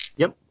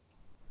 Yep.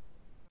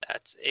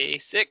 That's a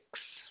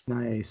 6.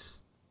 Nice.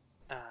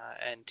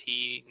 And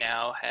he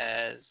now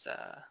has...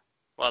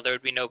 well, there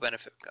would be no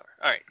benefit cover.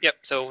 All right. Yep.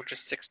 So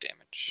just 6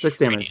 damage. 6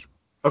 damage. Radiant.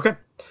 Okay.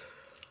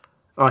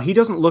 He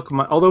doesn't look...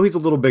 although he's a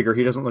little bigger,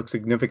 he doesn't look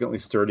significantly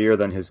sturdier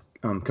than his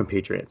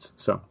compatriots.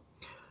 So...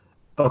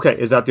 Okay,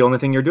 is that the only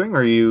thing you're doing,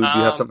 or do you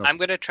have something else? I'm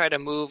going to try to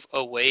move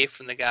away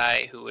from the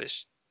guy who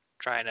was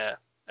trying to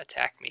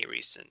attack me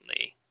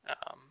recently.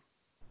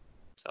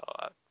 So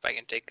if I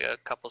can take a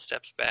couple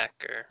steps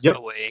back or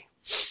away.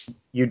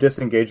 You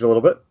disengage a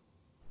little bit.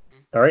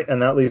 Mm-hmm. All right,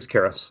 and that leaves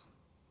Karis.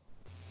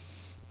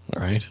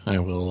 All right, I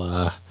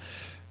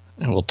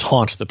will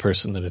taunt the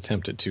person that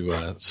attempted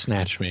to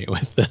snatch me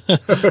with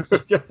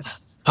the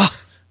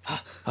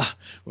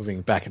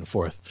moving back and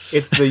forth.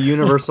 It's the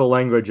universal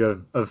language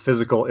of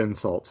physical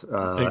insult.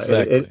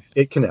 Exactly.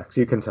 It connects,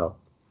 you can tell.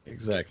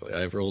 Exactly.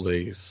 I've rolled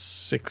a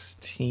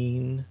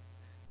 16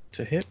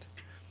 to hit.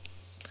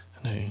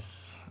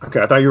 Okay,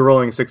 I thought you were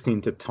rolling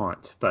 16 to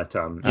taunt, but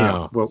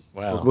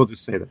we'll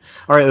just say that.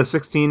 All right, the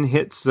 16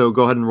 hits, so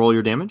go ahead and roll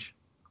your damage.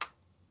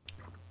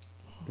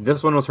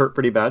 This one was hurt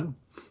pretty bad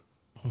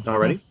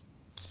already.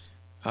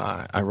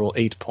 I roll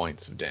 8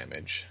 points of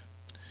damage.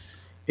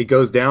 It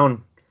goes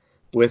down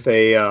with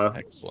a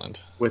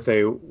excellent. With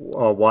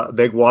a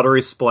big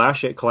watery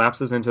splash. It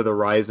collapses into the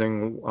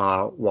rising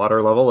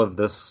water level of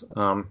this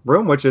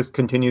room, which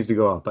continues to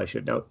go up, I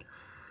should note.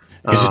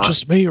 Is it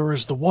just me, or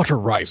is the water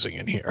rising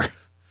in here?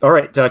 All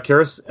right,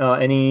 Karis,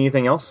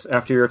 anything else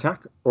after your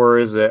attack? Or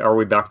are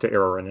we back to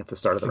Araran at the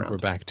start of the round? We're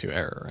back to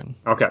Araran.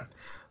 Okay.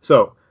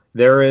 So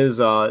there is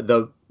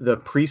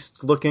the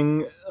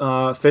priest-looking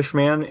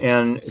fishman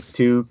and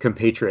 2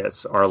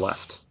 compatriots are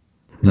left.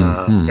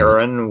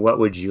 Araran, what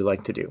would you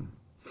like to do?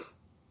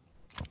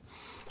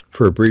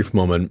 For a brief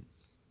moment,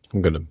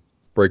 I'm going to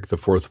break the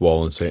fourth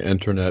wall and say,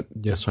 Internet,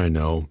 yes, I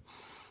know.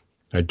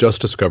 I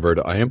just discovered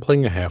I am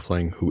playing a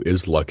halfling who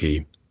is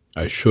lucky.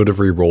 I should have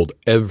re-rolled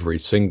every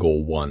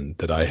single one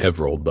that I have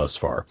rolled thus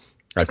far.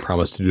 I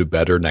promise to do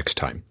better next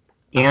time.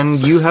 And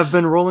you have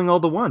been rolling all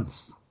the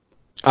ones.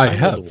 I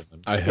have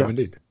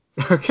indeed.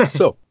 Okay.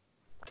 So,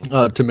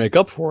 to make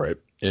up for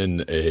it,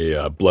 in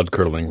a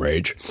blood-curdling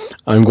rage,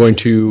 I'm going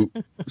to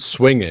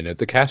swing in at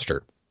the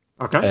caster.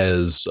 Okay.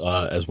 As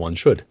one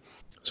should.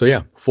 So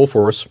yeah, full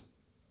force,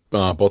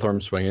 both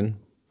arms swinging.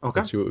 Okay.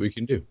 Let's see what we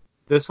can do.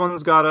 This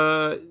one's got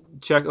a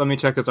check. Let me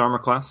check his armor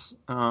class.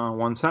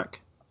 One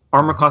sec.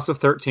 Armor class of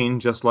 13,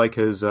 just like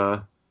his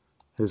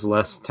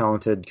less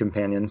talented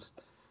companions.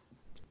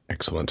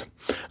 Excellent.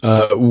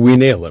 We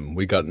nail him.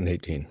 We got an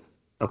 18.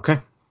 Okay.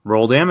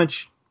 Roll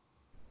damage.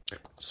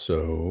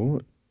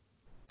 So,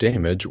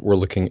 damage, we're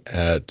looking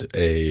at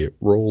a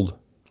rolled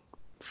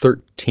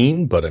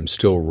 13, but I'm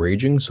still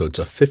raging, so it's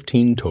a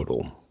 15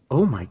 total.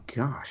 Oh my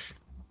gosh.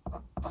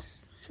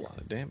 That's a lot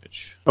of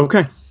damage.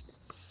 Okay.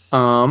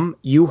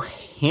 You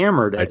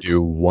hammered it. I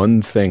do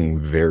one thing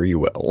very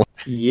well.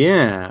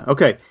 Yeah.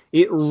 Okay.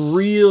 It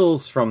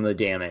reels from the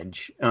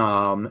damage.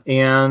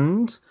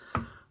 And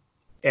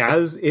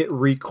as it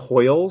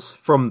recoils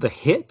from the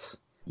hit,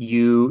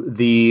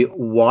 the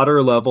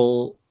water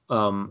level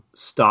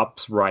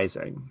stops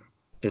rising.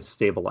 It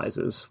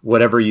stabilizes.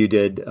 Whatever you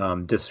did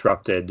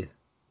disrupted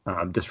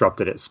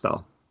its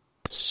spell.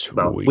 Sweet.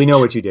 Well, we know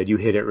what you did. You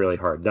hit it really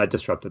hard. That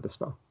disrupted the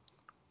spell.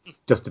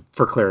 Just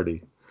for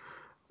clarity.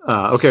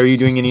 Okay, are you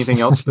doing anything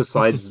else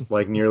besides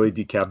nearly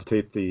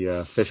decapitate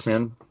the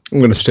fishman? I'm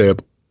going to stay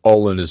up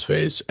all in his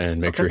face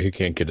and make sure he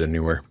can't get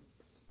anywhere.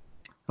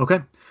 Okay.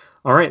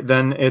 All right,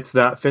 then it's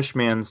that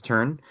fishman's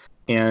turn,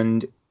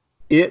 and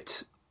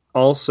it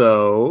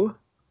also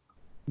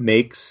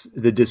makes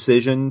the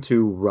decision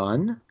to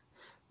run,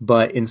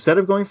 but instead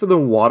of going for the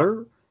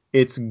water,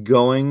 it's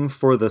going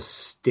for the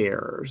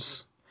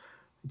stairs.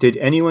 Did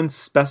anyone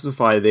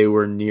specify they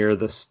were near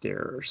the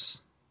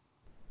stairs?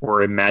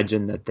 Or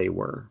imagine that they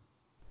were?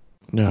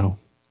 No.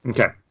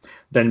 Okay.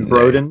 Then,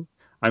 Broden,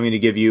 I'm going to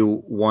give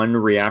you one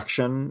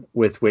reaction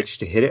with which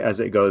to hit it as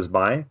it goes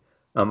by.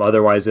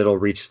 Otherwise, it'll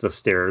reach the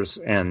stairs,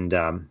 and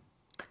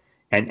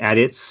at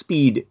its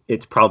speed,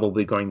 it's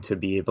probably going to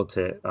be able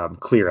to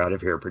clear out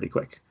of here pretty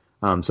quick.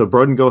 So,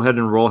 Broden, go ahead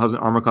and roll. Has an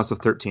armor class of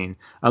 13,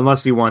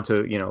 unless you want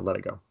to, let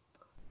it go.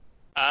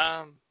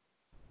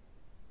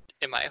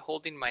 Am I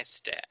holding my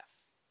staff?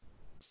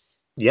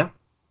 Yeah.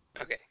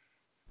 Okay.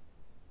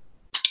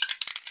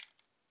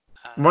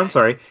 I'm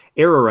sorry.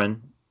 Araran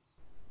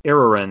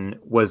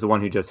was the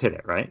one who just hit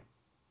it, right?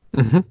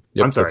 Mm-hmm.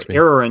 Yep, I'm sorry.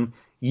 Araran,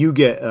 you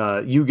get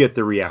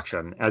the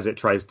reaction as it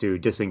tries to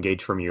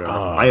disengage from you.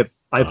 I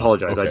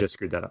apologize. Okay. I just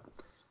screwed that up.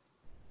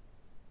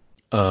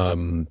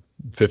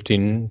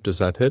 15, does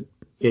that hit?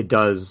 It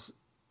does.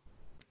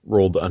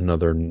 Rolled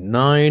another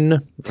 9.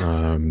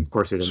 Of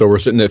course you did. So we're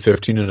sitting at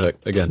 15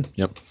 again.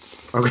 Yep.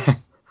 Okay.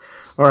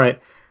 All right.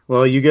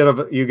 Well, you give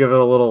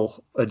it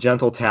a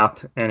gentle tap,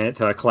 and it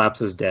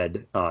collapses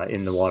dead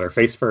in the water,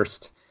 face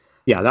first.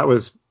 Yeah,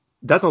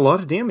 that's a lot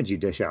of damage you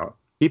dish out.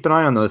 Keep an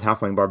eye on those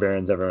halfling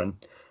barbarians, everyone.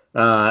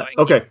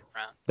 Okay.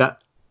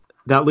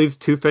 That leaves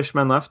 2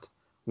 fishmen left.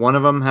 One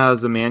of them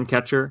has a man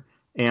catcher,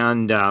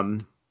 and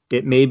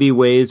it maybe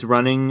weighs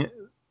running,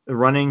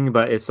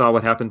 but it saw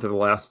what happened to the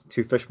last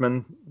 2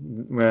 fishmen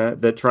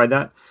that tried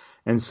that,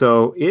 and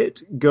so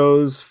it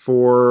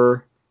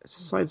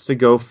decides to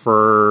go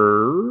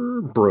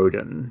for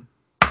Broden.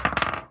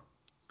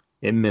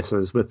 It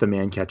misses with the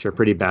man catcher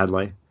pretty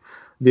badly.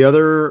 The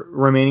other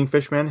remaining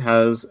fishman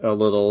has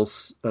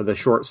the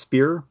short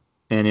spear,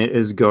 and it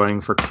is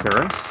going for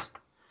Karis.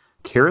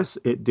 Karis,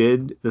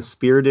 the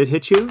spear did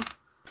hit you,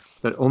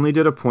 but only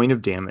did a point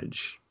of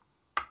damage.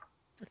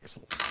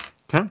 Excellent.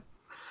 Okay.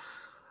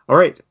 All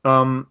right.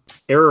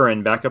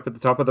 Araran, back up at the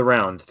top of the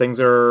round. Things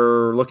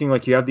are looking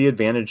like you have the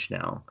advantage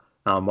now.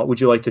 What would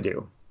you like to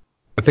do?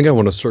 I think I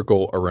want to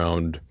circle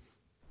around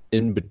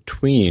in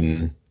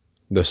between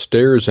the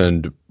stairs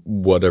and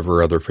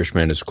whatever other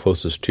fishman is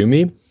closest to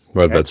me,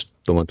 whether that's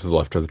the one to the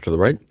left or to the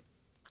right,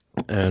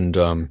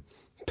 and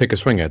take a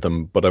swing at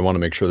them, but I want to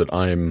make sure that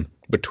I'm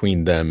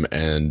between them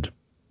and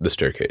the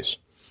staircase.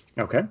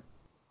 Okay.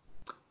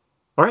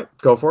 All right,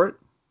 go for it.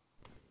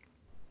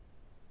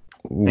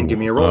 Ooh, And give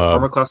me a roll.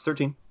 Armor class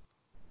 13.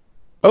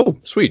 Oh,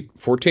 sweet.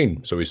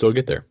 14, so we still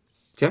get there.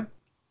 Okay.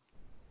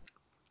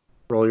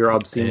 Roll your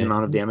obscene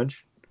amount of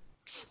damage.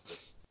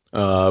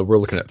 We're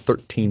looking at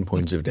 13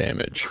 points of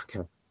damage.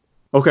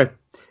 Okay.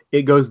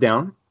 It goes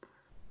down,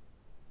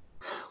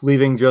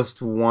 leaving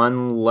just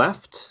one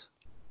left.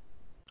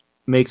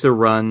 Makes a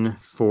run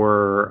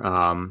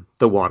for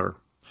the water.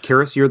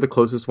 Karis, you're the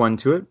closest one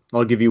to it.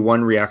 I'll give you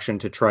one reaction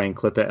to try and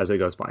clip it as it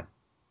goes by.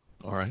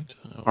 All right.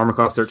 Armor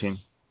class 13.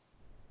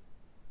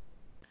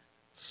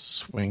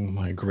 Swing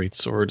my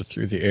greatsword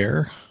through the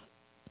air.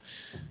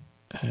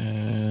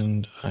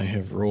 And I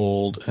have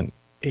rolled an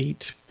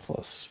 8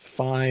 plus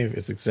 5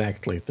 is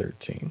exactly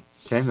 13.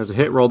 Okay, there's a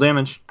hit. Roll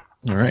damage.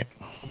 All right.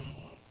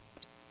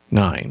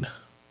 9.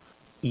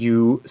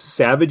 You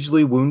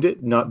savagely wound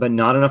it, but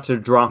not enough to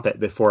drop it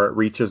before it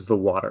reaches the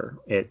water.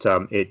 It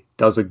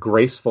does a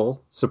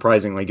graceful,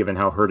 surprisingly given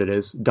how hurt it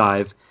is,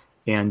 dive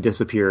and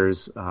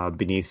disappears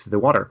beneath the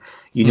water.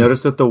 You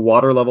notice that the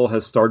water level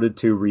has started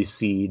to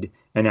recede,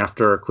 and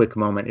after a quick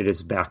moment, it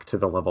is back to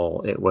the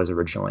level it was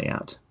originally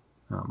at.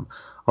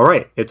 All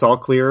right, it's all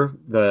clear.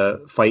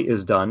 The fight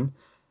is done.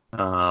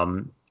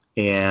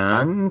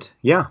 And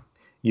yeah,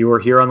 you are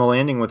here on the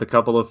landing with a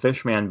couple of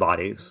fishman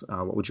bodies.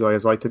 What would you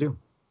guys like to do?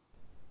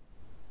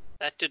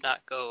 That did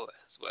not go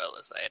as well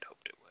as I had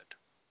hoped it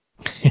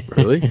would.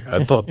 Really?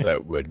 I thought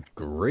that went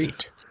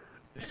great.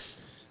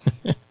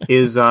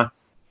 Is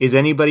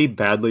anybody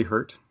badly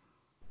hurt?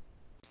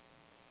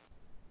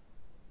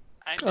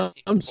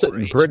 I'm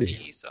sitting HP,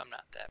 pretty. so I'm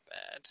not that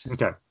bad.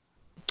 Okay.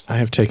 I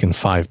have taken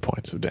 5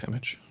 points of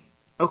damage.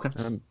 Okay.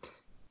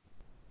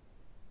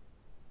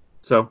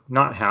 So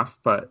not half,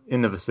 but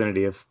in the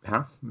vicinity of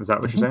half. Is that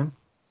what you're saying?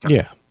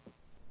 Yeah.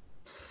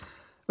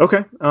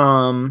 Okay.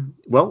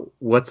 Well,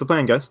 what's the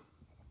plan, guys?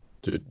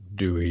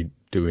 Do we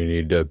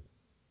need to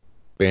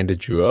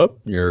bandage you up?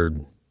 You're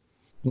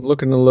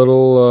looking a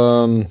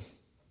little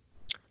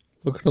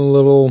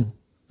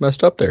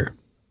messed up there.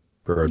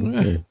 Bird.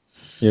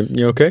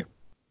 You okay?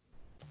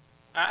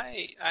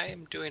 I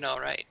am doing all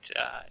right.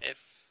 If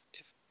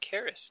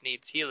Karis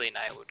needs healing,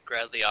 I would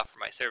gladly offer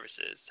my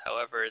services.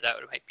 However, that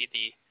might be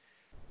the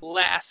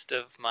last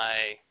of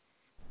my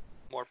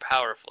more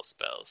powerful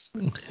spells.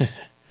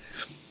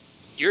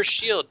 Your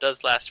shield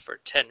does last for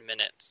 10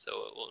 minutes, so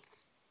it will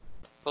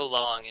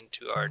prolong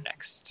into our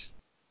next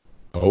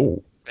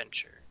Oh.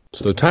 venture.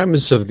 So the time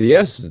is of the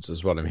essence,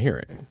 is what I'm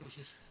hearing.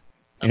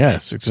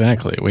 Yes,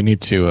 exactly. We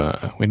need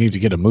to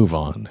get a move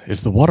on.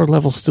 Is the water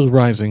level still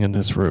rising in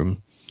this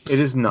room? It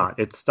is not.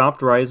 It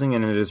stopped rising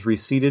and it is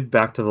receded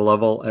back to the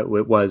level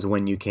it was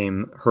when you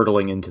came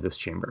hurtling into this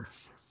chamber.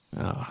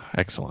 Ah,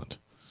 excellent.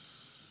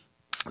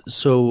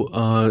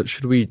 So,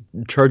 should we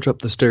charge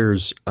up the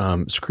stairs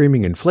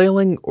screaming and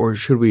flailing, or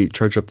should we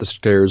charge up the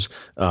stairs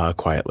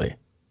quietly?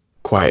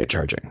 Quiet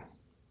charging.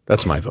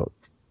 That's my vote.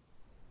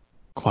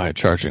 Quiet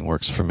charging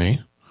works for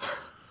me.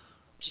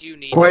 Do you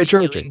need Quiet any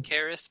charging. healing,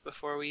 Karis,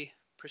 before we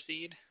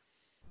proceed?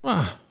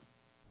 Ah,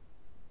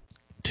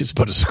 'tis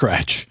but a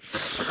scratch.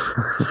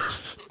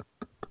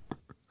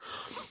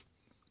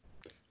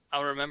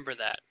 I'll remember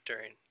that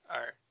during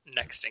our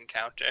next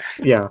encounter.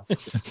 Yeah.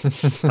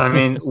 I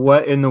mean,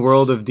 what in the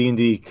world of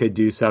D&D could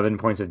do 7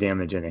 points of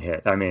damage in a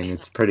hit? I mean,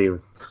 it's pretty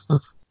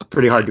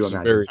hard to It's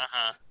imagine.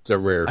 It's a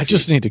rare. I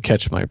just need to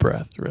catch my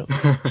breath, really.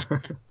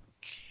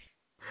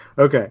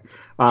 Okay.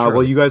 Sure,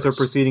 well, you guys of are course.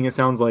 proceeding, it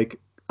sounds like,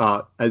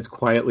 as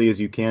quietly as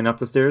you can up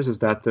the stairs. Is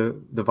that the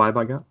vibe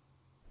I got?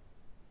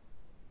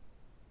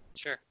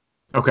 Sure.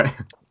 Okay.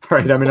 All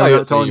right. I mean, I'm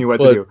not telling you what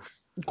to Quietly,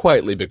 do.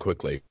 quietly but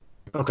quickly.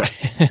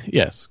 Okay.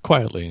 Yes,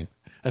 quietly.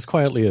 As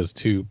quietly as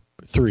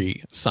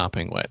 3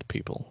 sopping wet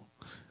people.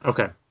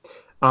 Okay.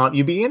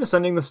 You begin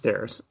ascending the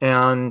stairs,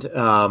 and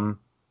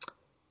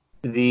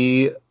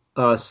the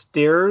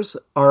stairs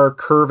are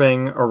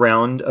curving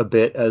around a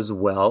bit as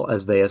well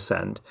as they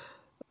ascend.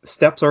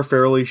 Steps are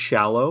fairly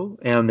shallow,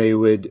 and they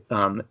would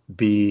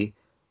be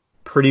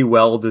pretty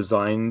well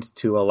designed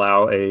to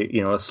allow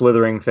a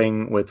slithering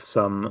thing with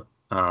some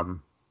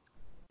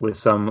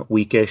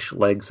weakish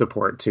leg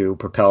support to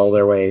propel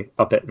their way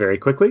up it very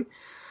quickly.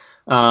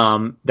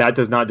 That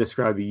does not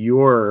describe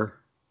your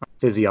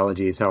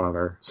physiologies,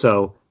 however.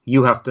 So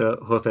you have to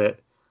hoof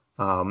it,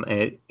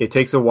 and it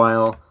takes a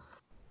while.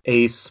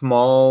 A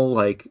small,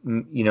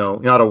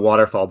 not a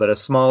waterfall, but a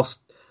small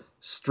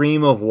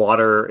stream of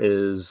water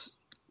is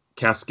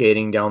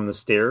cascading down the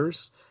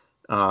stairs,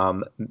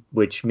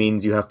 which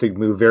means you have to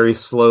move very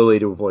slowly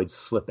to avoid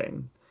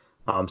slipping.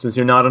 Since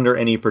you're not under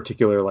any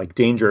particular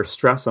danger or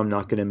stress, I'm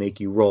not going to make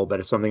you roll. But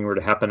if something were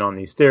to happen on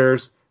these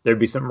stairs, there'd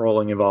be some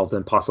rolling involved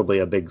and possibly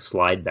a big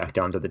slide back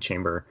down to the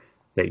chamber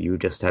that you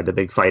just had the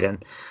big fight in.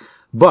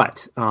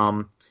 But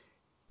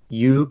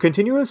you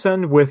continue to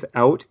ascend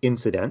without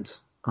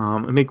incident.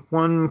 Make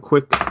one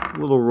quick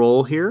little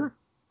roll here.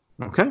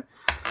 Okay.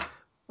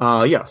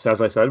 Yes,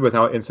 as I said,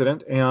 without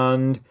incident.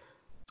 And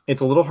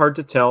it's a little hard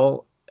to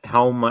tell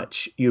how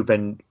much you've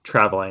been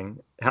traveling,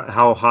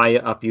 how high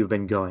up you've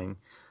been going.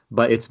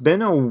 But it's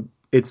been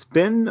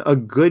a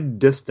good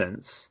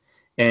distance,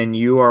 and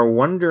you are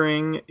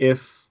wondering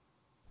if,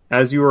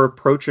 as you are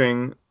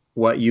approaching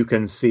what you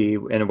can see,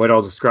 and what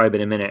I'll describe in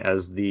a minute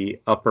as the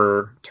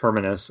upper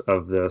terminus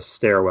of the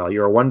stairwell,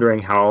 you're wondering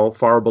how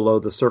far below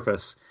the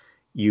surface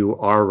you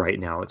are right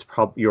now.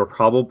 You're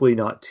probably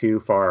not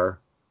too far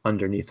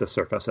underneath the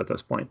surface at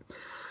this point.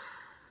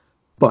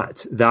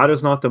 But that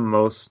is not the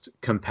most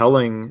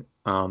compelling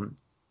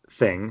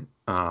thing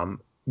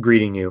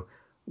greeting you.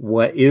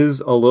 What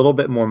is a little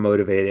bit more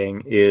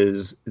motivating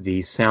is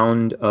the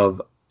sound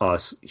of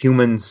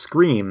human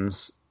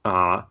screams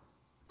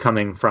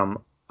coming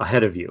from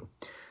ahead of you.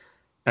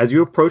 As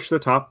you approach the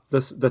top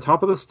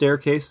of the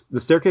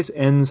staircase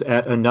ends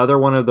at another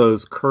one of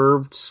those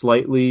curved,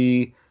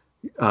 slightly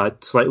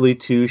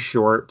too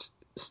short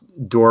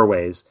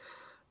doorways.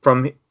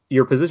 From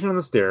your position on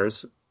the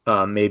stairs,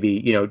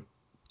 maybe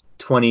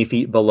 20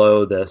 feet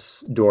below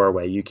this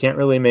doorway, you can't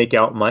really make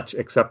out much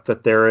except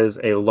that there is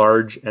a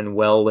large and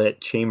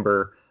well-lit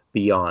chamber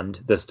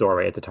beyond this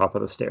doorway at the top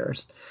of the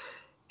stairs.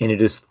 And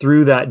it is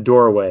through that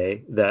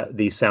doorway that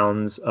the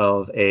sounds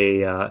of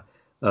a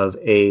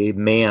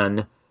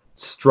man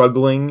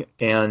struggling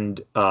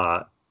and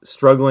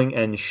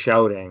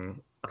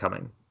shouting are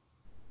coming.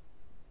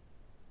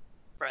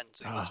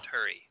 Friends, we must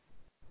hurry.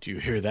 Do you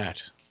hear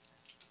that?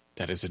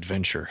 That is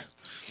adventure.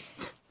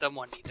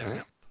 Someone needs our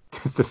help.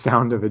 It's the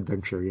sound of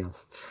adventure,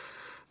 yes.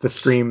 The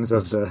screams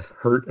of the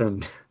hurt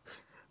and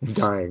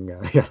dying.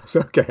 Yes,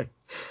 okay.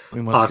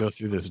 We must go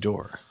through this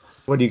door.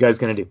 What are you guys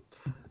going to do?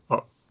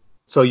 Oh,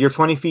 so you're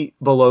 20 feet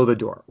below the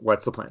door.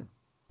 What's the plan?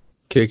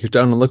 Kick it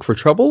down and look for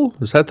trouble?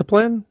 Is that the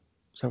plan?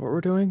 Is that what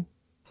we're doing?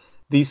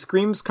 These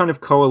screams kind of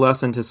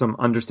coalesce into some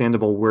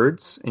understandable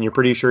words, and you're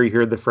pretty sure you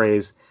heard the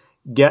phrase,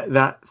 "Get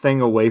that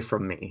thing away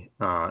from me,"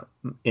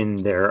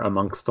 in there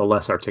amongst the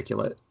less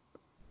articulate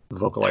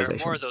vocalizations. There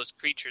are more of those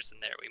creatures in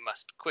there. We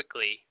must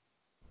quickly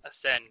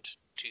ascend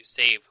to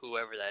save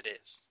whoever that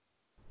is.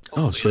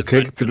 Oh, so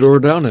Hopefully kick the door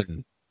down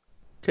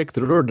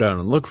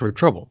and look for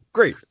trouble.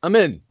 Great, I'm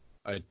in.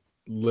 I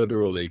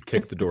literally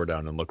kick the door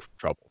down and look for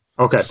trouble.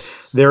 Okay,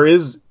 there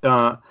is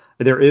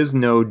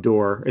no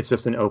door. It's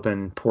just an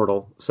open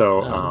portal.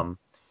 So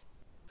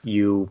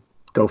you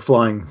go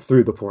flying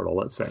through the portal.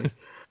 Let's say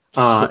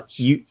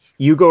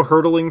you go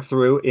hurtling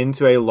through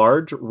into a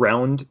large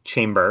round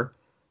chamber,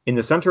 in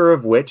the center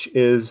of which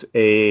is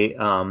a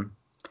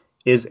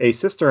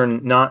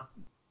cistern, not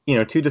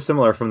too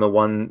dissimilar from the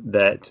one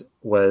that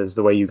was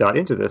the way you got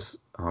into this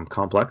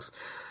complex.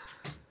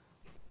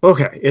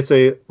 Okay, it's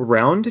a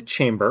round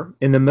chamber.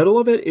 In the middle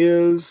of it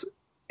is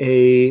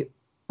a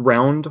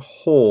round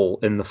hole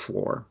in the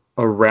floor.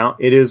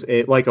 It is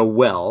like a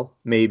well,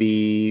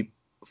 maybe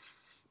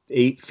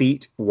 8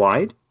 feet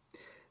wide.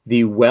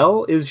 The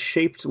well is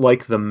shaped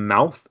like the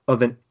mouth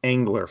of an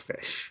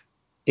anglerfish,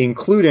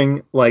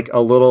 including like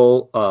a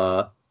little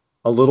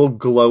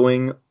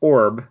glowing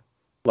orb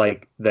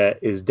like that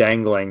is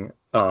dangling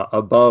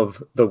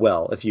above the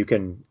well, if you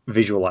can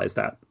visualize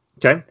that.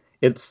 Okay?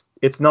 It's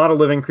not a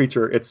living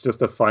creature, it's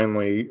just a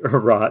finely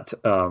wrought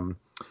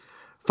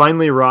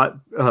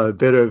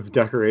bit of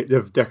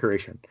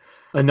decoration.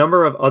 A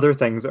number of other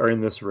things are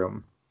in this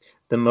room.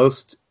 The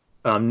most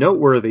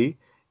noteworthy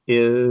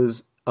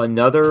is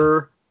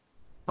another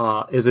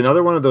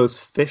one of those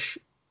fish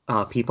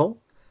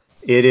people.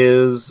 It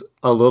is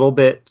a little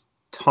bit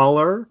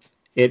taller.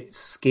 Its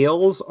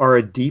scales are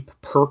a deep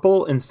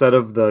purple instead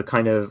of the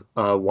kind of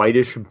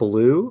whitish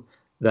blue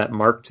that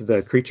marked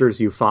the creatures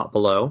you fought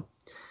below.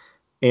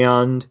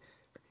 And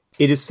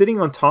it is sitting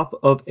on top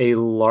of a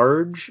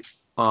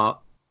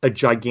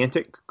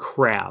gigantic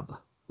crab,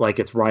 like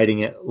it's riding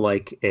it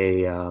like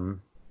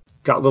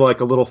got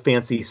a little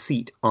fancy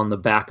seat on the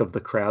back of the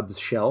crab's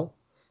shell.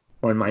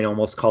 One might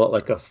almost call it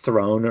like a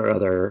throne or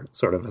other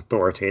sort of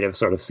authoritative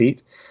sort of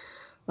seat.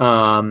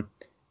 And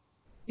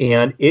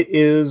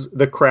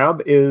the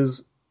crab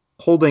is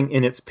holding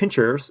in its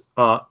pinchers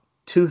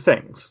two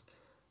things.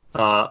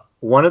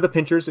 One of the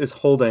pinchers is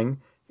holding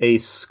a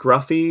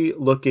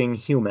scruffy-looking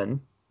human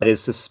that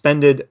is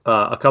suspended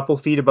a couple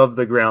feet above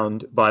the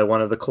ground by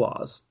one of the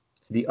claws.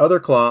 The other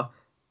claw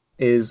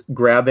is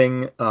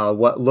grabbing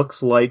what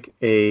looks like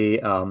a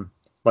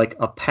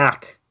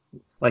backpack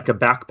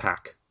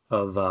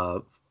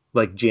of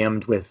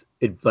jammed with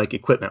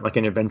equipment, like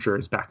an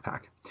adventurer's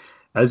backpack.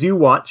 As you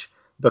watch,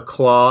 the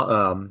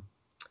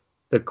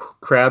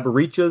crab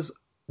reaches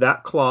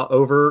that claw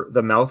over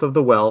the mouth of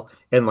the well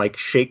and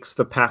shakes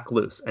the pack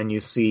loose, and you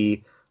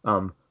see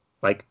a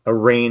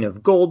rain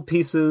of gold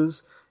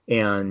pieces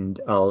and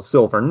a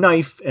silver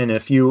knife and a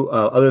few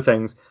other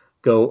things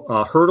go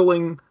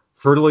hurtling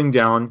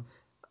down.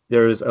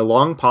 There's a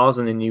long pause,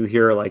 and then you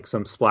hear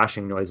some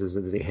splashing noises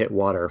as they hit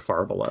water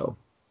far below.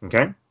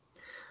 Okay?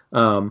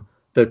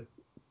 The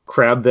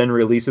crab then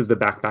releases the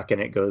backpack,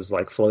 and it goes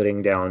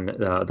floating down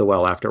the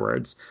well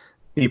afterwards.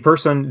 And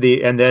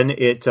then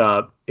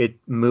it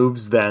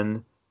moves.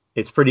 Then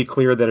it's pretty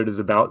clear that it is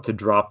about to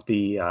drop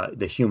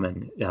the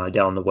human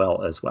down the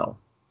well as well.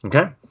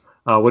 Okay,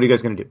 what are you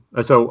guys going to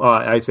do? So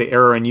I say,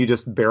 Aaron, you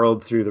just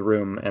barreled through the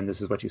room, and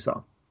this is what you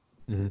saw.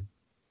 Mm-hmm.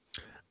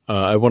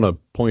 I want to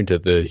point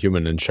at the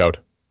human and shout,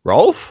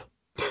 "Rolf!"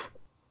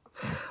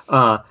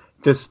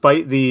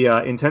 Despite the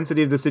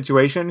intensity of the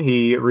situation,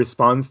 he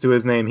responds to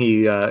his name.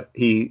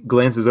 He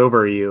glances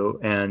over at you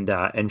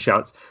and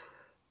shouts.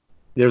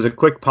 There's a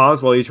quick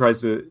pause while he tries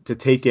to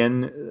take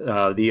in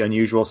the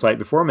unusual sight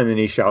before him, and then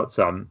he shouts,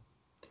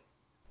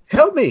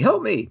 "Help me!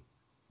 Help me!"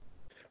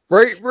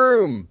 Right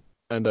room!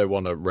 And I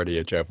want to ready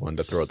a javelin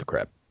to throw at the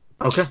crab.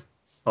 Okay.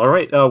 All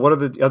right. What are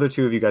the other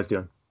two of you guys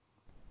doing?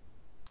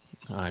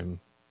 I'm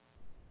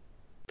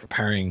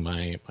preparing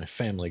my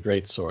family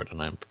greatsword,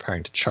 and I'm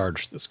preparing to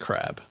charge this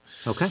crab.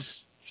 Okay.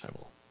 Which I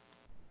will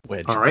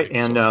wedge. All right.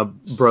 And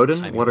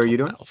Broden, what are you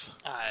doing? Mouth.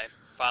 I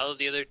follow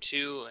the other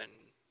two, and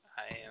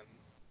I am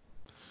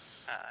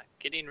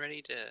getting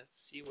ready to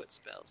see what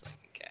spells I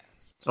can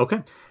cast.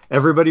 Okay.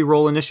 Everybody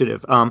roll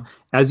initiative.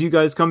 As you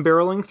guys come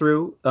barreling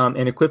through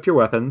and equip your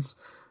weapons,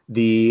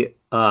 the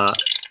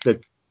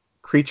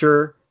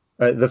creature,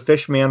 the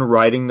fish man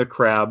riding the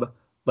crab,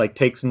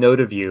 takes note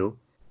of you.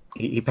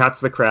 He pats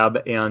the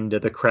crab, and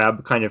the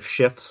crab kind of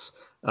shifts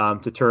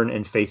to turn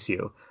and face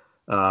you.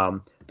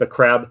 The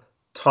crab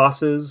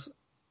tosses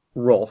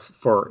Rolf,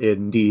 for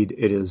indeed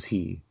it is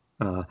he,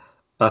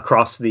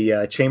 across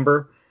the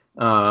chamber,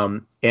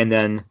 and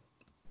then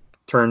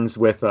turns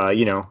with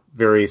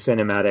very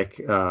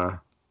cinematic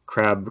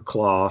crab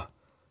claw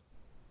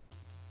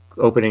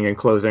opening and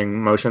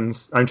closing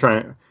motions.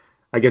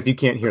 I guess you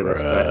can't hear this,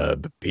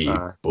 crab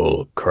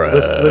people.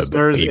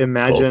 Listeners,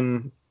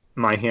 imagine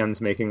my hands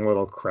making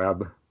little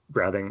crab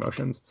grabbing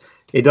motions.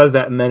 It does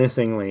that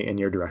menacingly in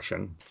your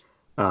direction.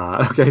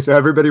 Okay, so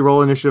everybody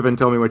roll initiative and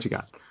tell me what you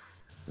got.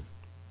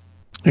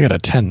 I got a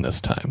 10 this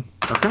time.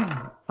 Okay.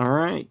 All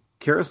right.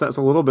 Karis, that's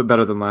a little bit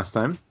better than last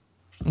time.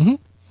 Mm-hmm.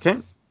 Okay.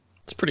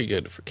 It's pretty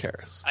good for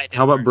Karis.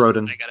 How about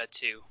Broden? I got a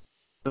 2.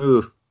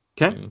 Ooh.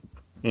 Okay.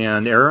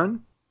 And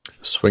Aaron?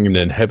 Swinging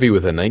in heavy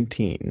with a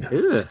 19.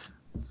 Ugh.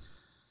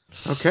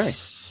 Okay.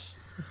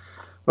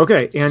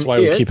 Okay, and that's why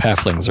we keep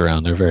halflings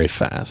around. They're very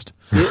fast.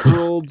 It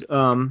rolled.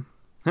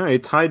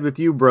 It tied with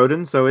you,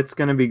 Broden. So it's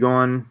going to be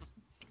going.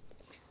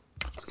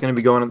 It's going to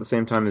be going at the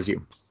same time as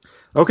you.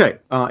 Okay,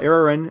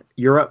 Aaron,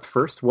 you're up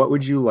first. What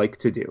would you like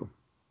to do?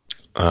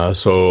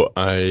 So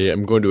I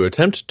am going to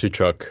attempt to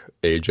chuck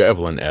a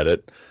javelin at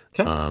it.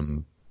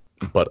 Okay.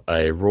 But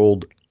I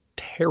rolled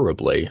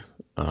terribly.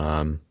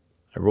 I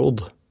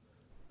rolled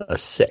a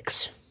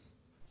 6.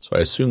 So I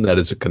assume that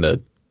is going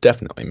to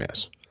definitely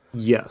miss.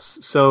 Yes.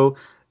 So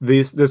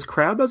This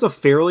crab has a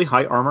fairly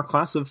high armor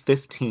class of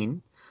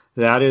 15.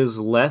 That is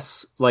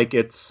less like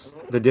it's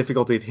the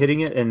difficulty of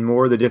hitting it and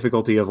more the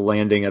difficulty of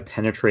landing a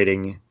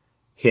penetrating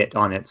hit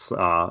on its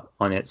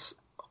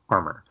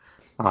armor.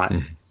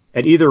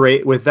 At either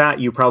rate, with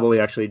that, you probably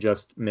actually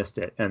just missed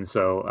it, and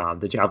so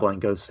the javelin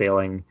goes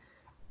sailing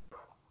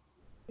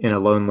in a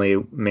lonely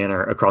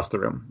manner across the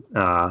room.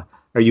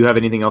 Or you have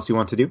anything else you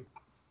want to do?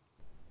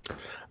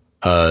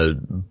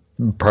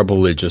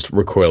 Probably just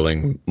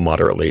recoiling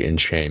moderately in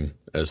shame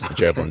as the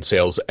javelin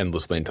sails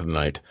endlessly into the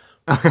night.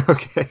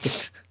 Okay.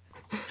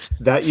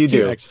 That you do.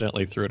 You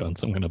accidentally threw it on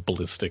some kind of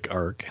ballistic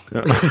arc.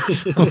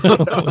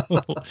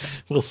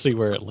 We'll see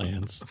where it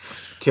lands.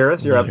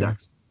 Karis, you're up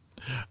next.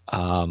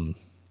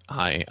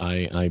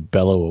 I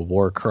bellow a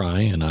war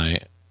cry and I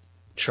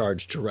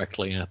charge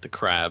directly at the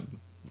crab.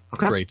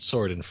 Okay. Great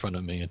sword in front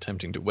of me,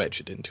 attempting to wedge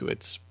it into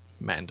its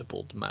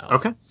mandibled mouth.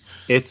 Okay.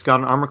 It's got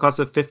an armor class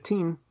of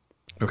 15.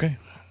 Okay.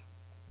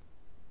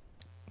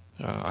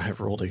 I have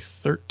rolled a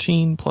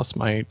 13 plus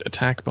my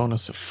attack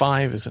bonus of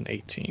 5 is an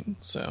 18,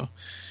 so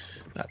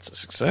that's a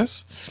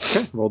success.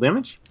 Okay, roll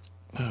damage.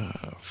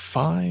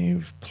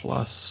 5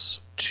 plus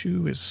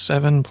 2 is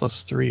 7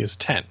 plus 3 is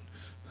 10.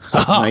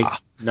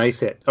 Nice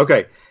hit.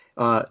 Okay,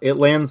 it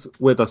lands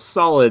with a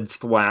solid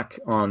thwack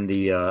on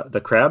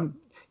the crab.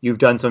 You've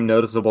done some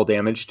noticeable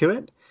damage to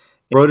it.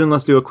 Rodin,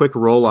 let's do a quick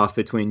roll-off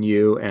between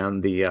you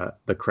and the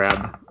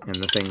crab and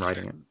the thing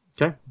riding it.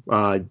 Okay?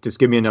 Just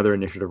give me another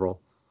initiative roll.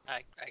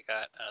 I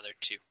got another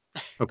 2.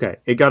 Okay,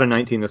 it got a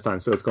 19 this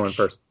time, so it's going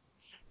first.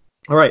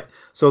 All right,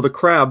 so the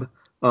crab,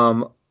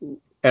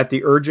 at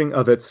the urging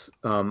of its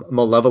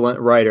malevolent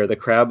rider, the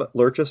crab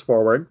lurches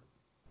forward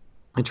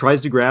and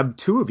tries to grab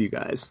 2 of you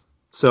guys.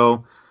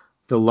 So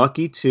the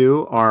lucky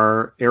 2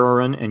 are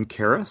Araran and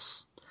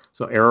Karis.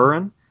 So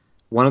Araran,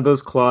 one of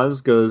those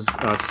claws goes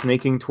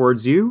snaking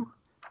towards you.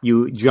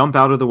 You jump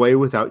out of the way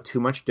without too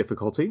much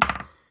difficulty.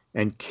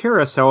 And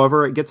Karis,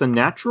 however, it gets a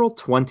natural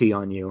 20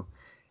 on you.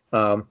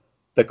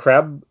 The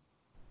crab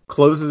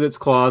closes its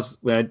claws.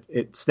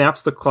 It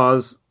snaps the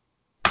claws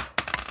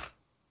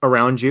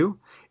around you.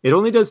 It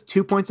only does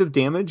 2 points of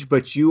damage,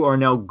 but you are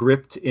now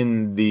gripped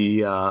by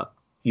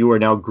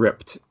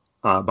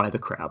the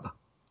crab.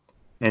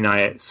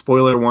 And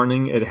spoiler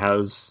warning, it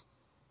has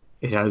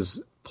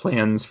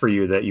plans for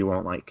you that you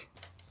won't like.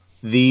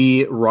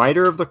 The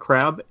rider of the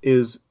crab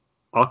is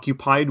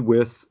occupied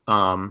with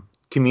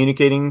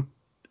communicating,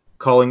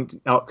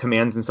 calling out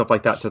commands and stuff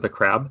like that to the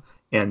crab,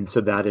 and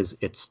so that is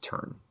its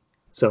turn.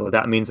 So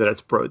that means that it's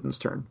Brodin's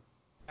turn.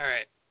 All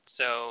right.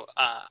 So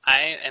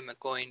I am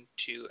going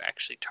to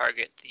actually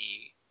target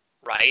the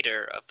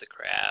rider of the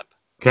crab.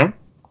 Okay.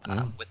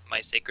 With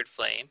my Sacred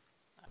Flame.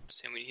 I'm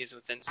assuming he's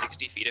within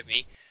 60 feet of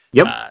me.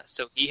 Yep.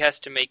 So he has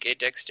to make a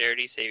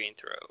dexterity saving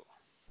throw.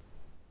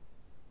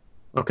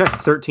 Okay.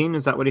 13,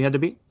 is that what he had to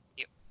beat?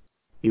 Yep.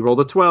 He rolled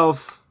a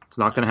 12. It's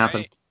not going to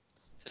happen. Right.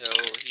 So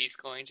he's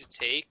going to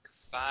take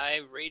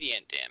 5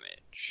 radiant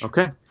damage.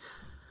 Okay.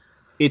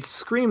 It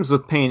screams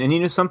with pain,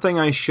 and something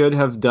I should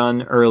have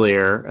done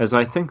earlier, as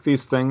I think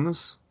these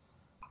things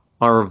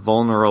are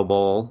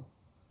vulnerable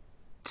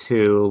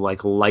to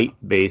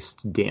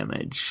light-based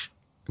damage.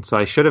 And so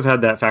I should have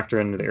had that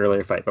factor into the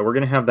earlier fight, but we're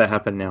going to have that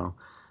happen now.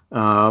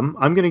 I'm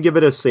going to give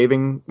it a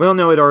saving... Well,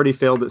 no, it already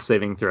failed its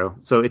saving throw.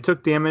 So it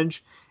took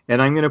damage,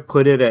 and I'm going to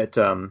put it at...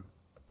 I'm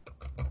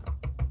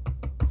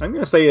going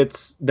to say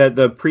it's that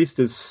the priest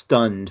is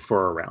stunned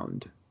for a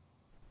round.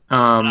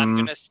 I'm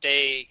going to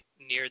stay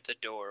near the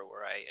door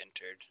where I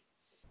entered.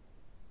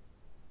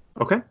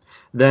 Okay.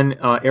 Then,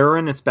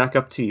 Aaron, it's back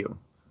up to you.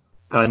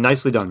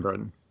 Nicely done,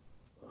 Brodin.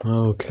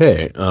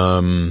 Okay.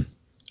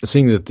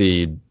 Seeing that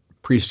the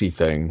priesty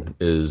thing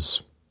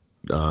is...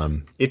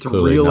 it's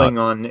reeling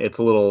on its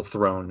little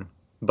throne,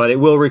 but it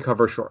will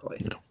recover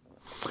shortly.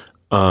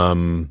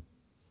 Yeah.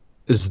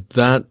 Is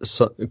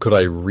that... Could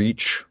I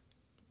reach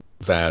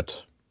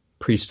that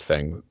priest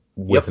thing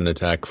with an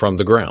attack from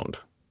the ground?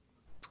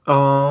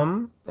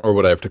 Or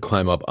would I have to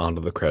climb up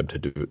onto the crab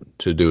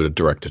to do a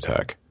direct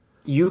attack?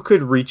 You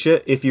could reach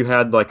it if you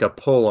had a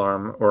pole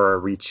arm or a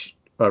reach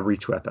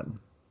weapon.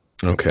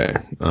 Okay.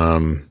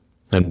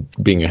 And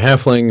being a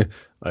halfling,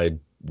 I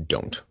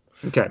don't.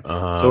 Okay.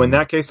 So in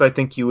that case, I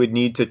think you would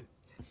need to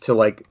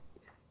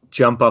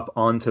jump up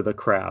onto the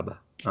crab.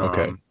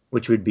 Okay.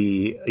 Which would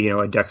be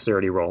a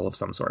dexterity roll of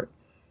some sort.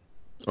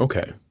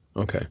 Okay.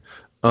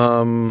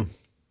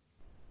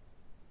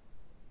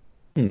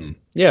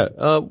 Yeah.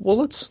 Well,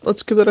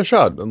 let's give that a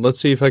shot. Let's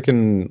see if I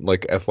can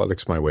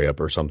athletics my way up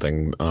or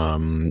something.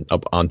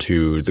 Up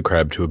onto the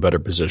crab to a better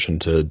position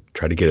to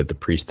try to get at the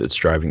priest that's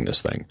driving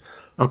this thing.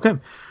 Okay.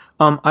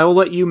 I will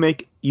let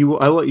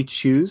you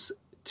choose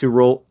to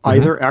roll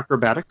either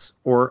acrobatics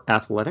or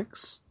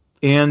athletics.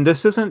 And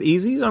this isn't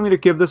easy. I'm going to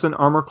give this an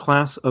armor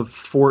class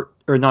of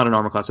not an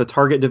armor class, a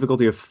target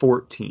difficulty of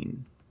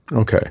 14.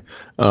 Okay.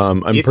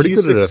 I'm pretty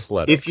good at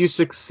athletics. If you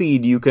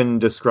succeed, you can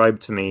describe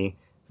to me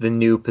the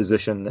new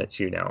position that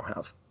you now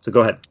have. So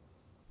go ahead.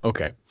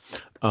 Okay.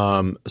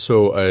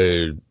 So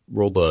I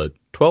rolled a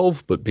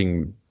 12, but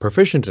being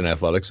proficient in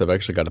athletics, I've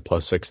actually got a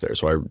 +6 there.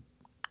 So I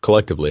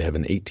collectively have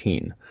an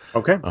 18.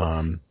 Okay.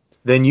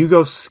 Then you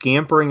go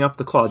scampering up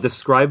the claw.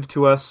 Describe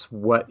to us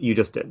what you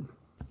just did.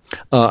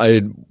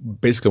 I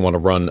basically want to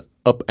run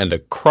up and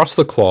across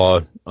the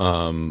claw,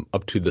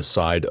 up to the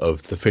side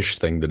of the fish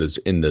thing that is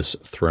in this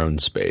throne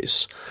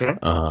space. Okay.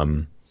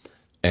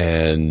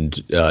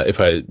 And if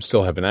I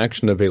still have an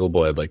action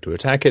available, I'd like to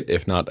attack it.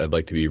 If not, I'd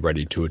like to be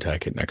ready to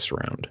attack it next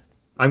round.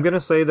 I'm going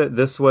to say that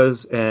this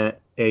was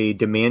a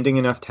demanding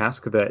enough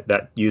task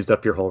that used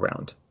up your whole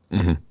round.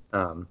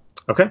 Mm-hmm.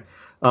 Okay.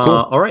 Cool.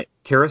 All right.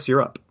 Karis,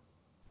 you're up.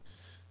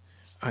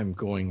 I'm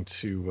going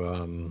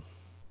to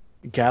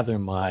gather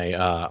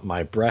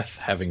my breath,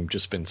 having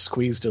just been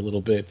squeezed a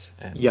little bit,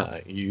 and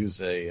use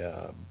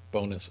a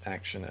bonus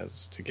action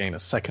as to gain a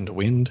second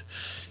wind,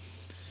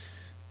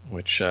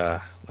 which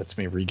lets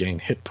me regain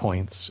hit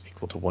points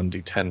equal to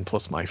 1d10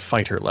 plus my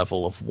fighter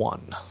level of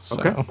 1.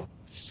 So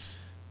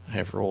I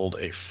have rolled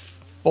a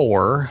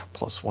 4,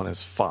 plus 1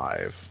 is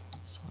 5.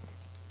 So I'm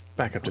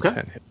back up to 10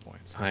 hit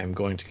points. I am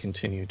going to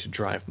continue to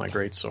drive my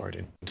greatsword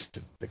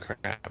into the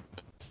crab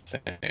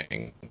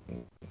thing,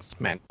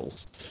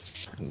 mantles,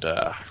 and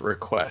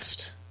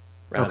request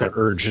rather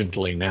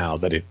urgently now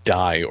that it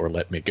die or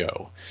let me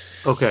go.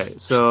 Okay,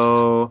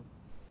 so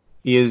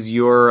is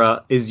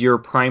your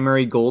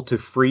primary goal to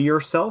free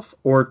yourself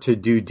or to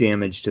do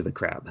damage to the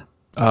crab?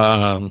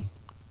 I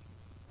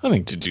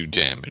think to do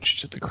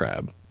damage to the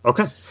crab.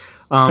 Okay. If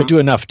I do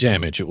enough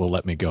damage, it will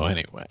let me go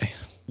anyway.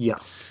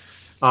 Yes.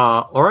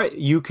 All right,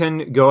 you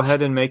can go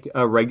ahead and make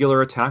a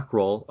regular attack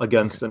roll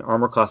against an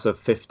armor class of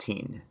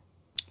 15.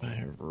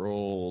 I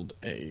rolled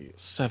a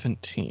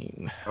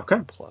 17. Okay.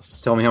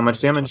 Plus. Tell me how much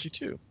damage.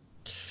 22.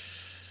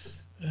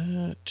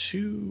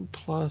 2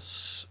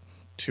 plus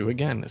 2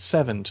 again.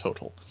 7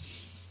 total.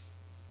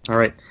 All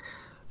right.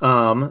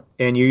 And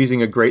you're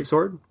using a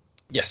greatsword?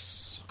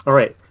 Yes. All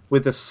right.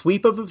 With the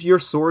sweep of your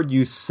sword,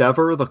 you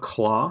sever the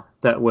claw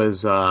that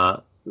was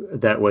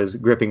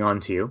gripping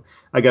onto you.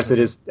 I guess it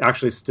is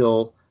actually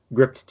still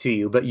gripped to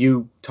you, but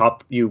you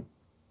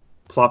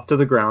plop to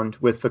the ground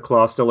with the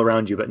claw still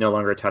around you, but no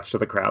longer attached to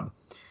the crab.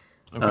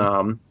 Okay.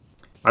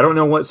 I don't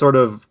know what sort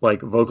of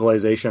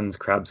vocalizations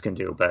crabs can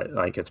do, but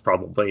it's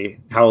probably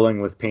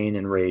howling with pain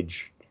and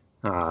rage.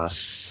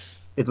 It's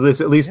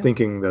at least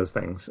thinking those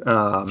things.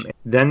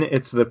 Then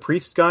it's the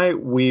priest guy.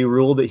 We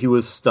ruled that he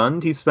was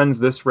stunned. He spends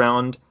this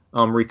round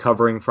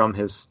recovering from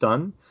his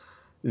stun.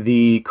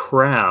 The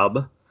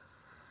crab,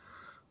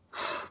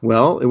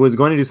 well, it was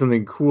going to do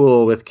something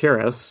cool with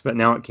Karis, but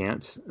now it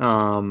can't.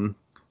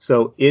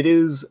 So it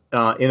is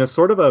in a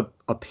sort of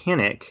a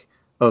panic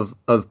of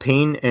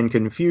pain and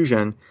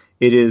confusion.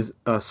 It is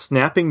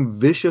snapping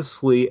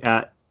viciously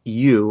at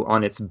you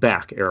on its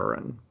back,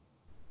 Aaron,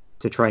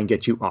 to try and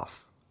get you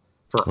off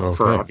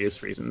for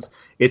obvious reasons.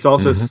 It's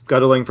also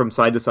scuttling from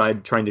side to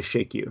side, trying to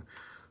shake you.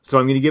 So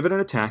I'm going to give it an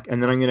attack,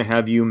 and then I'm going to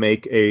have you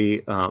make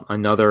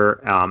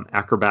another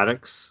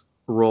acrobatics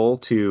roll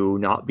to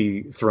not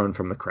be thrown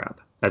from the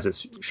crab as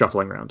it's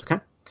shuffling around.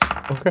 Okay.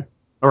 Okay.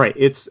 All right,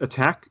 its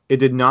attack, it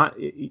did not,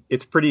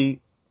 it's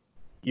pretty,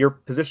 you're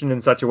positioned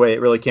in such a way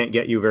it really can't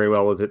get you very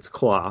well with its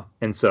claw,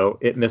 and so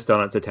it missed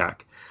on its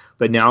attack.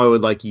 But now I would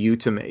like you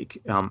to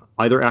make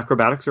either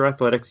acrobatics or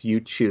athletics,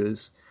 you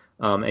choose,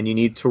 and you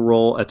need to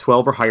roll a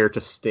 12 or higher to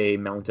stay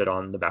mounted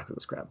on the back of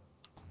this crab.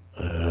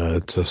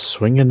 It's a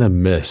swing and a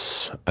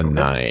miss, a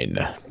 9.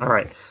 All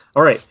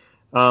right.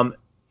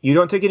 You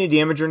don't take any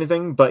damage or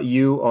anything, but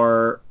you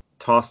are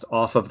tossed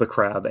off of the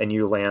crab, and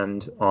you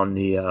land on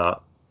the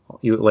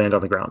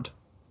ground.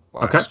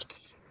 Last. Okay.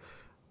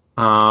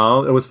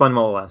 It was fun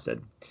while it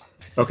lasted.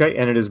 Okay,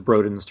 and it is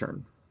Broden's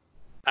turn.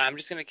 I'm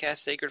just going to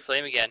cast Sacred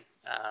Flame again.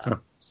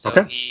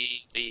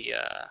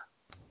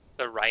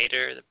 The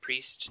rider, the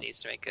priest,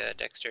 needs to make a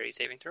dexterity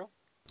saving throw.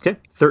 Okay,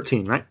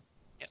 13, right?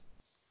 Yep.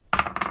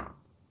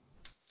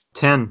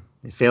 10.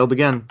 It failed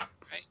again.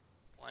 Right.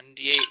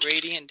 1d8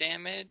 radiant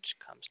damage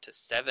comes to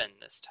 7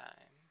 this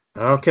time.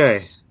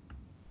 Okay.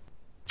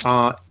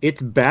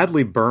 It's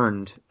badly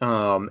burned.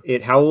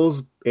 It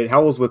howls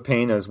with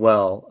pain as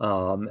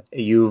well.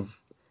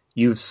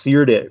 You've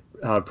seared it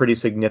pretty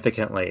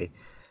significantly,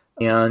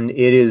 and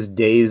it is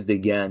dazed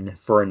again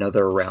for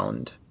another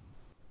round.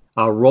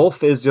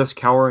 Rolf is just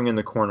cowering in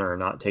the corner,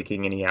 not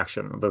taking any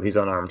action, though he's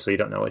unarmed, so you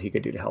don't know what he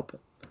could do to help it.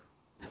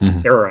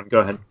 Aaron, go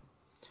ahead.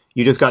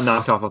 You just got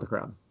knocked off of the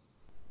crab.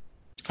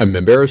 I'm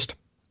embarrassed.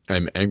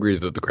 I'm angry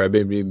that the crab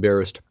made me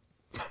embarrassed.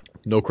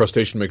 No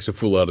crustacean makes a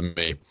fool out of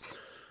me.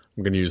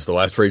 I'm going to use the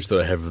last rage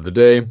that I have of the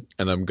day,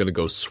 and I'm going to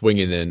go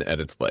swinging in at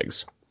its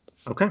legs.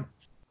 Okay.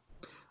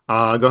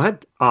 Go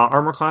ahead.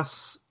 Armor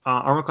class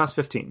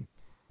 15.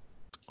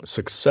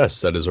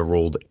 Success. That is a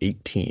rolled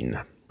 18.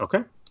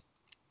 Okay.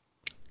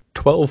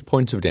 12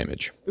 points of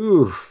damage.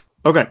 Oof.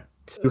 Okay.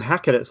 You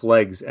hack at its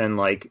legs and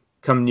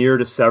come near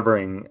to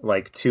severing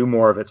 2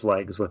 more of its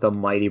legs with a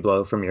mighty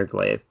blow from your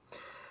glaive.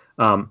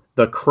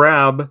 The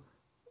crab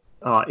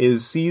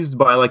is seized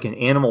by an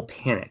animal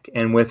panic,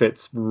 and with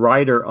its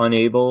rider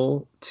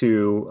unable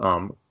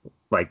to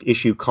like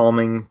issue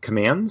calming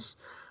commands.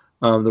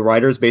 The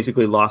riders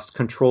basically lost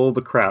control of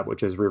the crab,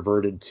 which is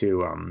reverted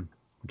to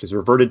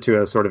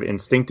a sort of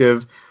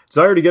instinctive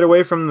desire to get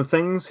away from the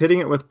things hitting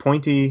it with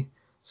pointy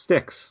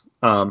sticks.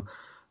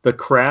 The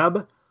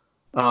crab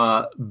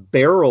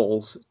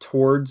barrels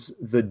towards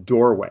the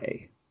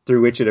doorway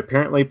through which it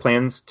apparently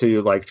plans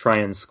to like try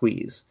and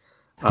squeeze.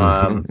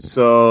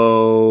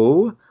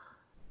 So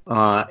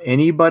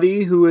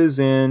anybody who is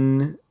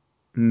in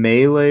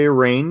melee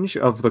range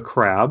of the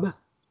crab,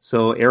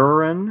 so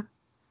Araran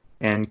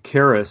and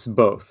Karis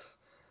both,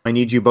 I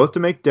need you both to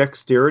make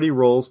dexterity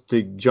rolls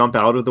to jump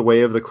out of the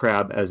way of the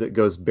crab as it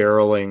goes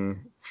barreling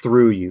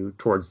through you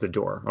towards the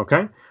door,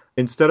 okay?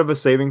 Instead of a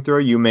saving throw,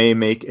 you may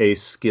make a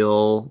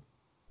skill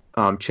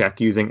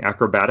check using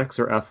acrobatics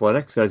or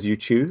athletics as you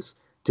choose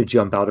to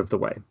jump out of the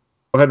way.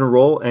 Go ahead and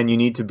roll, and you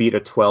need to beat a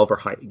 12 or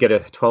higher. Get a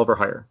 12 or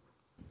higher.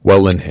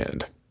 Well in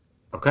hand.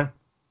 Okay.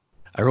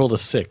 I rolled a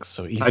 6,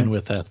 so even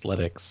with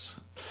athletics,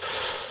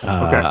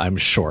 Okay. I'm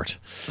short.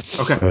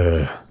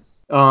 Okay.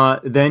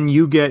 Then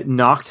you get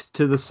knocked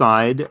to the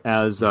side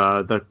as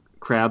the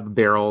crab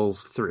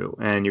barrels through,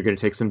 and you're going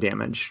to take some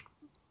damage.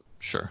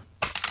 Sure.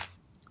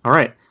 All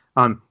right.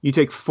 You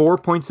take 4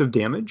 points of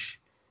damage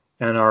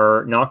and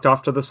are knocked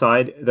off to the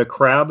side. The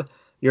crab,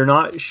 you're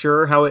not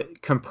sure how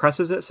it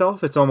compresses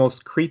itself. It's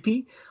almost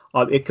creepy.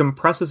 It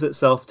compresses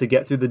itself to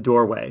get through the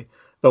doorway.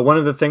 But one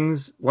of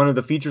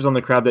the features on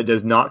the crab that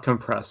does not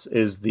compress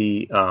is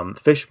the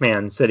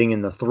fishman sitting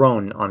in the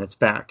throne on its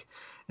back.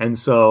 And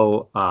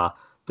so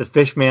the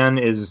fishman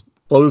is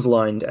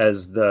clotheslined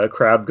as the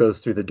crab goes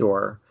through the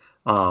door,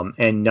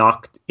 and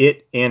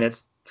it and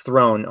its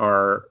throne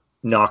are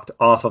knocked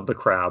off of the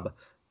crab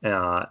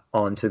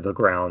onto the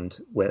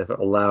ground with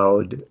a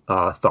loud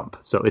thump.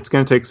 So it's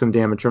going to take some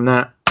damage from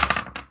that.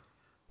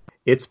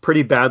 It's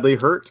pretty badly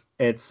hurt.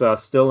 It's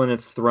still in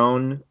its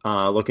throne,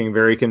 looking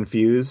very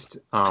confused,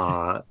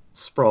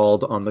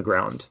 sprawled on the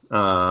ground.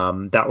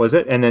 That was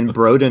it. And then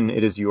Broden,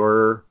 it is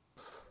your...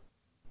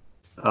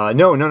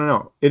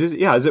 No. Is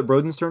it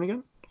Broden's turn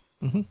again?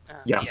 Mm-hmm.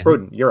 Yeah,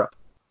 Broden, you're up.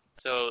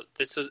 So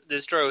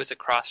this door was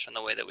across from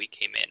the way that we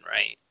came in,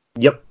 right?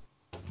 Yep.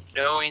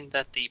 Knowing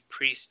that the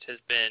priest has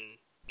been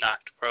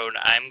knocked prone,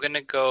 I'm going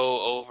to go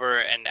over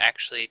and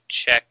actually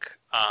check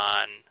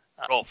on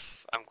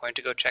Rolf. I'm going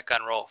to go check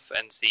on Rolf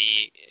and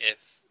see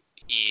if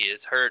he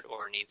is hurt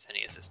or needs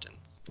any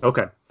assistance.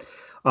 Okay.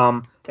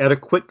 At a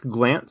quick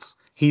glance,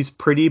 he's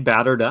pretty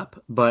battered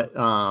up, but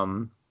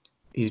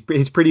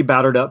he's pretty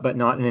battered up, but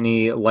not in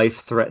any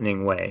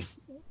life-threatening way.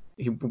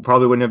 He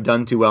probably wouldn't have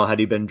done too well had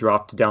he been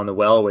dropped down the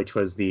well, which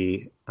was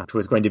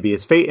going to be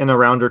his fate in a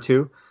round or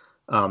two.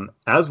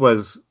 As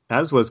was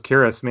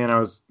Karis. Man,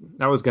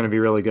 that was going to be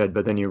really good,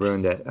 but then you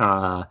ruined it.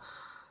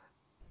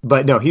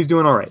 But no, he's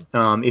doing all right.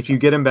 If you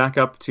get him back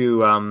up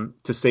to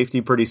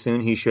safety pretty soon,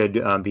 he should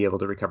be able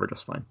to recover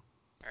just fine.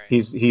 All right.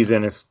 He's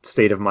in a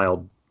state of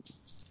mild,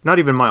 not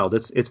even mild.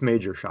 It's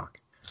major shock.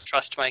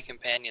 Trust my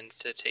companions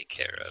to take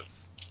care of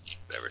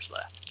whatever's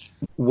left.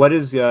 What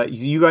is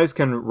you guys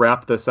can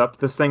wrap this up.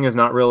 This thing is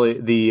not really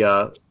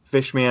the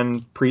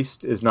fishman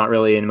priest is not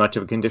really in much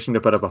of a condition to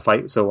put up a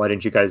fight. So why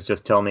didn't you guys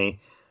just tell me?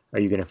 Are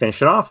you going to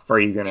finish it off? Or are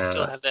you going to? We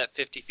still have that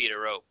 50 feet of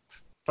rope.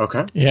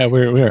 Okay. Yeah,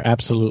 we're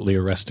absolutely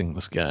arresting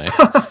this guy.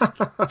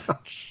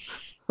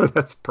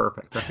 That's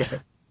perfect. Okay.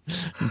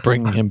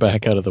 Bringing him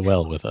back out of the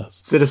well with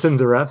us.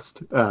 Citizen's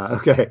arrest.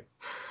 Okay.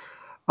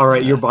 All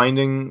right. You're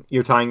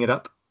tying it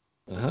up.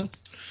 Uh-huh.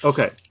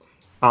 Okay.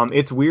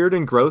 It's weird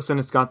and gross, and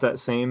it's got that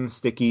same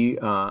sticky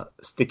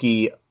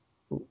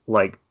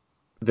like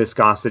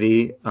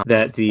viscosity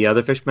that the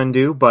other fishmen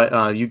do.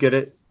 But you get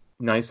it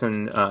nice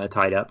and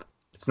tied up.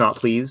 It's not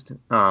pleased,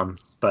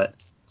 but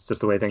it's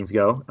just the way things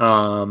go.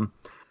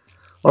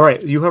 All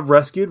right, you have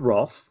rescued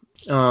Rolf.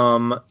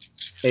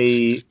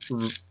 A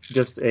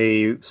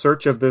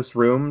search of this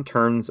room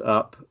turns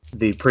up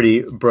the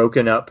pretty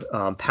broken up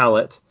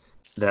pallet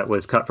that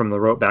was cut from the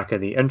rope back of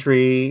the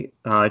entry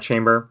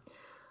chamber,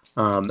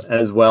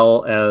 as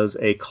well as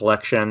a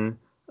collection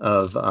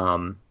of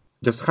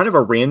just kind of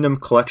a random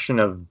collection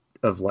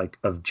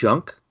of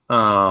junk,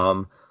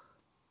 some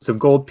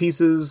gold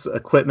pieces,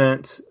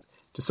 equipment.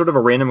 Just sort of a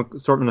random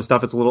assortment of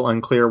stuff. It's a little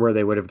unclear where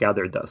they would have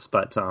gathered this,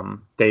 but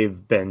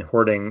they've been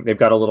hoarding. They've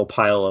got a little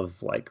pile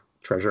of like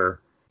treasure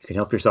you can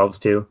help yourselves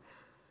to.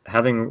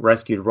 Having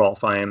rescued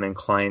Rolf, I am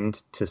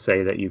inclined to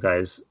say that you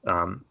guys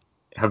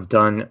have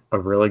done a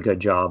really good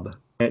job.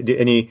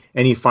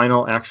 Any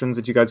final actions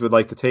that you guys would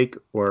like to take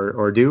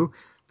or do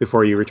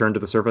before you return to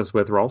the surface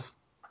with Rolf?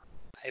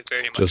 I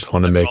very much Just hope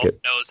want to that make Rolf it.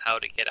 knows how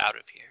to get out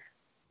of here.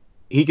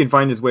 He can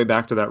find his way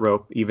back to that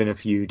rope, even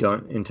if you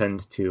don't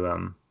intend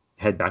to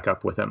head back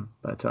up with him.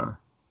 But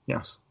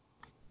yes.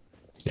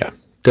 Yeah,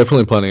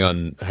 definitely planning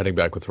on heading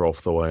back with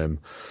Rolf, though I am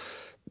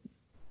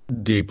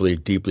deeply,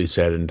 deeply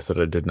saddened that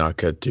I did not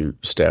get to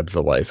stab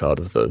the life out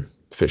of the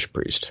fish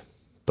priest.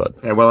 But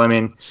Yeah, well, I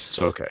mean,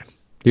 it's okay.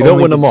 You don't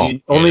win them all.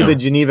 Only the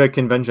Geneva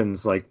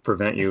Conventions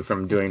prevent you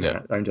from doing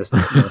that. I'm just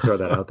going to throw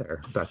that out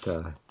there. But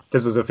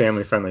this is a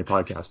family-friendly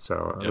podcast,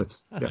 so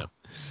let's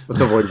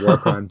avoid war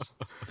crimes.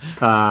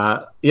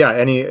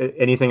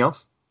 Anything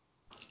else?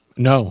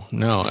 No.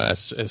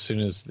 As soon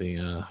as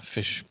the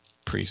fish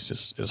priest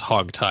is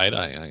hogtied,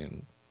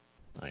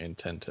 I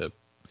intend to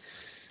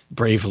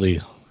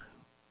bravely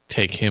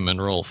take him and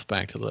Rolf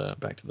back to the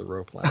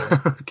rope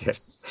ladder. Okay.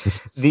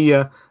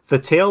 The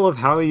tale of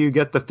how you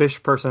get the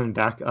fish person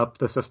back up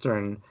the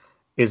cistern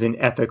is an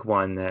epic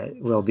one that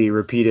will be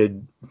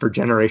repeated for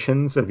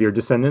generations of your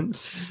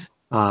descendants.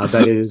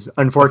 That is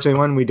unfortunately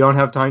one we don't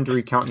have time to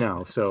recount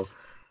now. So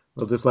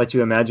we'll just let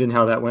you imagine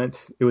how that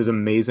went. It was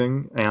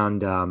amazing.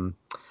 And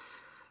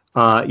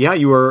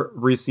you were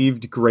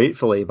received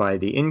gratefully by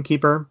the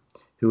innkeeper,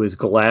 who is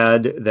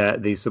glad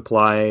that the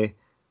supply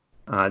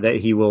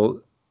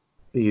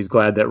he's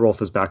glad that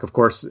Rolf is back. Of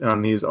course,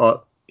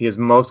 he is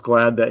most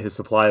glad that his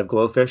supply of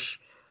glowfish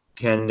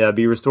can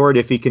be restored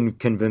if he can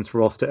convince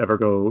Rolf to ever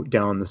go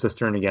down the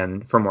cistern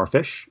again for more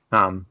fish.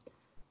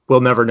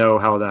 We'll never know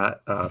how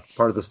that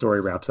part of the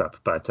story wraps up,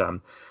 but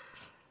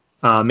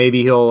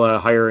maybe he'll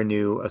hire a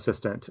new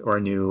assistant or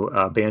a new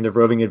band of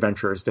roving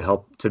adventurers to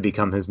help to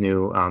become his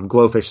new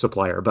glowfish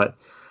supplier. But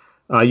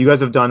you guys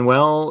have done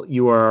well.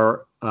 You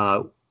are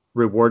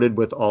rewarded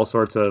with all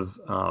sorts of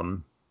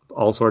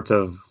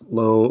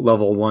low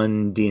level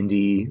 1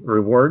 D&D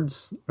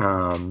rewards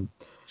and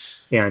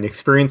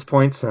experience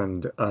points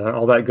and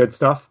all that good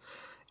stuff.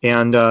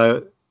 And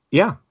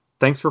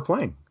thanks for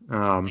playing.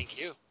 Thank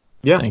you.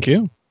 Yeah, thank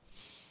you.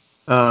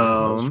 That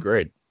was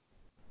great.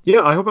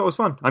 Yeah, I hope it was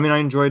fun. I mean, I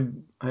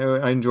enjoyed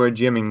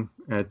GMing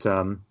it.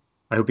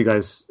 I hope you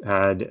guys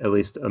had at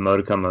least a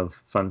modicum of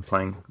fun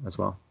playing as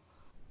well.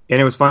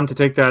 And it was fun to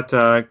take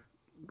that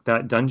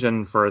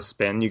dungeon for a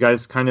spin. You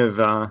guys kind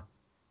of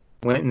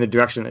went in the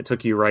direction that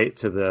took you right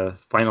to the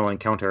final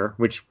encounter,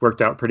 which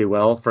worked out pretty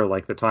well for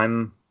like the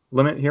time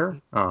limit here.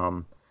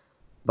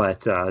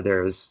 But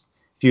if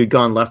you had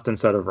gone left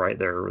instead of right,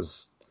 there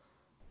was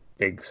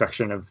big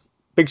section of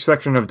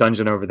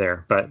dungeon over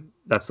there. But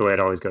that's the way it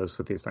always goes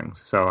with these things.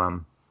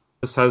 So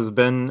this has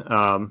been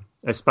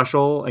a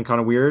special and kind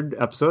of weird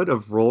episode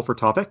of Roll for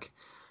Topic.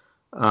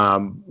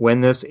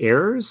 When this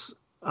airs,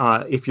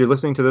 if you're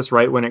listening to this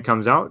right when it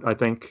comes out, I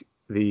think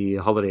the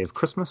holiday of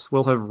Christmas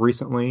will have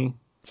recently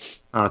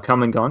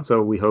come and gone.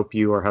 So we hope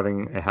you are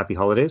having a happy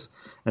holidays.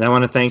 And I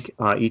want to thank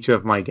each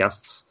of my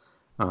guests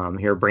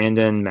here,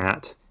 Brandon,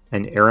 Matt,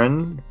 and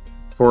Aaron,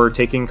 for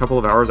taking a couple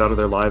of hours out of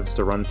their lives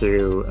to run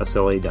through a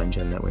silly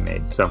dungeon that we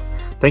made. So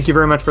thank you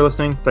very much for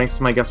listening. Thanks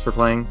to my guests for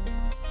playing.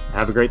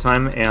 Have a great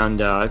time.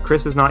 And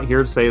Chris is not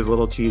here to say his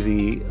little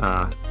cheesy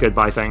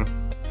goodbye thing.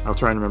 I'll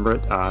try and remember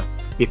it.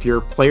 If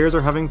your players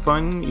are having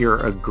fun, you're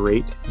a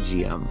great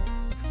GM.